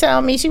mother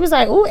tell me, she was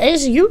like, "Ooh,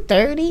 Asia, you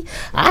 30?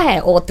 I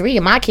had all 3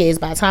 of my kids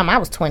by the time I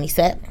was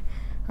 27.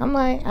 I'm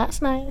like,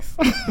 that's nice.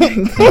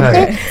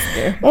 Right.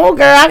 Oh,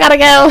 girl, I gotta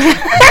go.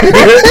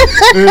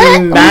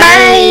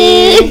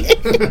 Bye.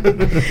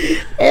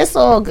 It's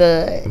all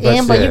good.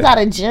 But you got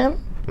a gym?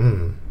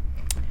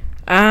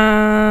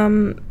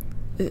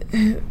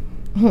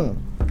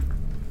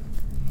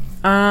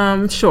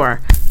 Sure.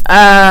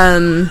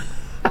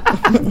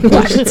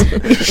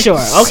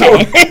 Sure. Okay.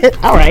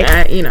 All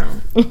right.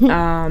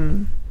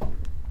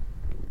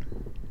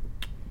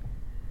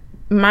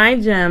 My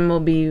gym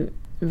will be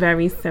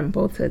very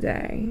simple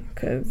today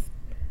because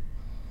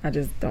I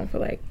just don't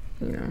feel like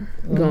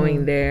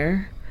going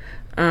there.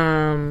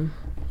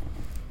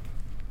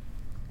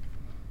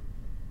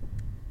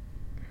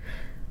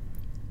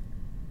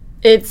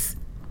 It's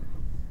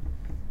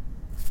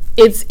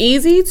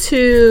easy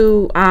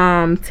to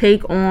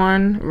take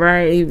on,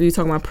 right? We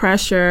talking about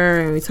pressure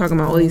and we talking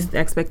about all these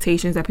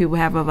expectations that people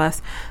have of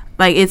us.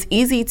 Like, it's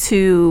easy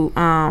to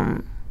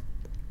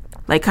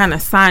like kind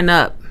of sign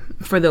up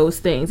for those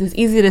things. It's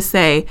easy to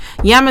say,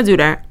 yeah, I'm gonna do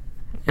that,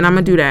 and I'm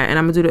gonna do that, and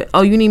I'm gonna do that.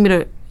 Oh, you need me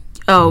to?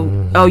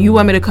 Oh, you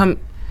want me to come?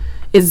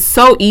 It's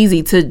so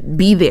easy to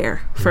be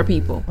there for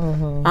people,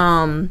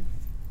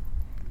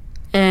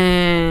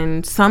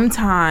 and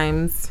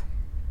sometimes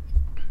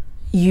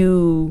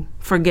you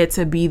forget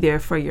to be there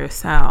for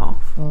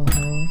yourself,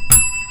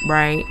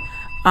 right?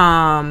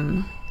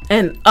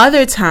 And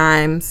other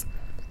times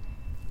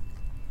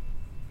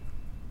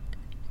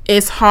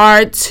it's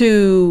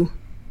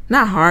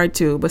not hard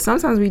to, but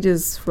sometimes we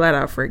just flat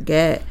out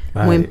forget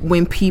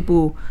when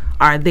people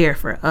are there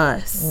for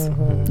us.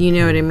 You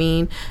know what I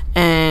mean?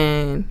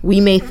 And we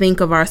may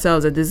think of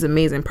ourselves as this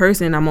amazing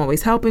person. I'm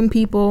always helping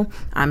people.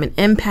 I'm an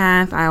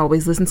empath. I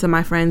always listen to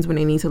my friends when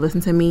they need to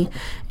listen to me.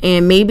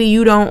 And maybe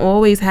you don't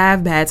always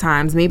have bad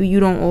times. Maybe you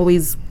don't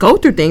always go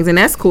through things, and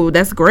that's cool.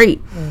 That's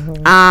great.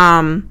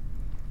 And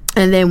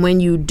then when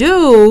you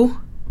do,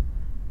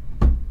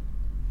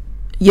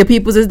 your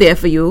peoples is there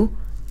for you.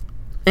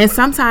 And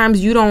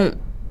sometimes you don't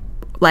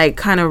like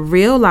kind of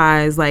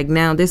realize like,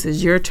 now this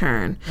is your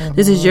turn.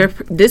 This is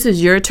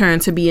your turn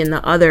to be in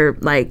the other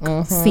like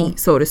seat,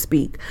 so to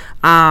speak.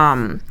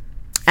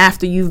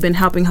 After you've been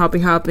helping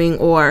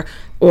or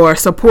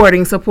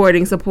supporting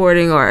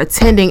or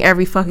attending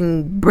every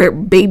fucking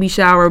baby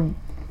shower,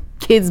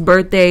 kid's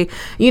birthday,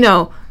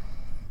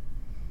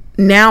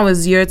 now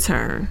is your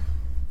turn.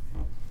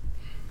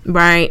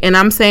 Right? And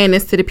I'm saying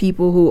this to the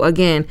people who,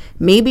 again,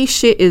 maybe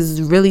shit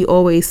is really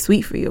always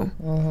sweet for you.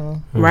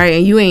 Right?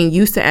 And you ain't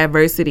used to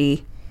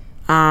adversity.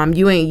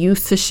 You ain't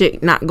used to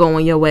shit not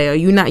going your way, or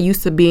you're not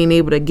used to being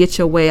able to get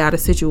your way out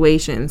of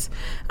situations.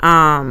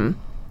 And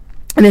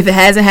if it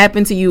hasn't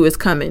happened to you, it's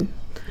coming.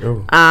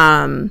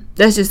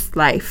 That's just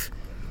life.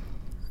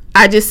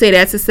 I just say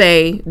that to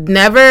say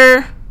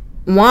never,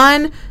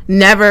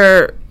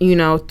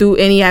 through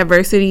any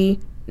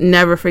adversity,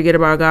 never forget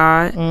about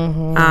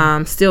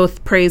God. Still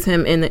praise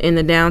him in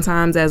the down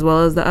times as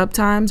well as the up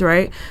times,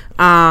 right?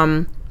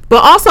 But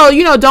also,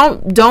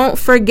 don't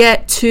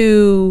forget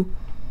to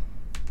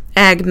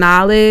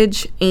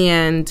acknowledge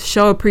and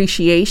show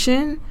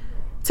appreciation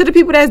to the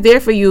people that's there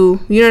for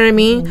you. You know what I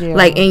mean? Yeah.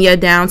 Like in your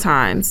down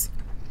times,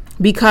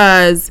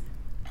 because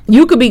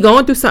you could be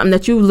going through something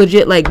that you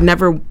legit like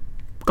never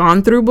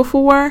gone through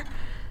before,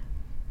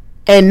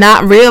 and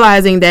not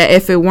realizing that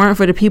if it weren't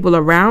for the people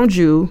around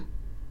you,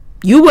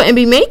 you wouldn't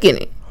be making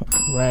it.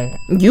 Right.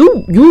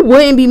 You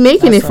wouldn't be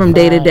making it from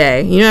day to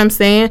day. You know what I'm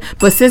saying?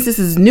 But since this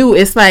is new,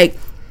 it's like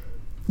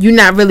you're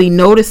not really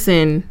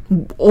noticing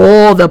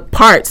all the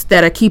parts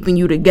that are keeping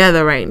you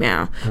together right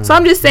now. So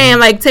I'm just saying,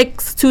 like,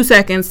 take 2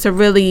 seconds to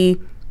really.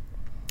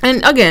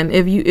 And again,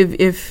 if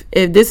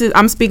this is,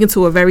 I'm speaking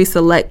to a very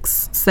select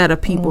set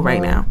of people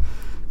right now.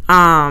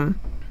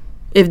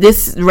 if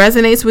this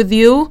resonates with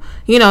you,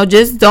 you know,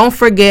 just don't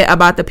forget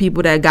about the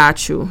people that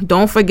got you.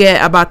 Don't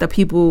forget about the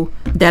people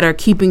that are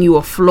keeping you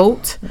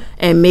afloat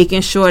and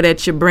making sure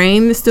that your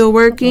brain is still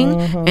working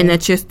and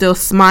that you're still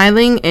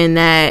smiling, and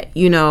that,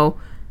 you know,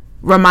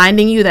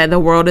 reminding you that the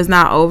world is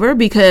not over.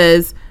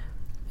 Because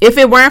if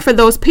it weren't for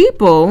those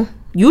people,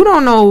 you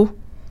don't know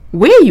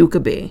where you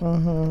could be.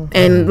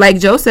 And like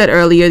Joe said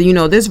earlier, you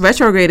know, this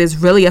retrograde is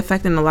really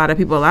affecting a lot of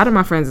people. A lot of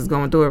my friends is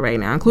going through it right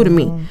now, including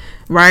me,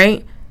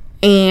 right?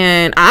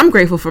 And I'm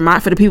grateful for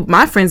the people,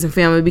 my friends and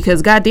family,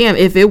 because goddamn,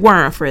 if it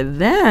weren't for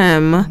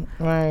them,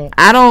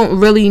 I don't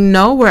really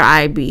know where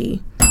I'd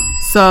be.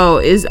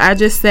 So I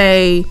just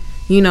say,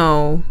 you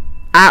know,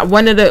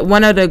 one of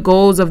the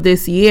goals of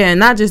this year, and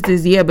not just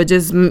this year, but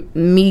just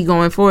me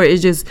going forward,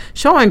 is just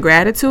showing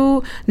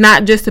gratitude,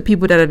 not just to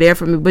people that are there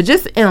for me, but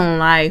just in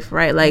life,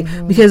 right? Like,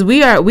 because we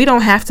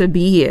don't have to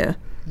be here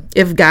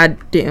if God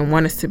didn't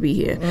want us to be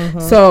here.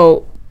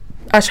 So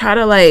I try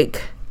to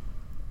like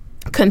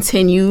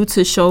continue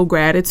to show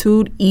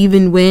gratitude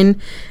even when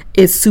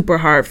it's super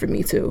hard for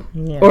me to,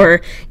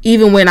 or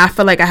even when I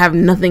feel like I have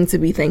nothing to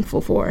be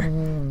thankful for.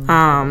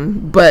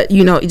 But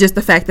you know, just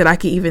the fact that I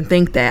can even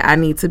think that I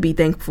need to be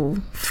thankful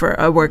for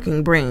a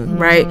working brain,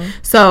 right?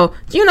 So,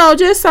 you know,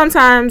 just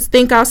sometimes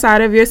think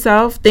outside of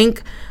yourself.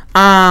 Think,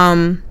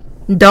 don't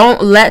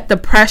let the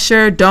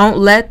pressure, don't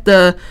let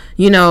the,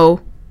 you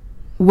know,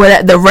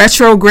 the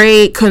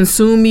retrograde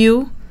consume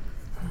you.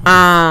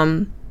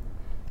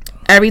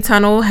 Every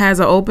tunnel has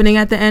an opening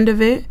at the end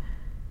of it,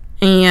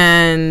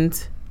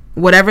 and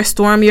whatever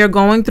storm you're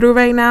going through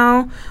right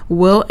now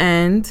will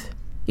end.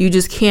 You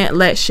just can't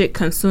let shit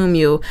consume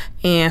you,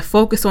 and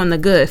focus on the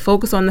good.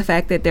 Focus on the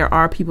fact that there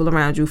are people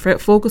around you.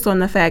 Focus on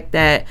the fact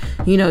that,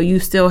 you know, you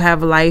still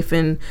have life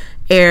and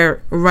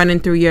air running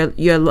through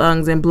your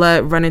lungs and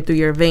blood running through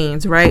your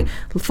veins, right?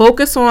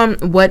 Focus on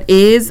what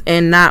is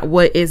and not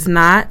what is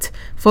not.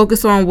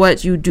 Focus on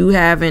what you do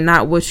have and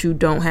not what you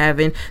don't have.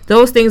 And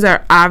those things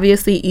are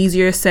obviously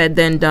easier said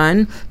than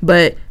done.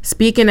 But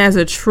speaking as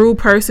a true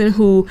person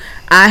who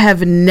I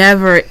have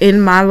never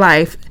in my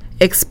life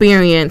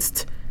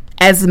experienced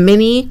as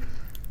many,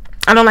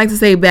 I don't like to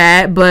say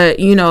bad, but,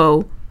 you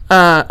know,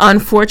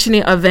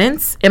 unfortunate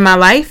events in my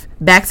life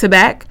back to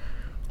back,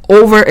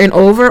 over and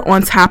over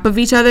on top of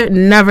each other,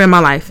 never in my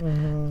life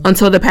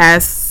until the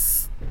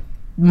past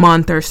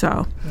month or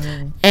so.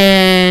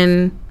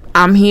 And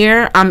I'm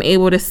here, I'm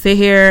able to sit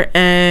here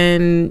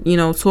and, you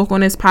know, talk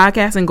on this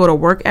podcast and go to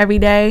work every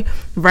day,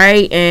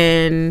 right?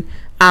 And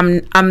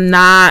I'm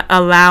not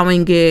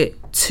allowing it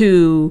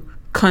to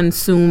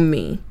consume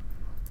me,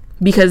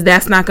 because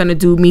that's not going to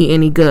do me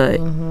any good,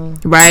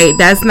 right?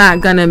 That's not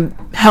going to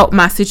help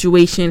my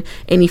situation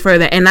any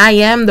further. And I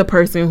am the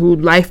person who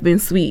life been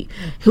sweet,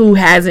 who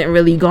hasn't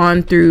really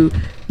gone through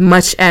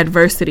much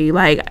adversity.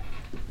 Like,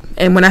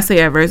 and when I say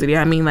adversity,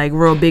 I mean like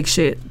real big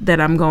shit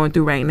that I'm going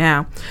through right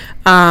now.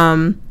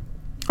 I'm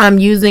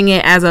using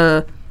it as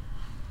an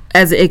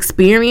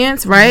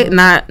experience, right?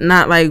 Not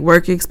like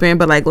work experience,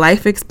 but like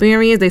life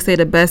experience. They say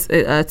the best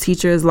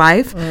teacher is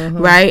life,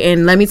 right?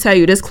 And let me tell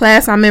you, this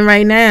class I'm in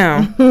right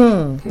now,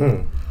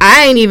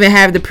 I ain't even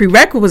have the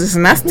prerequisites,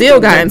 and I still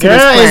got into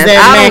this class.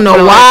 I don't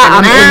know why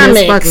I'm in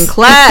this fucking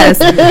class.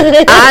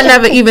 I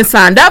never even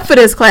signed up for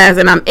this class,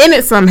 and I'm in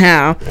it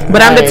somehow.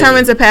 But I'm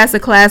determined to pass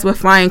the class with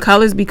flying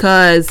colors,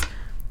 because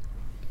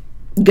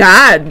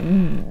God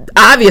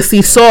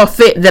obviously saw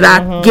fit that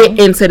I get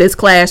into this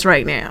class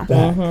right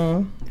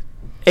now.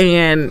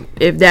 And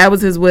if that was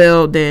his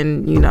will,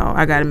 then, you know,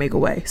 I got to make a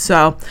way.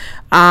 So,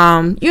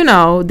 you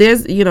know,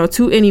 there's, you know,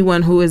 to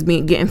anyone who is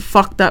getting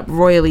fucked up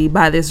royally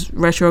by this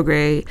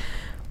retrograde,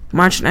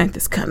 March 9th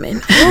is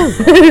coming. Trying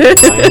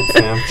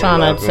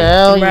to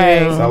tell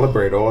you.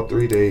 Celebrate all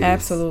 3 days.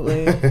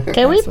 Absolutely.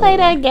 Can we play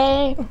that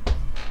game?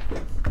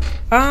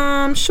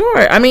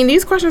 Sure. I mean,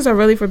 these questions are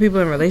really for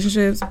people in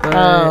relationships,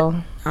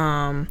 but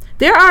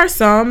there are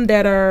some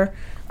that are,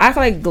 I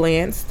can like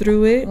glance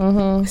through it.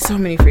 So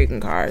many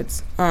freaking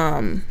cards.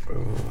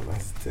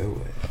 Let's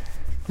do it.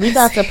 We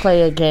about to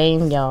play a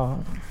game,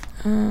 y'all.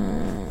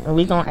 And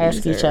we gonna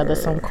ask each other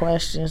some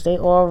questions. They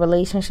all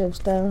relationship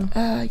stuff.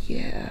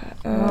 Yeah.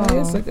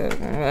 It's a good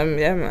one. I mean,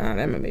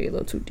 that might be a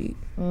little too deep.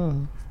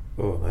 Oh,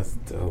 let's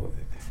do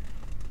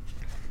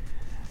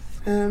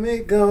it. Let me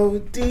go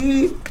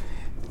deep.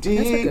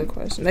 That's a good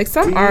question. Like,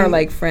 some are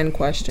like friend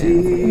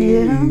questions.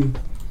 Yeah.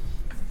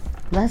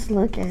 Let's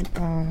look at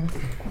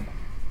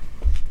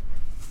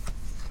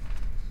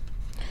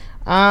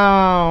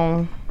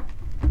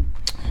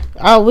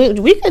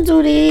we could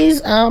do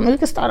these. We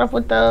could start off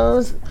with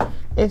those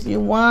if you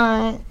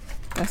want.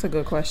 That's a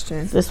good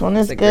question. This one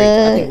is good.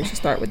 I think we should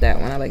start with that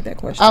one. I like that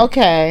question.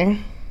 Okay.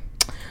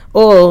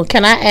 Oh,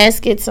 can I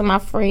ask it to my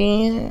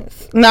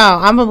friends?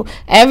 No,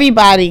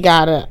 everybody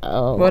gotta.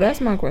 Well, that's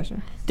my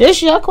question.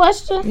 This your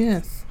question?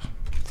 Yes.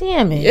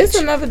 Damn it. It's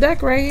another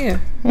deck right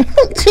here.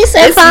 She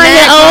said It's find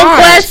your own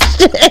mad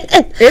question.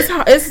 It's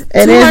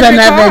It is 200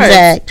 another cards.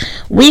 deck.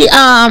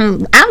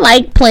 I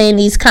like playing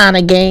these kind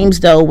of games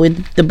though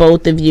with the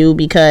both of you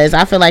because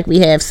I feel like we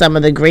have some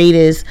of the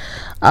greatest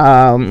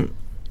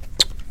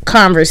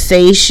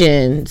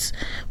conversations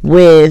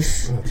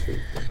with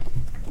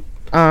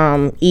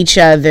each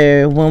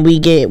other when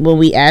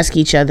we ask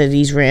each other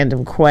these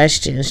random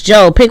questions.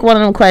 Joe, pick one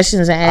of them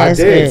questions and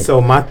ask I did. it. So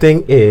my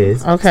thing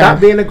is, stop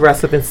being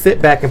aggressive and sit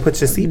back and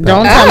put your seatbelt.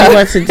 Don't tell me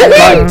what to do.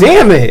 Like,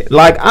 damn it!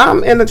 Like,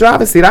 I'm in the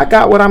driver's seat. I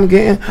got what I'm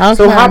getting. Okay.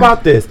 So how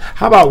about this?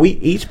 How about we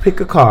each pick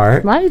a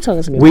card? Why are you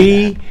talking to me?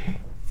 We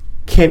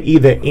can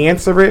either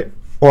answer it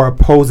or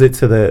oppose it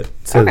to the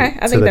Okay,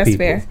 I think that's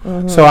people. fair.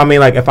 Mm-hmm. So I mean,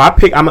 like, if I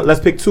pick, let's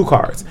pick two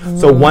cards.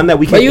 So one that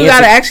we can. But you answer.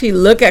 gotta actually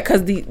look at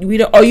because we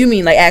don't. Oh, you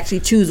mean like actually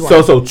choose one?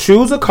 So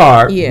choose a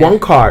card. Yeah. One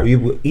card.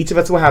 Each of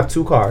us will have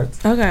two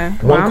cards. Okay.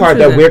 One card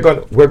that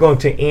we're going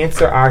to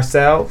answer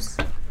ourselves,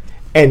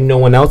 and no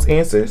one else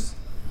answers,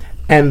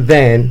 and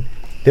then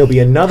there'll be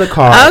another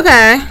card.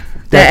 Okay.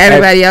 That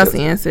everybody else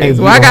answers.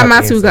 Well, I got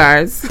my two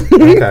cards.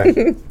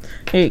 Okay.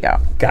 Here you go.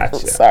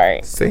 Gotcha.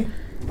 Sorry. See,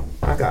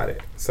 I got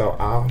it. So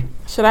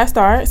Should I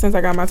start since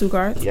I got my two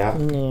cards? yeah.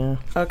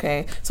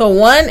 Okay. So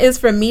one is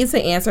for me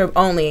to answer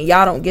only, and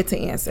y'all don't get to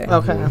answer.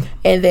 Okay.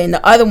 And then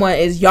the other one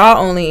is y'all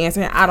only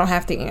answer, and I don't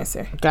have to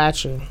answer.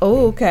 Got you.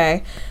 Oh,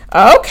 okay.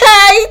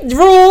 Okay.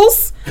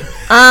 Rules.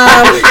 You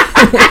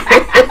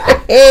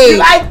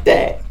like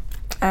that?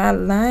 I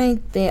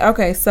like that.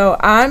 Okay, so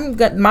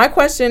my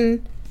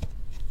question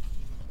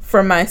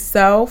for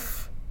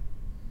myself,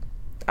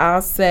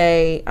 I'll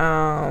say,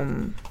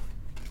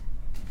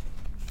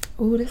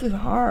 ooh, this is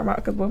hard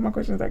because both my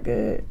questions are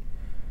good.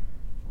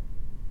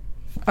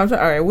 All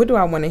right, what do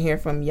I want to hear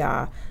from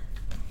y'all?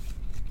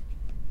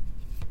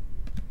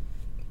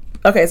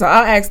 Okay, so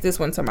I'll ask this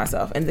one to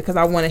myself, and because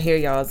I want to hear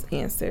y'all's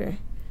answer.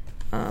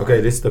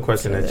 Okay, this is the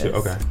question that you.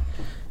 Okay.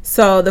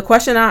 So the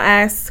question I'll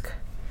ask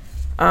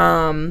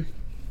to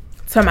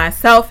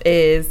myself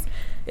is,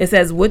 it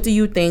says, what do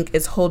you think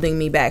is holding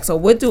me back? So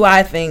what do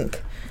I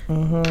think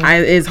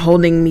is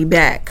holding me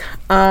back?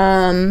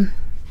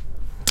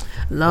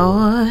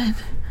 Lord.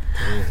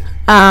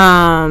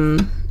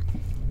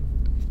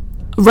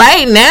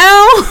 Right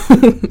now,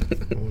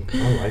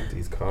 I like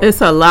these cards.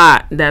 it's a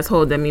lot that's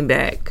holding me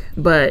back,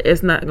 but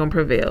it's not gonna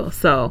prevail.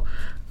 So,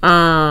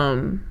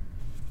 right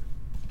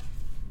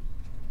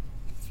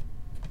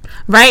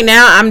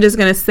now, I'm just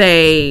gonna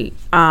say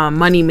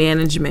money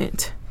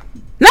management.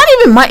 Not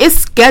even money.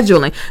 It's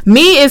scheduling.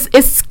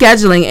 It's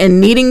scheduling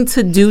and needing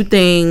to do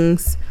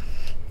things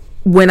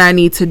when I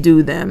need to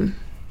do them.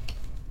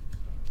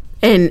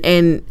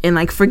 And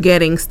like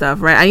forgetting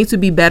stuff, right? I need to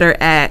be better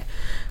at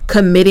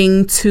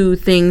committing to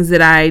things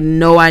that I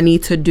know I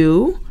need to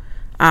do.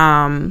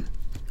 I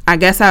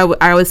guess I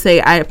would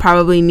say I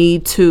probably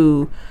need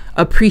to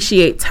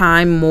appreciate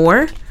time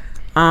more.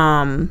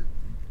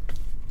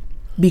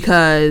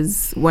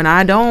 Because when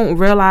I don't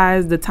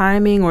realize the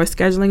timing or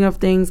scheduling of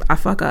things, I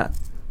fuck up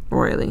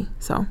royally.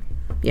 So,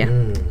 yeah.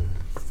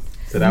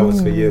 So that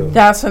was for you.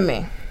 That's for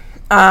me.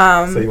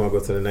 So you want to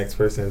go to the next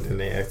person and then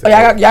they ask.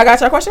 Y'all got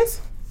your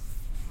questions?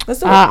 Let's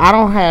do it. I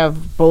don't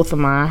have both of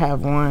mine. I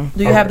have one.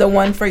 Do you have the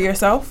one for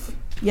yourself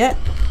yet?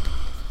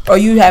 Or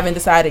you haven't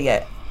decided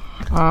yet?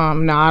 No,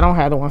 I don't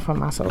have the one for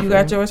myself. You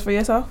got yours for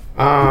yourself?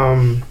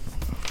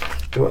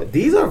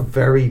 These are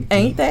very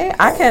Ain't they?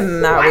 I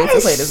cannot wait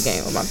to play this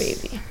game with my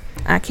baby.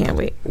 I can't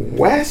wait.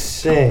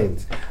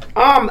 questions.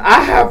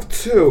 I have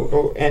two.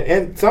 Oh,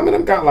 and some of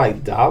them got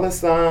like dollar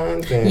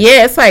signs. And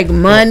Yeah, it's like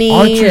money.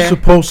 Aren't you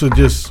supposed to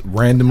just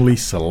randomly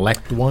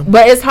select one?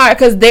 But it's hard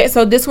because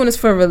so this one is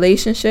for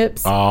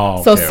relationships.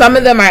 Oh, So okay, some of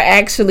okay. them are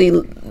actually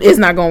is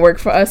not going to work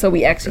for us. So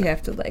we actually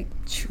have to like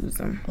choose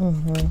them.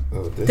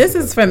 oh, This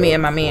is a for me good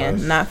and my man,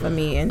 question. not for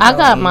me and I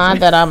got Joey. mine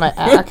that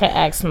I can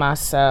ask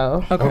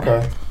myself.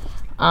 Okay.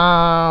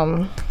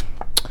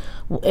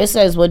 It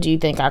says, what do you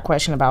think I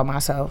question about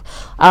myself?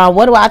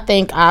 What do I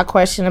think I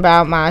question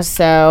about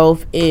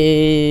myself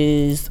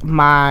is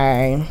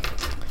my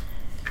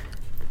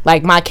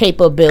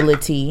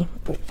capability.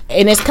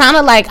 And it's kind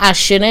of like I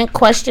shouldn't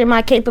question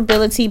my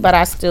capability, but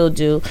I still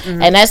do.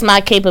 And that's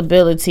my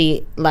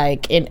capability,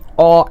 like, in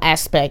all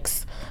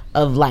aspects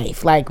of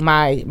life. Like,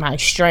 my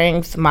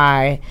strength,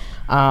 my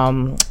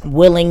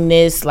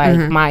willingness, like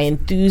my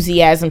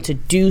enthusiasm to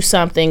do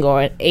something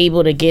or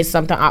able to get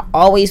something. I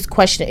always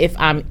question if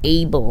I'm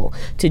able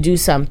to do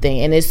something,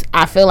 and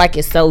I feel like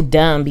it's so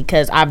dumb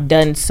because I've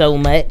done so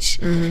much,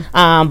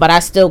 but I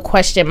still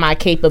question my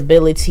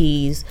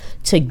capabilities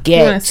to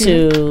get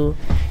to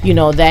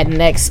that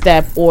next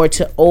step or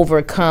to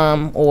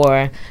overcome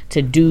or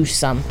to do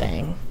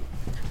something.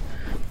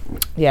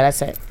 Yeah,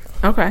 that's it.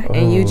 Okay,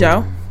 and you,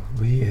 Joe?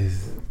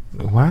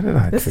 Why did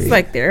I? This is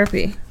like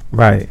therapy.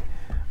 Right.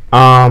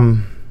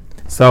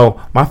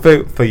 So my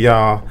favorite for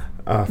y'all.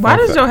 Why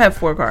does Joe have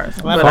 4 cards?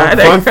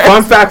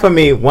 Fun fact for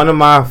me: one of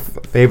my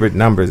favorite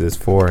numbers is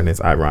 4, and it's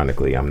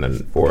ironically I'm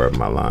the 4 of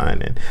my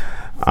line. And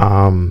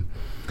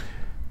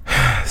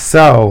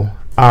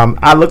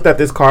I looked at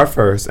this card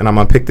first, and I'm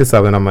gonna pick this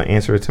up and I'm gonna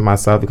answer it to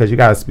myself because you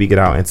gotta speak it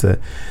out into,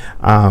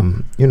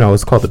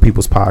 it's called the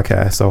People's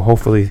Podcast. So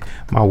hopefully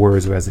my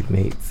words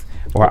resonates,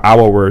 or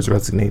our words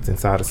resonates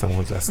inside of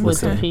someone that's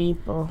listening. With the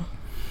people.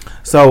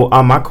 So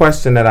my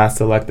question that I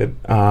selected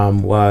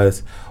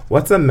was,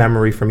 what's a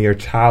memory from your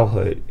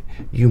childhood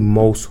you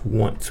most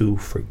want to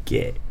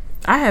forget?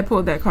 I had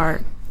pulled that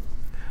card.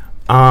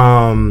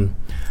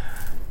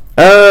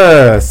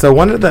 So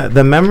one of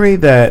the memory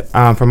that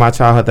from my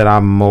childhood that I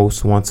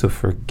most want to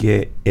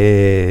forget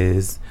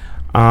is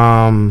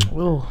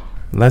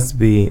let's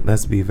be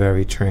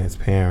very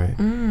transparent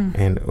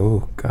and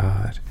oh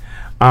God,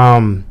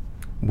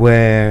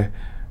 where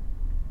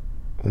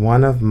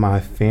one of my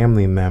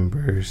family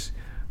members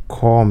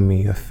called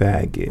me a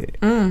faggot.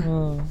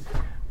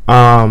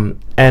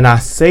 And I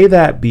say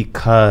that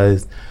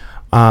because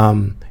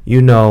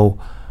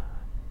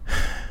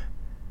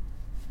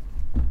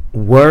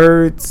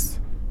words,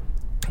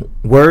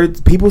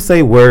 people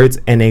say words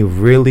and they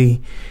really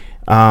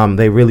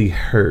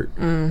hurt.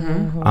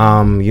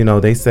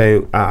 They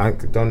say, I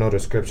don't know the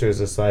scriptures,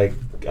 it's like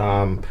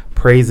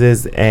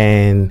praises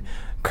and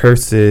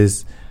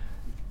curses,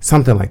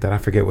 something like that. I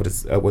forget what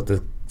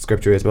the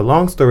scripture is, but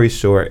long story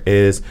short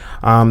is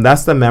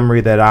that's the memory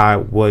that I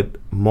would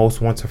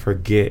most want to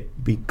forget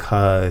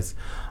because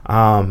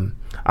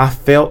I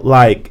felt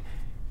like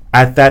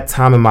at that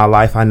time in my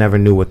life I never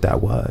knew what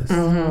that was.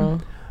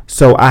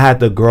 So I had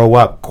to grow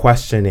up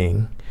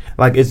questioning.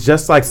 Like, it's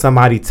just like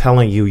somebody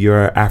telling you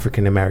you're an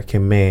African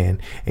American man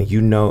and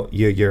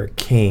you're a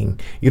king.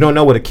 You don't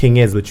know what a king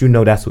is, but you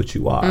know that's what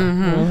you are.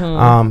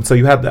 So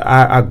you have to.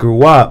 I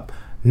grew up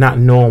not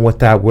knowing what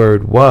that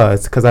word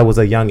was because I was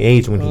a young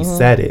age when he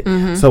said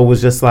it. So it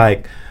was just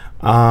like,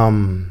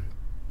 damn,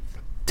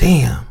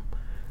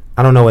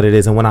 I don't know what it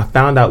is. And when I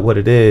found out what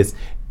it is,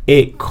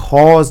 it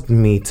caused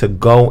me to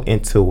go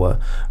into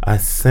a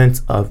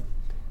sense of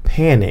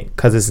panic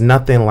because it's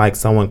nothing like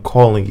someone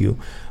calling you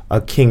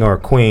a king or a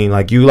queen.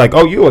 Like you like,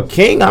 oh, you a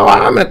king? Oh,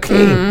 I'm a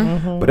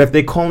king. But if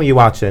they calling you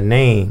out your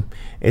name,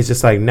 it's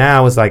just like,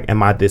 now it's like,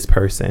 am I this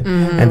person?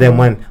 And then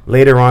when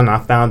later on I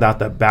found out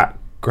the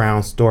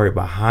background story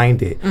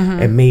behind it,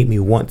 it made me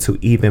want to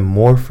even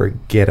more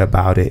forget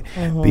about it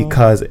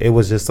because it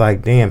was just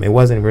like, damn, it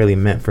wasn't really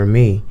meant for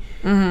me.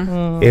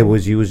 It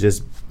was, you was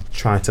just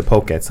trying to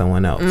poke at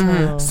someone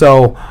else.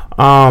 So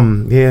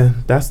yeah,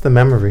 that's the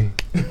memory.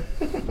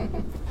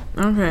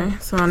 Okay,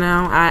 so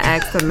now I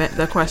asked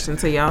the question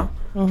to y'all.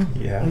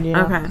 Yeah.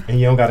 Okay. And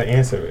you don't got to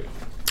answer it.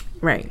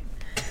 Right.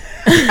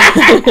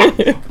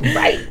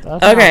 Right.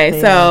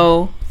 Okay,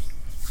 so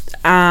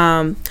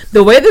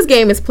the way this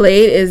game is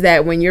played is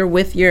that when you're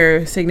with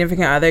your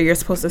significant other, you're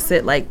supposed to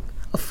sit like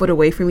a foot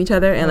away from each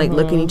other and like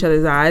look in each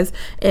other's eyes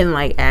and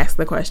like ask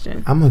the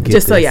question. I'm gonna get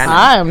just this. So y'all know.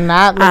 I am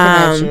not looking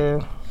at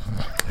you.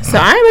 So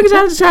I ain't looking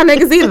at y'all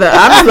niggas either.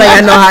 I'm just like,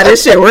 I know how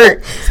this shit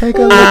works. Take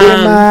a look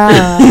at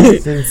my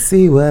eyes and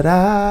see what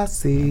I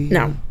see.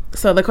 No.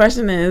 So the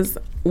question is,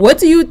 what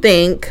do you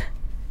think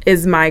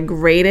is my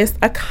greatest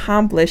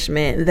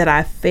accomplishment that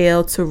I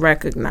failed to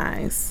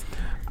recognize?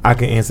 I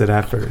can answer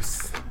that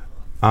first.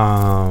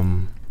 Let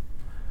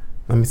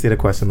me see the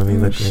question. Let me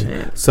look at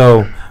it.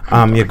 So,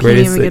 your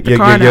greatest,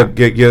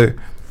 your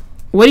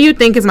what do you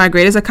think is my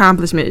greatest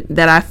accomplishment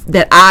that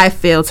I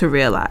failed to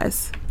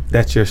realize?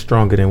 That you're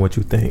stronger than what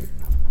you think.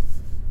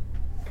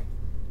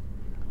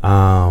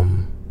 I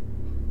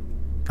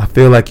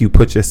feel like you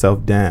put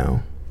yourself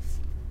down.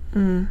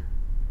 You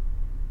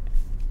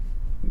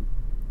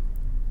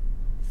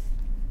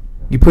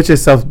put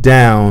yourself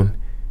down.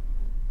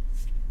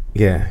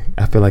 Yeah,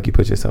 I feel like you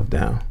put yourself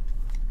down,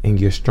 and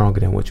you're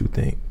stronger than what you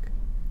think.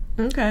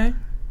 Okay.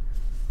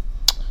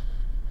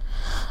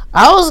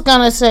 I was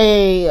gonna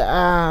say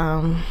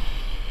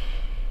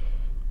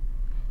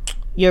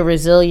your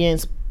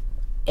resilience.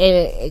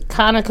 It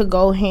kind of could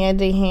go hand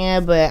in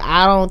hand, but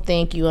I don't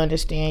think you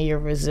understand your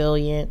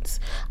resilience.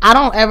 I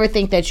don't ever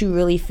think that you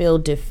really feel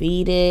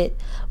defeated,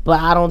 but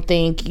I don't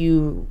think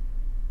you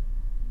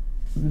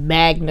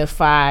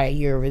magnify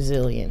your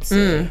resilience.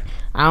 I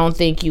don't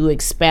think you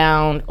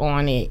expound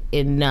on it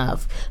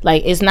enough.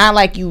 Like, it's not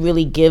like you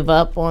really give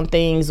up on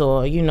things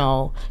or,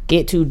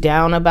 get too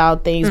down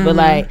about things, but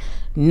like,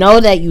 know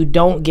that you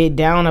don't get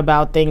down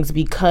about things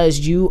because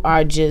you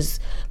are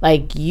just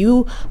like,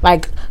 you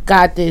like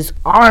got this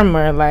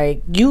armor,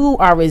 like you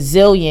are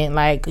resilient,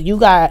 like you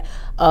got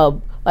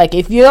like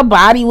if your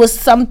body was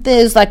something,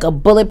 it's like a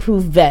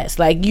bulletproof vest,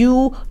 like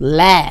you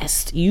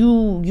last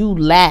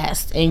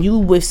and you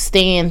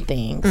withstand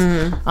things.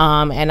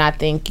 And I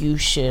think you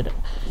should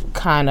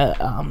kind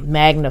of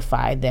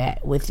magnify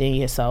that within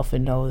yourself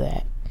and know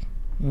that.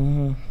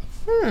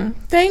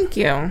 Thank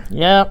you.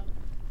 Yep.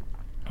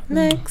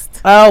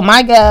 Next. Oh,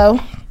 my go.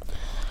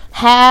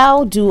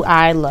 How do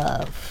I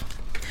love?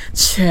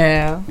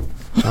 Chill.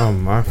 Oh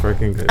my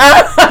freaking goodness.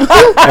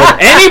 If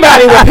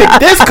anybody would pick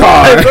this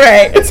card.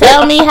 Right.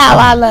 Tell me how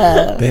I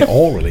love. They're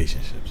all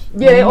relationships.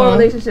 Yeah, they all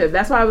relationship.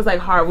 That's why I was like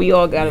hard. We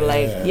all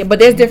gotta but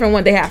there's different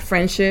ones. They have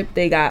friendship.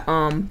 They got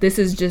this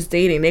is just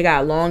dating. They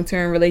got long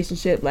term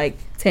relationship, like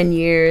 10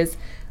 years,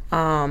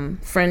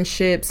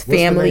 friendships,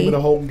 family. What's the name of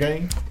the whole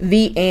game?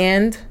 The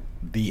End.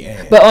 The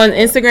End. But on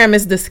Instagram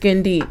it's the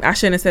Skin Deep. I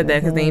shouldn't have said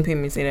that because they ain't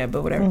paying me to say that,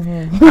 but whatever.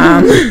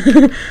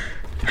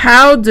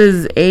 How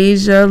does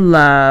Asia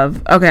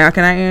love? Okay,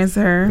 can I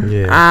answer her?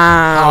 Yeah.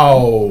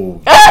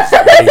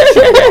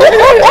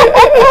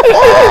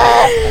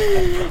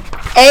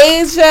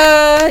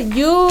 Asia,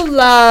 you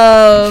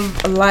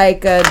love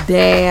like a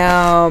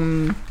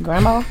damn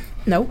grandma.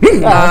 Nope.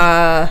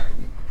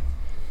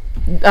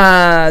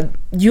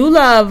 You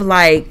love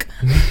like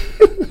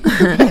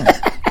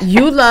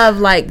you love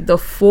like the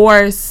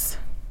force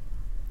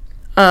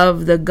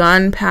of the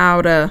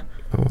gunpowder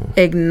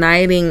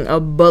igniting a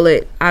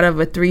bullet out of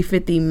a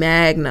 350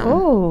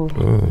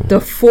 Magnum. The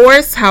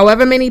force,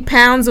 however many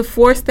pounds of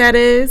force that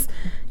is,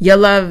 you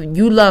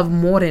love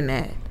more than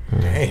that.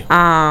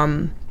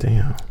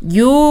 Damn.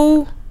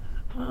 You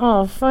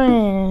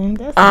friend.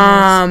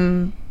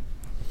 That's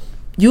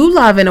you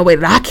love in a way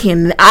that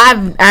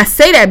I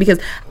say that because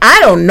I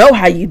don't know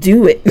how you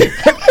do it.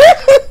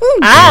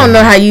 I don't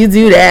know how you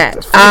do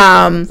that.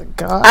 I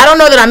don't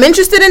know that I'm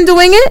interested in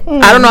doing it.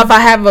 I don't know if I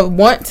have a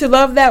want to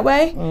love that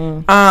way.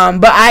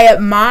 But I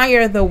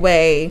admire the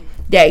way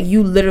that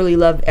you literally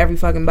love every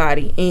fucking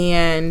body.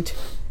 And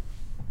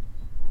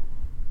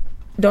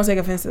don't take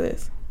offense to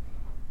this.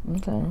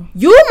 Okay.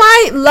 You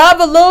might love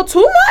a little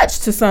too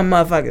much to some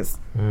motherfuckers.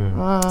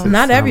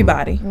 Not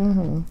everybody.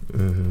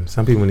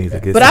 Some people need to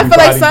get. But I feel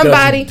like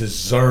somebody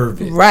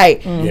deserve it.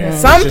 Right.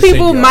 Some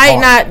people might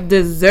not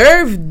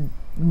deserve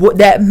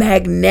that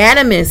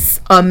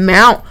magnanimous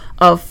amount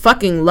of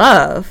fucking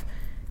love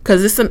because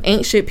there's some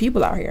ain't shit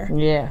people out here.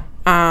 Yeah.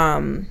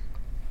 And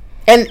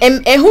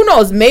who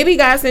knows? Maybe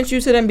God sent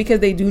you to them because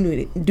they do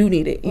need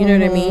it. You know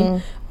what I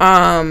mean?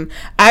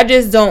 I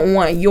just don't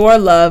want your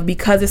love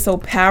because it's so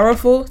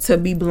powerful to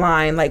be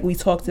blind, like we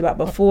talked about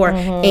before,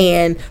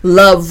 and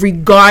love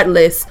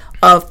regardless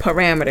of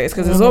parameters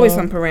because there's always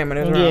some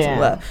parameters around some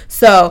love.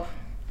 So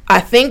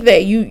I think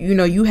that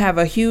you have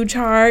a huge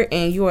heart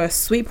and you're a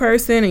sweet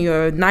person and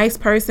you're a nice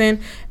person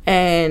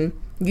and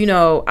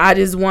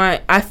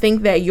I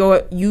think that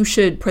you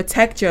should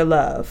protect your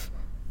love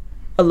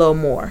a little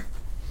more.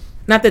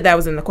 Not that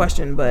was in the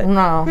question, but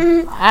no,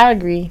 I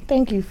agree.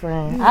 Thank you,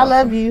 friend. I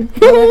love you.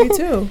 I love you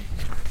too.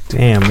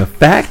 Damn, the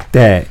fact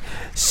that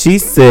she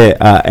said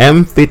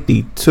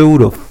M52,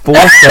 the force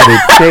that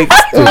it takes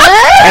to, and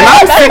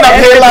I'm sitting up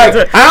here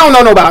like I don't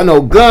know about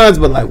no guns,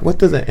 but like what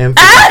does an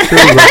M52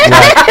 look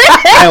like,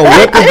 and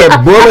what does the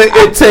bullet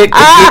it take to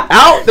get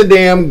out the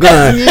damn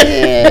gun?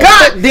 Yeah.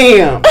 God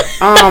damn.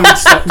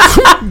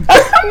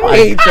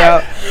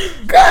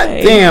 God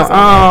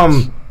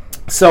damn.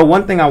 So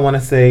one thing I want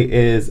to say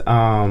is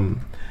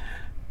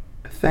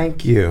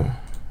thank you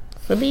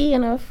for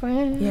being a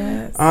friend.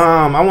 Yes.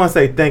 I want to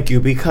say thank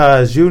you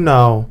because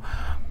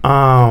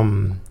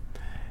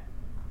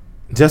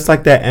just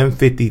like that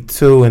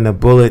M52 and the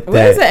bullet. What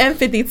is an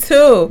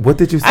M52? What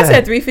did you say? I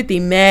said 350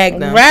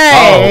 Magnum.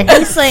 Right.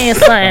 He's saying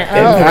something.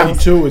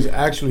 M52 is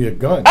actually a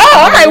gun. Oh,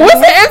 all right. What's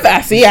an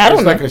M52? See, I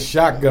don't know. It's like a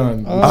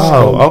shotgun.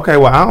 Oh, okay.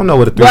 Well, I don't know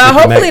what a 350 Well,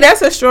 hopefully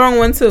that's a strong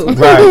one too. Right.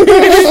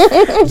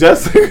 That was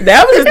just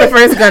the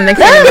first gun that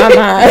came to my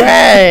mind.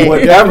 Right.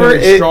 Whatever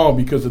is strong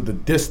because of the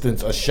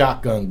distance a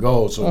shotgun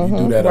goes. So if you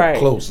do that up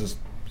close, it's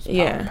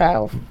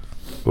powerful.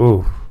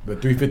 Ooh. But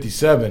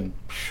 357.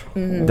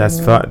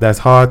 That's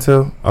hard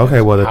too. Okay,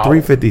 well the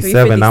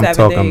 357 I'm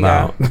talking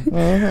about.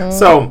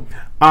 So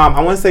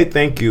I want to say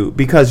thank you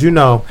because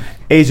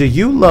Asia,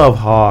 you love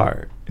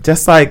hard,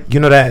 just like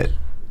that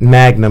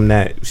Magnum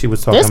that she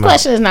was talking about. This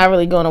question is not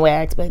really going the way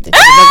I expected. Go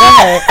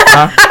ahead.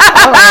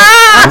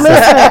 I'm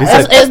listening.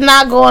 It's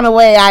not going the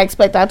way I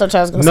expected. I thought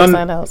y'all was going to say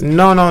something else.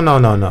 No.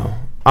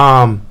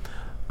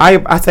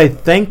 I say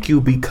thank you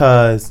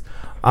because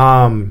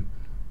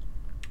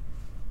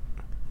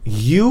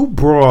you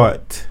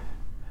brought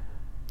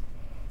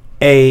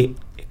a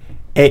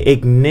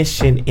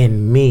ignition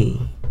in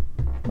me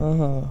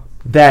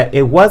that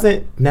it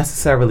wasn't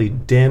necessarily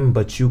dim,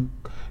 but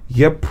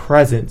your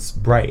presence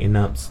brightened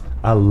up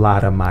a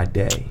lot of my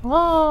day.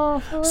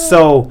 Oh,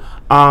 so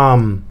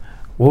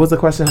what was the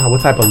question?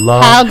 What type of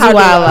love? How do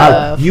I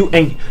love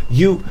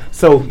you?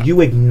 So you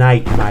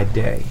ignite my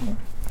day.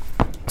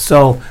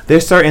 So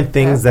there's certain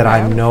things that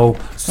I know.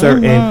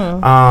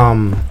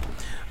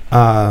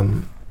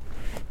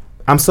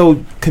 I'm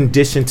so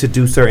conditioned to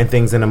do certain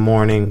things in the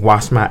morning,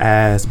 wash my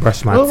ass,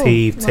 brush my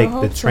teeth, take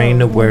the train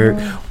to work,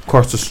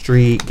 cross the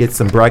street, get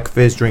some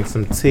breakfast, drink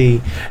some tea.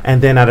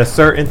 And then at a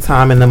certain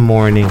time in the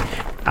morning,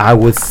 I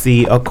would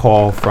see a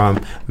call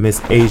from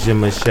Miss Asia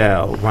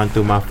Michelle run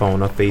through my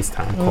phone, a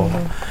FaceTime call.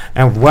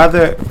 And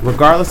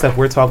regardless if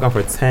we're talking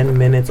for 10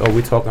 minutes or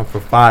we're talking for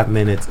 5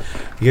 minutes,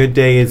 your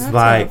day is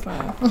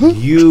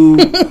you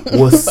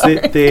will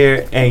sit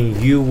there and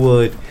you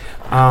would,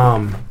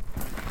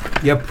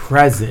 your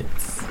presence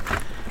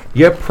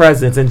your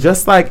presence, and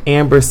just like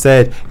Amber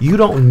said, you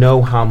don't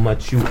know how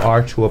much you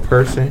are to a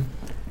person.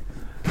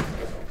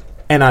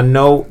 And I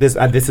know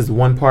this is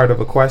one part of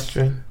a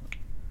question,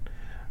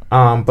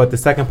 but the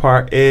second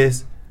part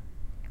is,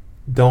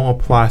 don't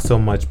apply so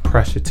much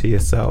pressure to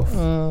yourself.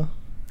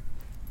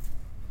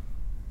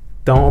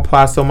 Don't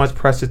apply so much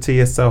pressure to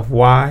yourself.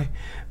 Why?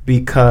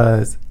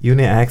 Because you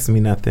didn't ask me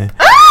nothing.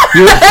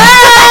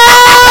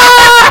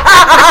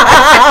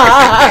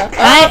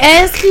 I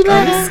asked you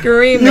that.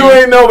 Screaming. You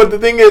ain't know, but the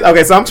thing is,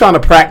 okay, so I'm trying to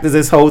practice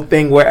this whole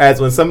thing, whereas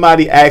when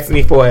somebody asks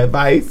me for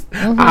advice,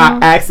 I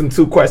ask them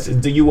 2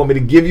 questions. Do you want me to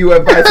give you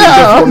advice or you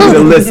just want me to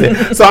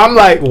listen? So I'm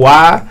like,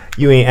 why?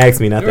 You ain't asked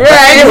me nothing.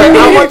 Right. But anyway,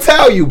 I'm going to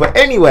tell you. But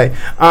anyway,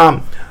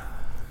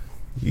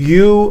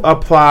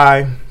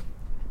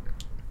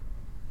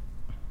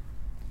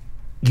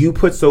 you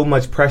put so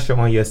much pressure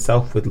on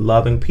yourself with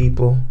loving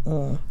people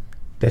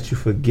that you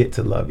forget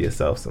to love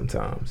yourself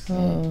sometimes.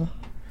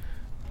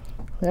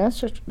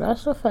 That's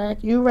a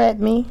fact. You read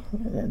me.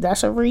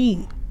 That's a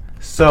read.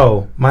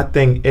 So my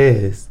thing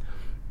is,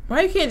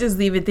 why you can't just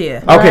leave it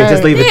there? Okay,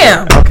 just leave it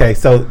there. Okay,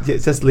 so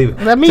just leave it.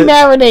 Let me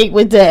marinate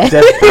with that.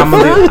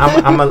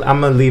 I'm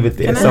gonna leave it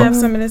there. Can I have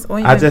some of this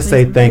oil? I just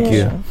say thank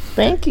you.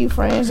 Thank you,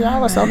 friends.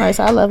 Y'all are so nice.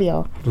 I love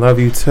y'all. Love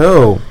you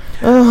too.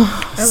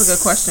 That was a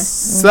good question.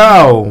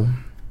 So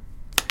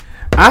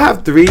I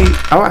have 3.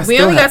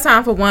 We only got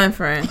time for one,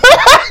 friend.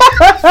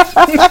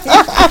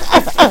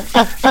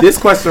 This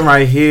question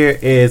right here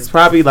is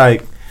probably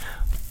like,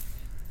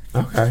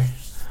 okay.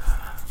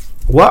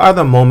 What are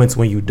the moments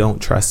when you don't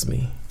trust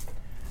me?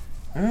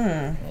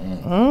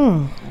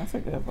 That's a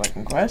good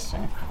fucking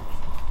question.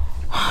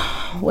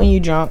 When you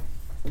drunk,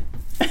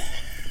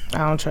 I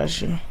don't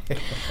trust you.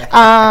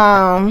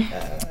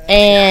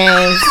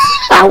 And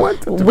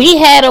we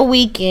had a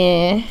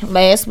weekend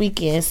last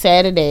weekend,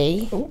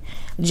 Saturday.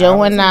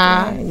 Joe and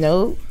I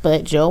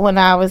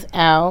was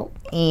out,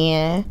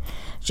 and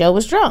Joe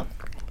was drunk,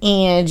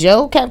 and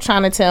Joe kept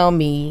trying to tell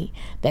me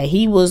that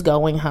he was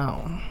going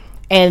home.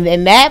 And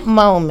in that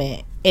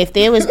moment, if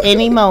there was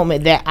any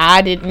moment that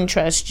I didn't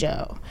trust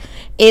Joe,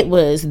 it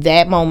was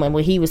that moment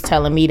when he was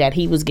telling me that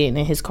he was getting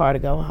in his car to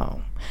go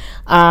home.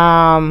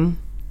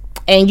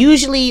 And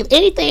usually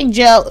anything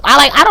Joe,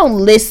 I don't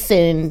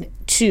listen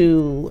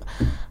to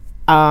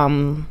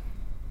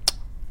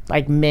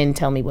like men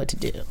tell me what to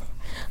do.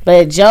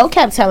 But Joe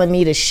kept telling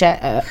me to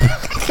shut up.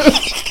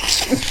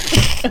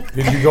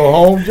 Did you go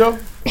home, Joe?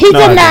 He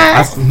did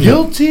not.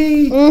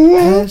 Guilty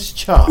as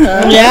charged.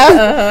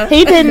 Yeah,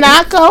 he did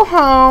not go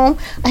home.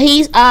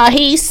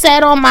 He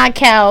sat on my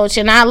couch,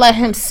 and I let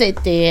him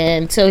sit there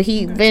until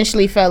he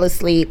eventually fell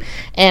asleep.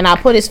 And I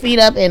put his feet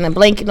up and a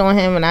blanket on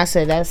him, and I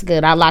said, "That's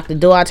good." I locked the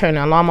door. I turned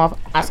the alarm off.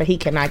 I said, "He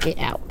cannot get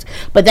out."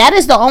 But that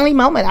is the only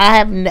moment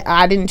I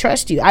didn't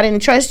trust you. I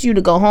didn't trust you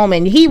to go home,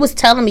 and he was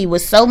telling me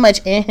with so much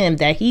in him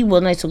that he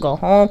wanted to go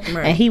home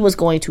and he was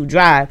going to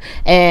drive.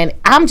 And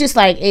I'm just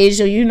like,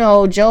 Asia, you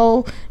know,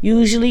 Joe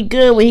usually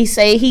good when he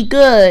say he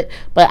good,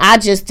 but I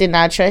just did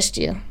not trust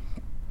you,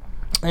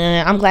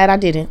 and I'm glad I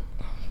didn't.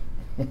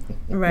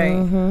 Right.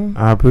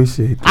 I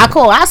appreciate that.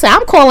 I said,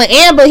 I'm calling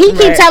Amber. He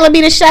keep telling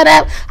me to shut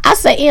up. I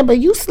said, Amber,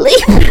 you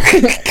sleep.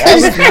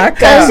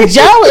 Because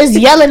Joe is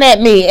yelling at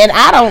me, and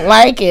I don't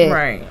like it.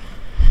 Right.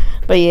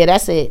 But yeah,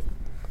 that's it.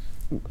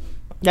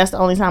 That's the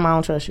only time I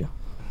don't trust you.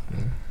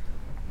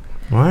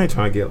 Well, I ain't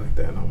trying to get like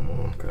that no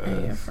more.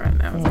 Yeah, friend,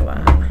 that was a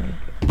lot.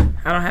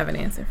 I don't have an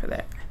answer for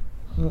that.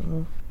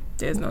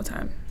 There's no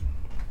time.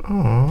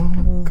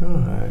 Oh,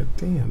 God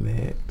damn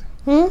it.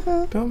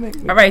 Don't make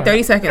me. All right,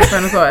 30 seconds.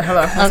 Final thought.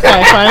 Hello.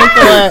 Okay, final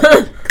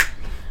thought.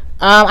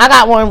 I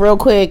got one real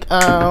quick.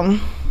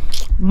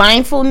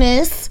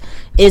 Mindfulness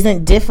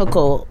isn't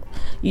difficult.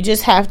 You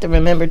just have to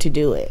remember to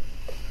do it.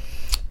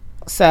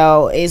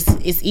 So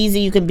it's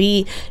easy. You can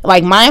be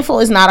like, mindful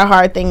is not a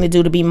hard thing to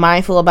do, to be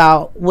mindful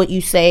about what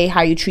you say,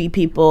 how you treat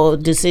people,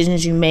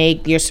 decisions you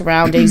make, your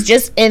surroundings,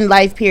 just in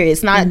life, period.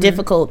 It's not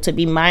difficult to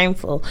be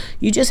mindful.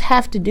 You just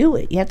have to do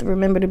it. You have to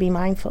remember to be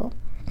mindful.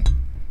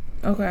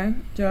 Okay,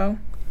 Joe.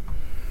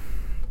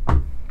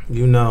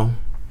 You know,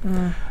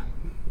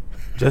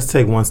 just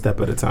take one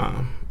step at a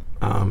time,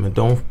 and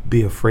don't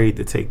be afraid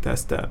to take that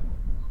step,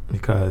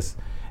 because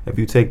if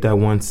you take that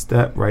one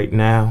step right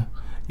now,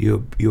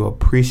 you'll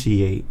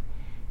appreciate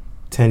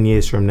 10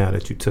 years from now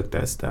that you took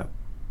that step.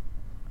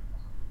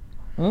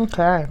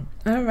 Okay.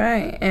 All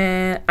right.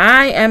 And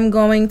I am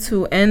going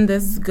to end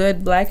this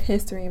good Black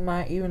History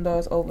Month, even though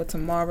it's over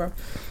tomorrow.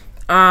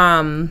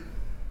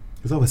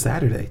 It's over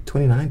Saturday,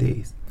 29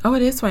 days. Oh,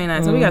 it is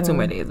 29, so we got 2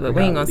 more days, but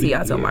we ain't gonna see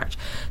y'all till March.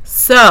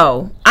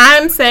 So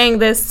I'm saying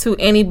this to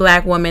any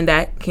Black woman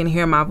that can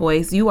hear my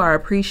voice. You are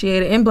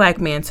appreciated, and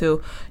Black man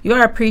too. You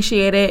are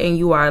appreciated and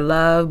you are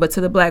loved. But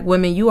to the Black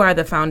women, you are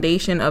the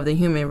foundation of the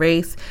human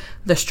race,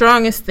 the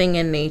strongest thing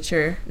in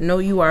nature. Know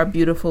you are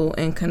beautiful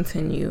and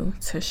continue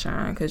to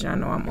shine, because y'all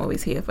know I'm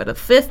always here for the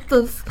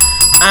sisters.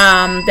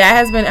 That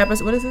has been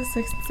episode. What is it?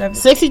 63.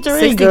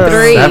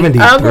 63.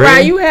 73. Uncle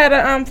Ryan, you had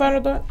a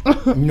final thought?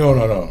 No.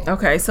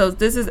 Okay, so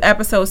this is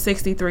episode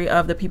 63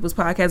 of the People's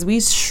Podcast. We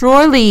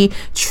surely,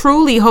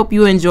 truly hope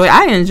you enjoy.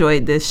 I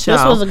enjoyed this show.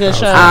 This was a good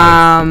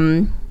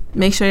show.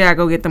 Make sure y'all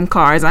go get them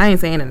cards. I ain't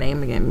saying the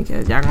name again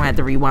because y'all gonna have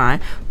to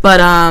rewind. But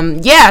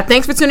yeah,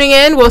 thanks for tuning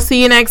in. We'll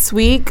see you next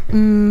week.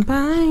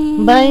 Bye.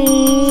 Bye.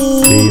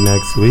 See you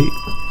next week.